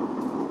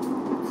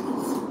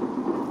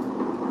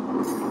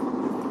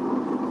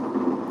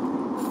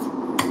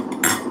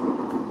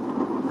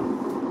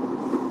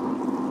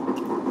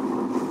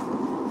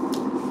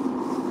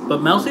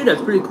 But Mousy,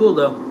 that's pretty cool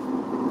though.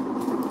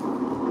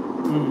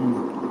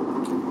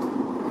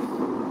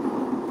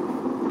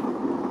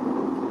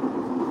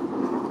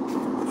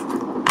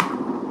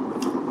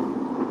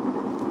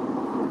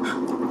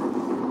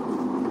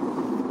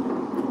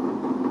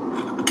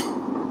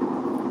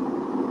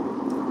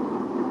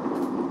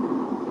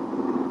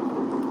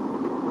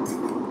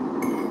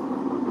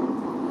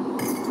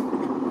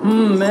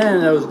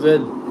 Man, that was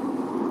good.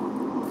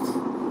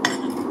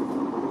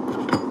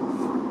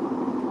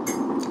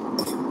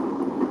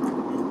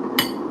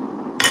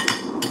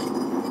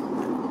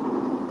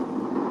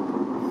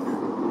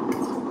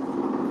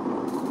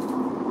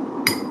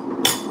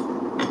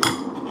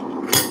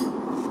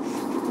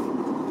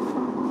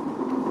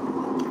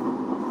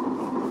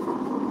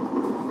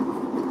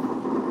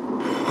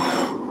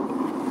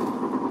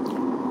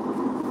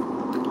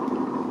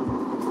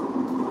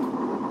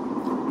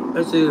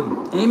 Let's see.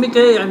 Amy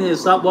K, I need to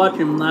stop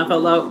watching Laugh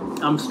Out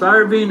Loud. I'm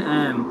starving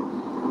and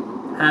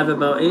have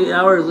about 8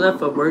 hours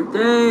left of work.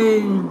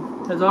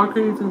 Dang. That's all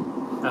crazy.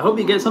 I hope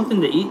you get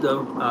something to eat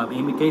though,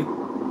 Amy K.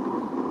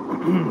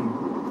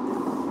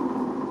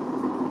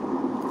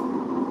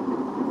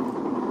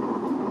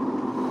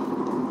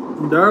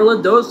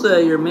 Darla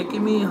Dosa, you're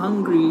making me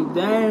hungry.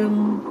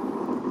 Damn.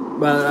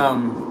 But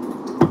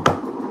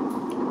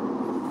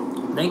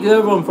thank you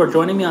everyone for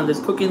joining me on this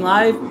cooking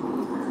live.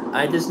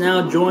 I just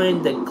now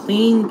joined the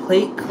Clean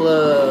Plate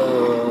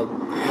Club.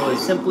 It was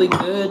simply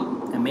good,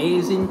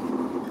 amazing.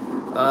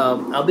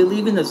 I'll be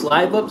leaving this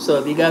live up, so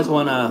if you guys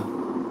wanna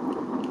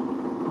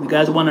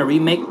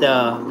remake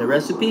the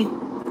recipe,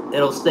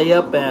 it'll stay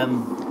up.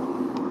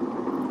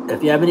 And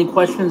if you have any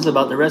questions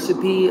about the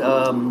recipe,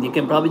 you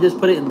can probably just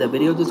put it in the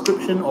video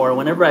description, or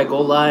whenever I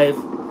go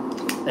live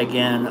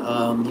again,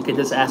 you can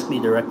just ask me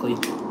directly.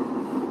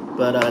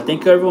 But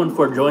thank you everyone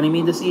for joining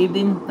me this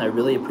evening. I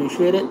really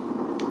appreciate it.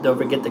 Don't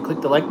forget to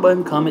click the like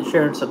button, comment,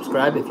 share, and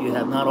subscribe if you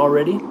have not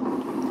already.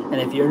 And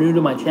if you're new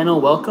to my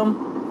channel,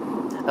 welcome.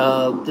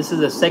 This is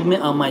a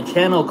segment on my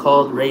channel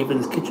called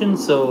Raven's Kitchen.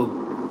 So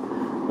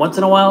once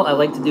in a while, I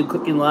like to do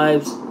cooking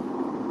lives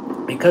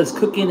because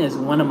cooking is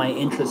one of my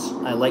interests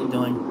I like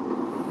doing.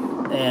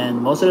 And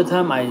most of the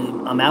time,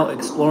 I'm out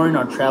exploring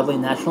or traveling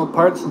national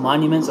parks,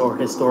 monuments, or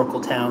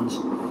historical towns.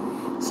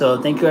 So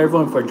thank you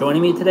everyone for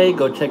joining me today.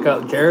 Go check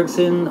out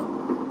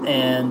Jerickson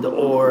and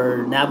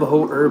or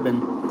Navajo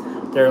Urban.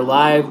 They're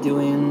live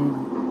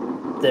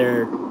doing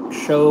their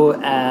show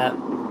at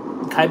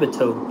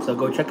Kaibito, so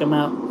go check them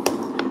out.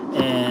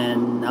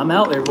 And I'm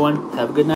out, everyone. Have a good night.